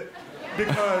leave it,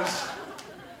 because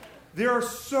there are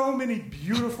so many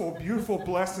beautiful, beautiful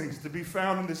blessings to be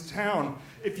found in this town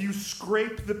if you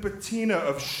scrape the patina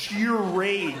of sheer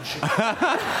rage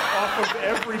off of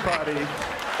everybody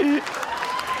and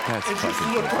just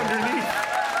look underneath.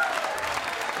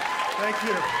 Thank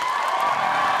you.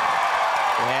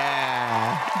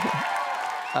 Yeah.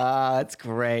 That's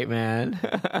great, man.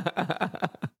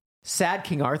 Sad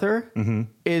King Arthur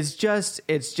is just,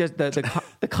 it's just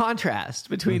the contrast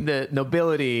between the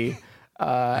nobility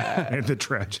and the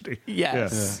tragedy.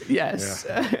 Yes. Yeah. Yes.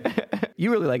 Yeah.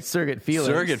 You really like Surrogate Feelings.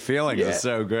 Surrogate Feelings is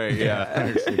so great. Yeah.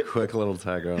 Actually, quick little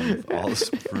tag on all the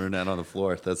strewn out on the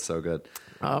floor. That's so good.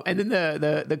 And then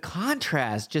the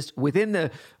contrast just within the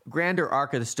grander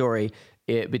arc of the story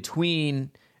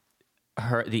between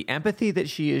her, the empathy that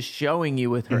she is showing you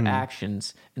with her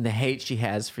actions and the hate she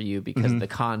has for you because of the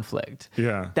conflict.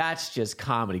 Yeah. That's just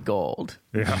comedy gold.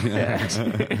 Yeah.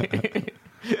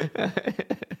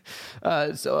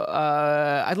 So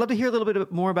I'd love to hear a little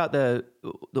bit more about the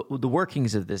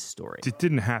workings of this story. It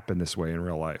didn't happen this way in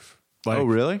real life. Oh,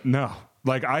 really? No.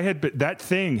 Like that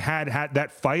thing had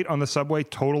that fight on the subway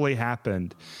totally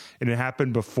happened, and it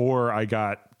happened before I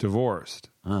got divorced.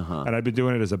 And I'd been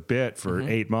doing it as a bit for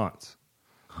 8 months.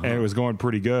 And it was going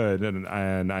pretty good,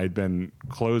 and I'd been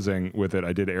closing with it.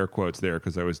 I did air quotes there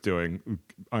because I was doing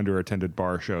underattended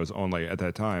bar shows only at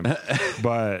that time.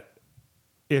 But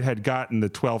it had gotten the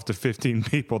 12 to 15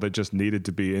 people that just needed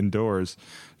to be indoors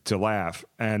to laugh.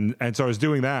 And so I was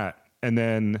doing that. And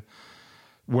then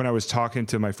when I was talking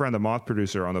to my friend, the Moth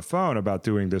producer, on the phone about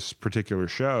doing this particular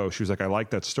show, she was like, I like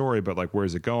that story, but like,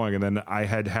 where's it going? And then I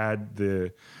had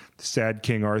the sad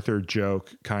King Arthur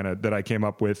joke kind of that I came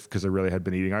up with because I really had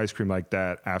been eating ice cream like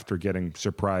that after getting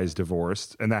surprise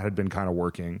divorced, and that had been kind of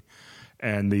working.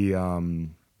 And the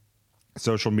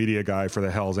social media guy for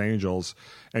the Hells Angels,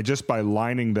 and just by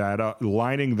lining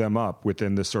them up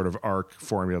within this sort of arc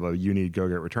formula, you need, go,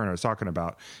 get, return, I was talking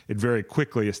about, it very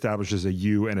quickly establishes a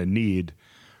you and a need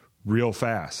real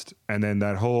fast, and then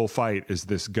that whole fight is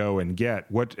this go and get.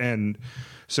 And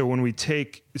so when we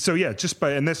take,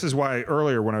 and this is why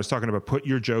earlier when I was talking about put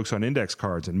your jokes on index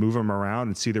cards and move them around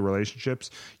and see the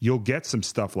relationships, you'll get some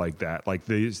stuff like that. Like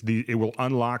it will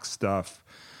unlock stuff.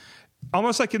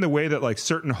 Almost like in the way that like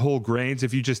certain whole grains,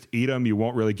 if you just eat them, you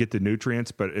won't really get the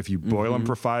nutrients. But if you boil them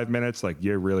for 5 minutes, like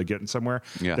you're really getting somewhere.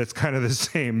 Yeah. That's kind of the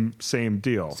same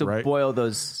deal, so right? Boil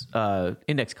those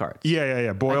index cards.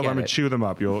 Yeah. Boil them and chew them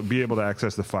up. You'll be able to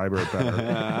access the fiber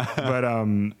better. But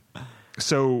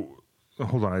so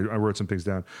hold on, I wrote some things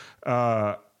down.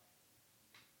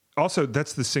 Also,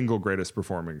 that's the single greatest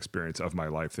performing experience of my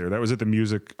life there. That was at the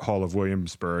Music Hall of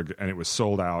Williamsburg, and it was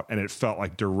sold out, and it felt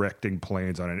like directing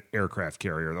planes on an aircraft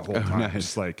carrier the whole time. Nice.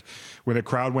 Just like when the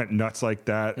crowd went nuts like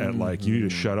that at like, you need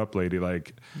to shut up, lady.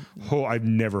 Like, I've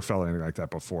never felt anything like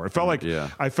that before. It felt like,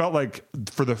 I felt like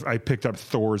I picked up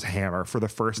Thor's hammer for the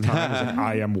first time. I was like,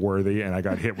 I am worthy, and I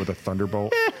got hit with a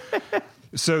thunderbolt.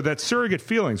 So that Surrogate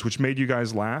Feelings, which made you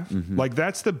guys laugh, like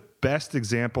that's the best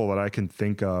example that I can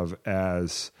think of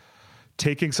as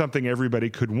taking something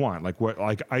everybody could want,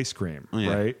 like ice cream,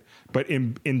 right? But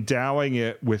endowing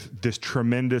it with this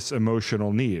tremendous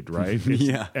emotional need, right?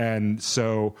 And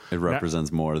so it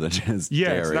represents more than just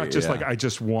dairy. It's not just like I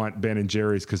just want Ben &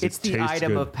 Jerry's because it's the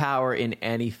item of power in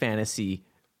any fantasy.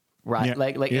 Right,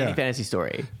 like any fantasy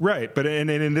story. Right, but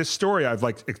in this story, I've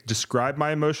like described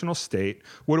my emotional state.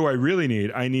 What do I really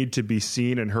need? I need to be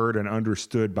seen and heard and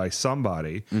understood by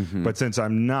somebody. But since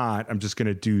I'm not, I'm just going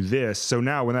to do this. So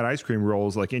now when that ice cream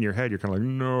rolls like in your head, you're kind of like,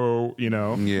 no, you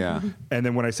know? Yeah. And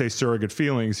then when I say surrogate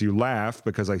feelings, you laugh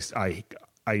because I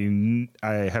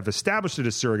have established it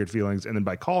as surrogate feelings, and then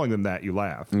by calling them that, you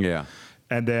laugh. Yeah.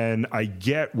 And then I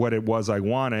get what it was I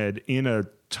wanted in a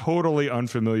totally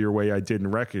unfamiliar way I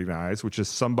didn't recognize, which is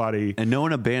somebody. And no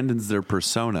one abandons their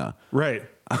persona. Right.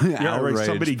 Right.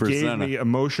 Somebody gave me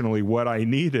emotionally what I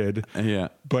needed,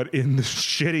 but in the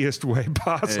shittiest way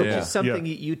possible. Which is something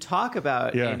you talk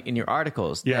about in your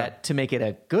articles, that to make it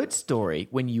a good story,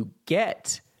 when you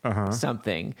get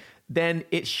something, then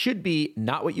it should be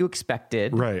not what you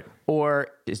expected, right? Or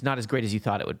is not as great as you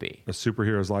thought it would be. A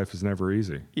superhero's life is never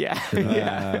easy. Yeah.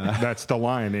 That's the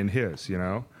line in his, you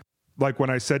know? Like when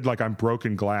I said, like, I'm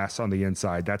broken glass on the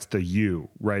inside, that's the you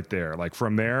right there. Like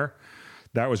from there,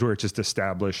 that was where it just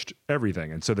established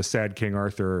everything. And so the sad King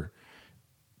Arthur,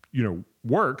 you know,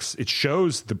 works. It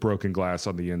shows the broken glass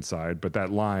on the inside, but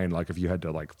that line, like if you had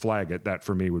to like flag it, that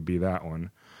for me would be that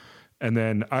one. And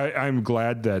then I'm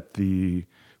glad that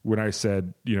when I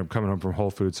said, you know, coming home from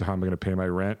Whole Foods, so how am I going to pay my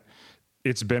rent?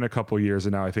 It's been a couple of years,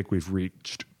 and now I think we've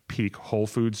reached peak Whole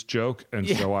Foods joke. And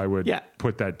so I would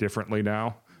put that differently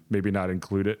now, maybe not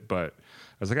include it, but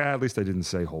I was like, at least I didn't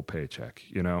say whole paycheck,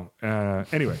 you know?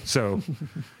 Anyway, so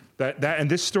that, and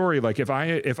this story, like if I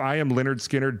am Lynyrd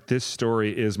Skynyrd, this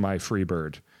story is my free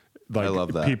bird. Like, I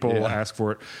love that. People ask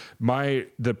for it.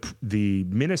 The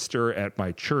minister at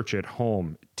my church at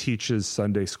home teaches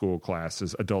Sunday school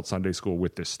classes, adult Sunday school,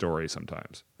 with this story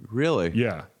sometimes. Really?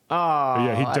 Yeah. Oh,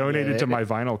 yeah. He donated to my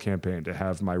vinyl campaign to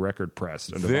have my record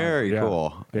pressed. Very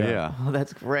cool. Yeah. Oh,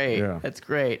 that's great. Yeah. That's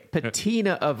great.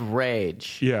 Patina of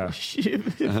Rage. Yeah.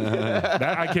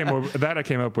 that I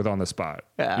came up with on the spot.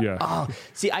 Yeah. Oh,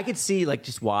 see, I could see like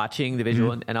just watching the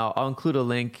visual, and I'll include a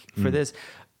link for this.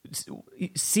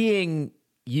 Seeing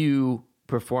you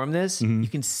perform this, you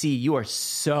can see you are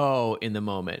so in the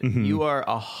moment. You are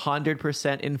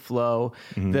 100% in flow.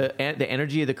 The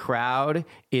energy of the crowd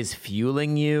is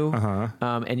fueling you,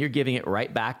 and you're giving it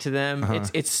right back to them.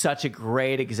 It's such a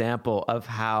great example of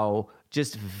how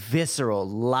just visceral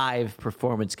live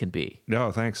performance can be.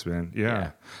 No, thanks, man.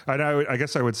 Yeah. And I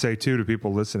guess I would say, too, to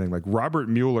people listening, like, Robert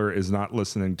Mueller is not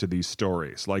listening to these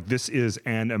stories. Like, this is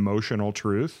an emotional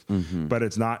truth, but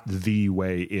it's not the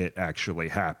way it actually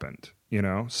happened, you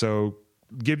know? So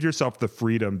give yourself the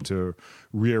freedom to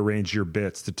rearrange your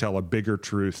bits to tell a bigger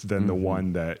truth than the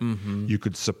one that you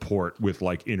could support with,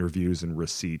 like, interviews and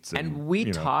receipts. And we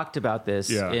talked about this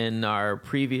in our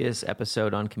previous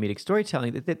episode on comedic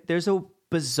storytelling, that there's a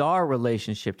bizarre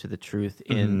relationship to the truth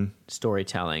in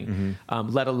storytelling,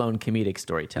 let alone comedic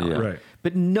storytelling. Right.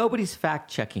 But nobody's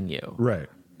fact-checking you. Right.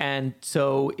 And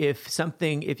so if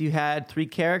you had 3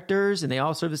 characters and they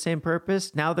all serve the same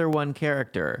purpose, now they're one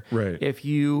character. Right. If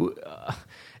you,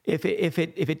 if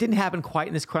it didn't happen quite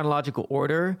in this chronological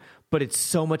order, but it's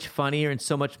so much funnier and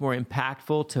so much more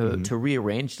impactful to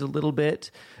rearrange it a little bit,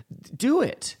 do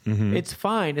it. It's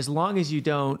fine as long as you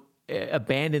don't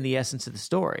abandon the essence of the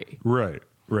story. Right.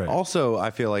 Right. Also, I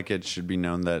feel like it should be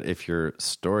known that if you're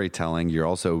storytelling, you're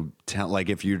also like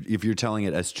if you're telling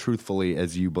it as truthfully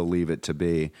as you believe it to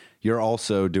be, you're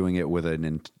also doing it with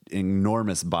an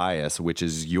enormous bias, which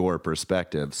is your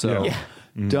perspective. So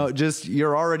don't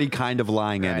you're already kind of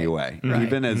lying anyway,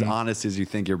 even as honest as you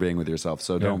think you're being with yourself.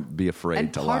 So don't be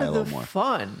afraid to lie a little more. And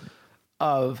part of the fun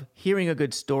of hearing a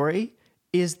good story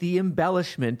is the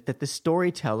embellishment that the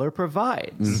storyteller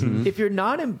provides. If you're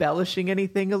not embellishing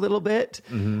anything a little bit,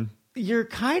 you're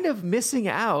kind of missing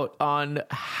out on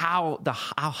how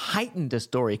heightened a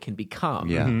story can become.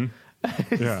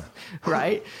 Yeah.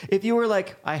 Right? If you were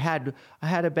like, I had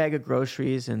a bag of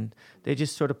groceries and they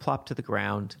just sort of plopped to the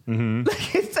ground.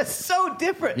 Like, it's just so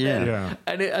different than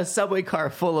a subway car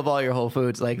full of all your Whole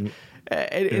Foods. Like,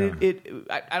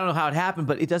 I don't know how it happened,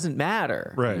 but it doesn't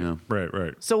matter. Right. Yeah.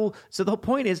 Right. So the whole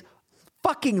point is,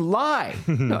 fucking lie.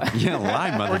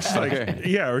 Lie,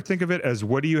 motherfucker. Or think of it as,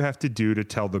 what do you have to do to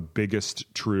tell the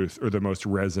biggest truth or the most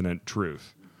resonant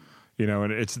truth? You know,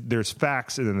 and there's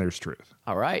facts and then there's truth.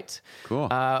 All right. Cool.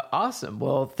 Awesome.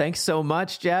 Well, thanks so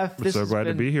much, Jeff. I'm so glad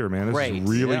to be here, man. This is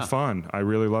really fun. I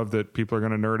really love that people are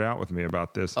going to nerd out with me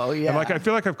about this. Oh, yeah. And like, I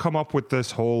feel like I've come up with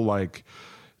this whole like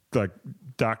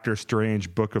Doctor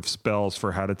Strange book of spells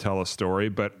for how to tell a story,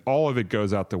 but all of it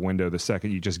goes out the window the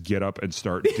second you just get up and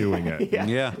start doing it.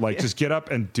 Just get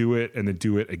up and do it, and then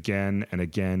do it again and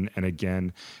again and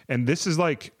again. And this is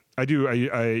like, I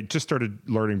just started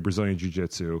learning Brazilian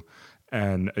Jiu-Jitsu,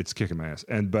 and it's kicking my ass.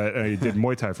 But I did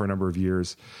Muay Thai for a number of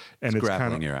years, and it's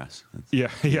grappling kind of your ass.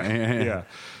 Yeah.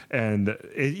 And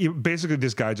basically,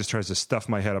 this guy just tries to stuff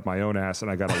my head up my own ass,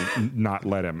 and I got to not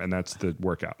let him, and that's the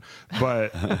workout.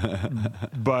 But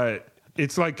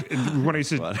it's like when I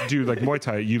used to do like Muay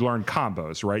Thai, you learn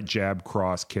combos, right? Jab,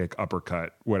 cross, kick,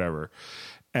 uppercut, whatever.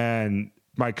 And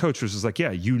my coach was just like,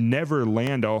 yeah, you never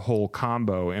land a whole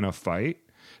combo in a fight,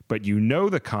 but you know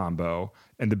the combo,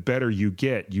 and the better you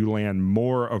get, you land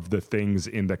more of the things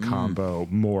in the combo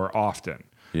more often.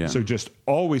 Yeah. So just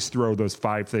always throw those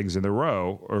 5 things in a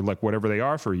row, or like whatever they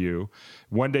are for you.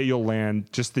 One day you'll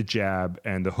land just the jab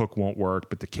and the hook won't work,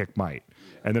 but the kick might.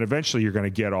 And then eventually you're going to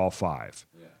get all 5.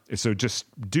 Yeah. So just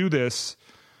do this.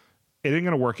 It ain't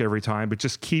going to work every time, but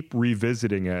just keep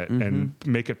revisiting it and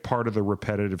make it part of the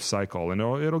repetitive cycle, and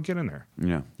it'll get in there.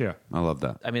 Yeah. I love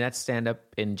that. I mean, that's stand-up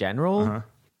in general.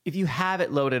 If you have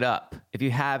it loaded up, if you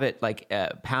have it like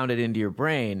pounded into your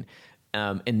brain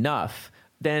enough,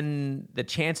 then the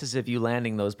chances of you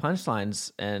landing those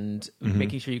punchlines and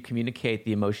making sure you communicate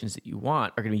the emotions that you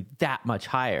want are going to be that much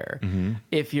higher.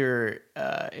 If you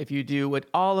do what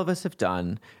all of us have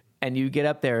done, and you get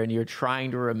up there and you're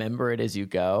trying to remember it as you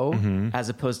go, as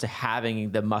opposed to having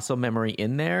the muscle memory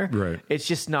in there, it's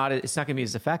just not. It's not going to be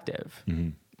as effective.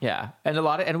 Yeah, and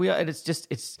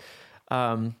it's. I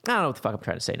don't know what the fuck I'm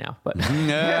trying to say now, but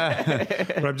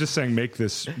but I'm just saying, make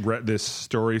this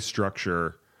story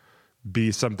structure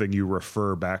be something you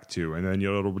refer back to, and then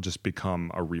it'll just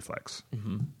become a reflex.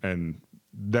 And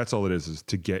that's all it is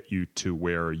to get you to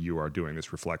where you are doing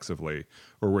this reflexively,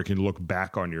 or where you can look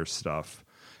back on your stuff.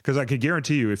 Because I can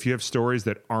guarantee you, if you have stories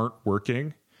that aren't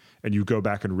working and you go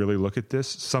back and really look at this,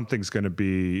 something's going to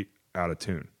be out of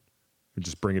tune. You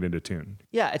just bring it into tune.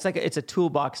 Yeah, it's a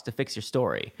toolbox to fix your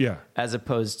story. Yeah. As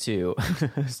opposed to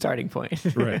starting point.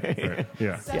 Right.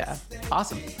 Yeah. Yeah.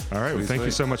 Awesome. All right. Well, thank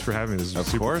you so much for having me. This was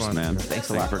super fun. Man.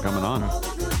 Thanks a lot for coming on.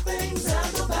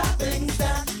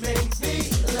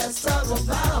 Let's talk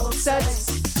about sex.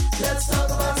 Let's talk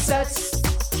about sex.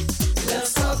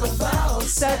 Let's talk about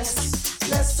sex.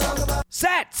 Let's talk about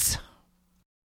sets.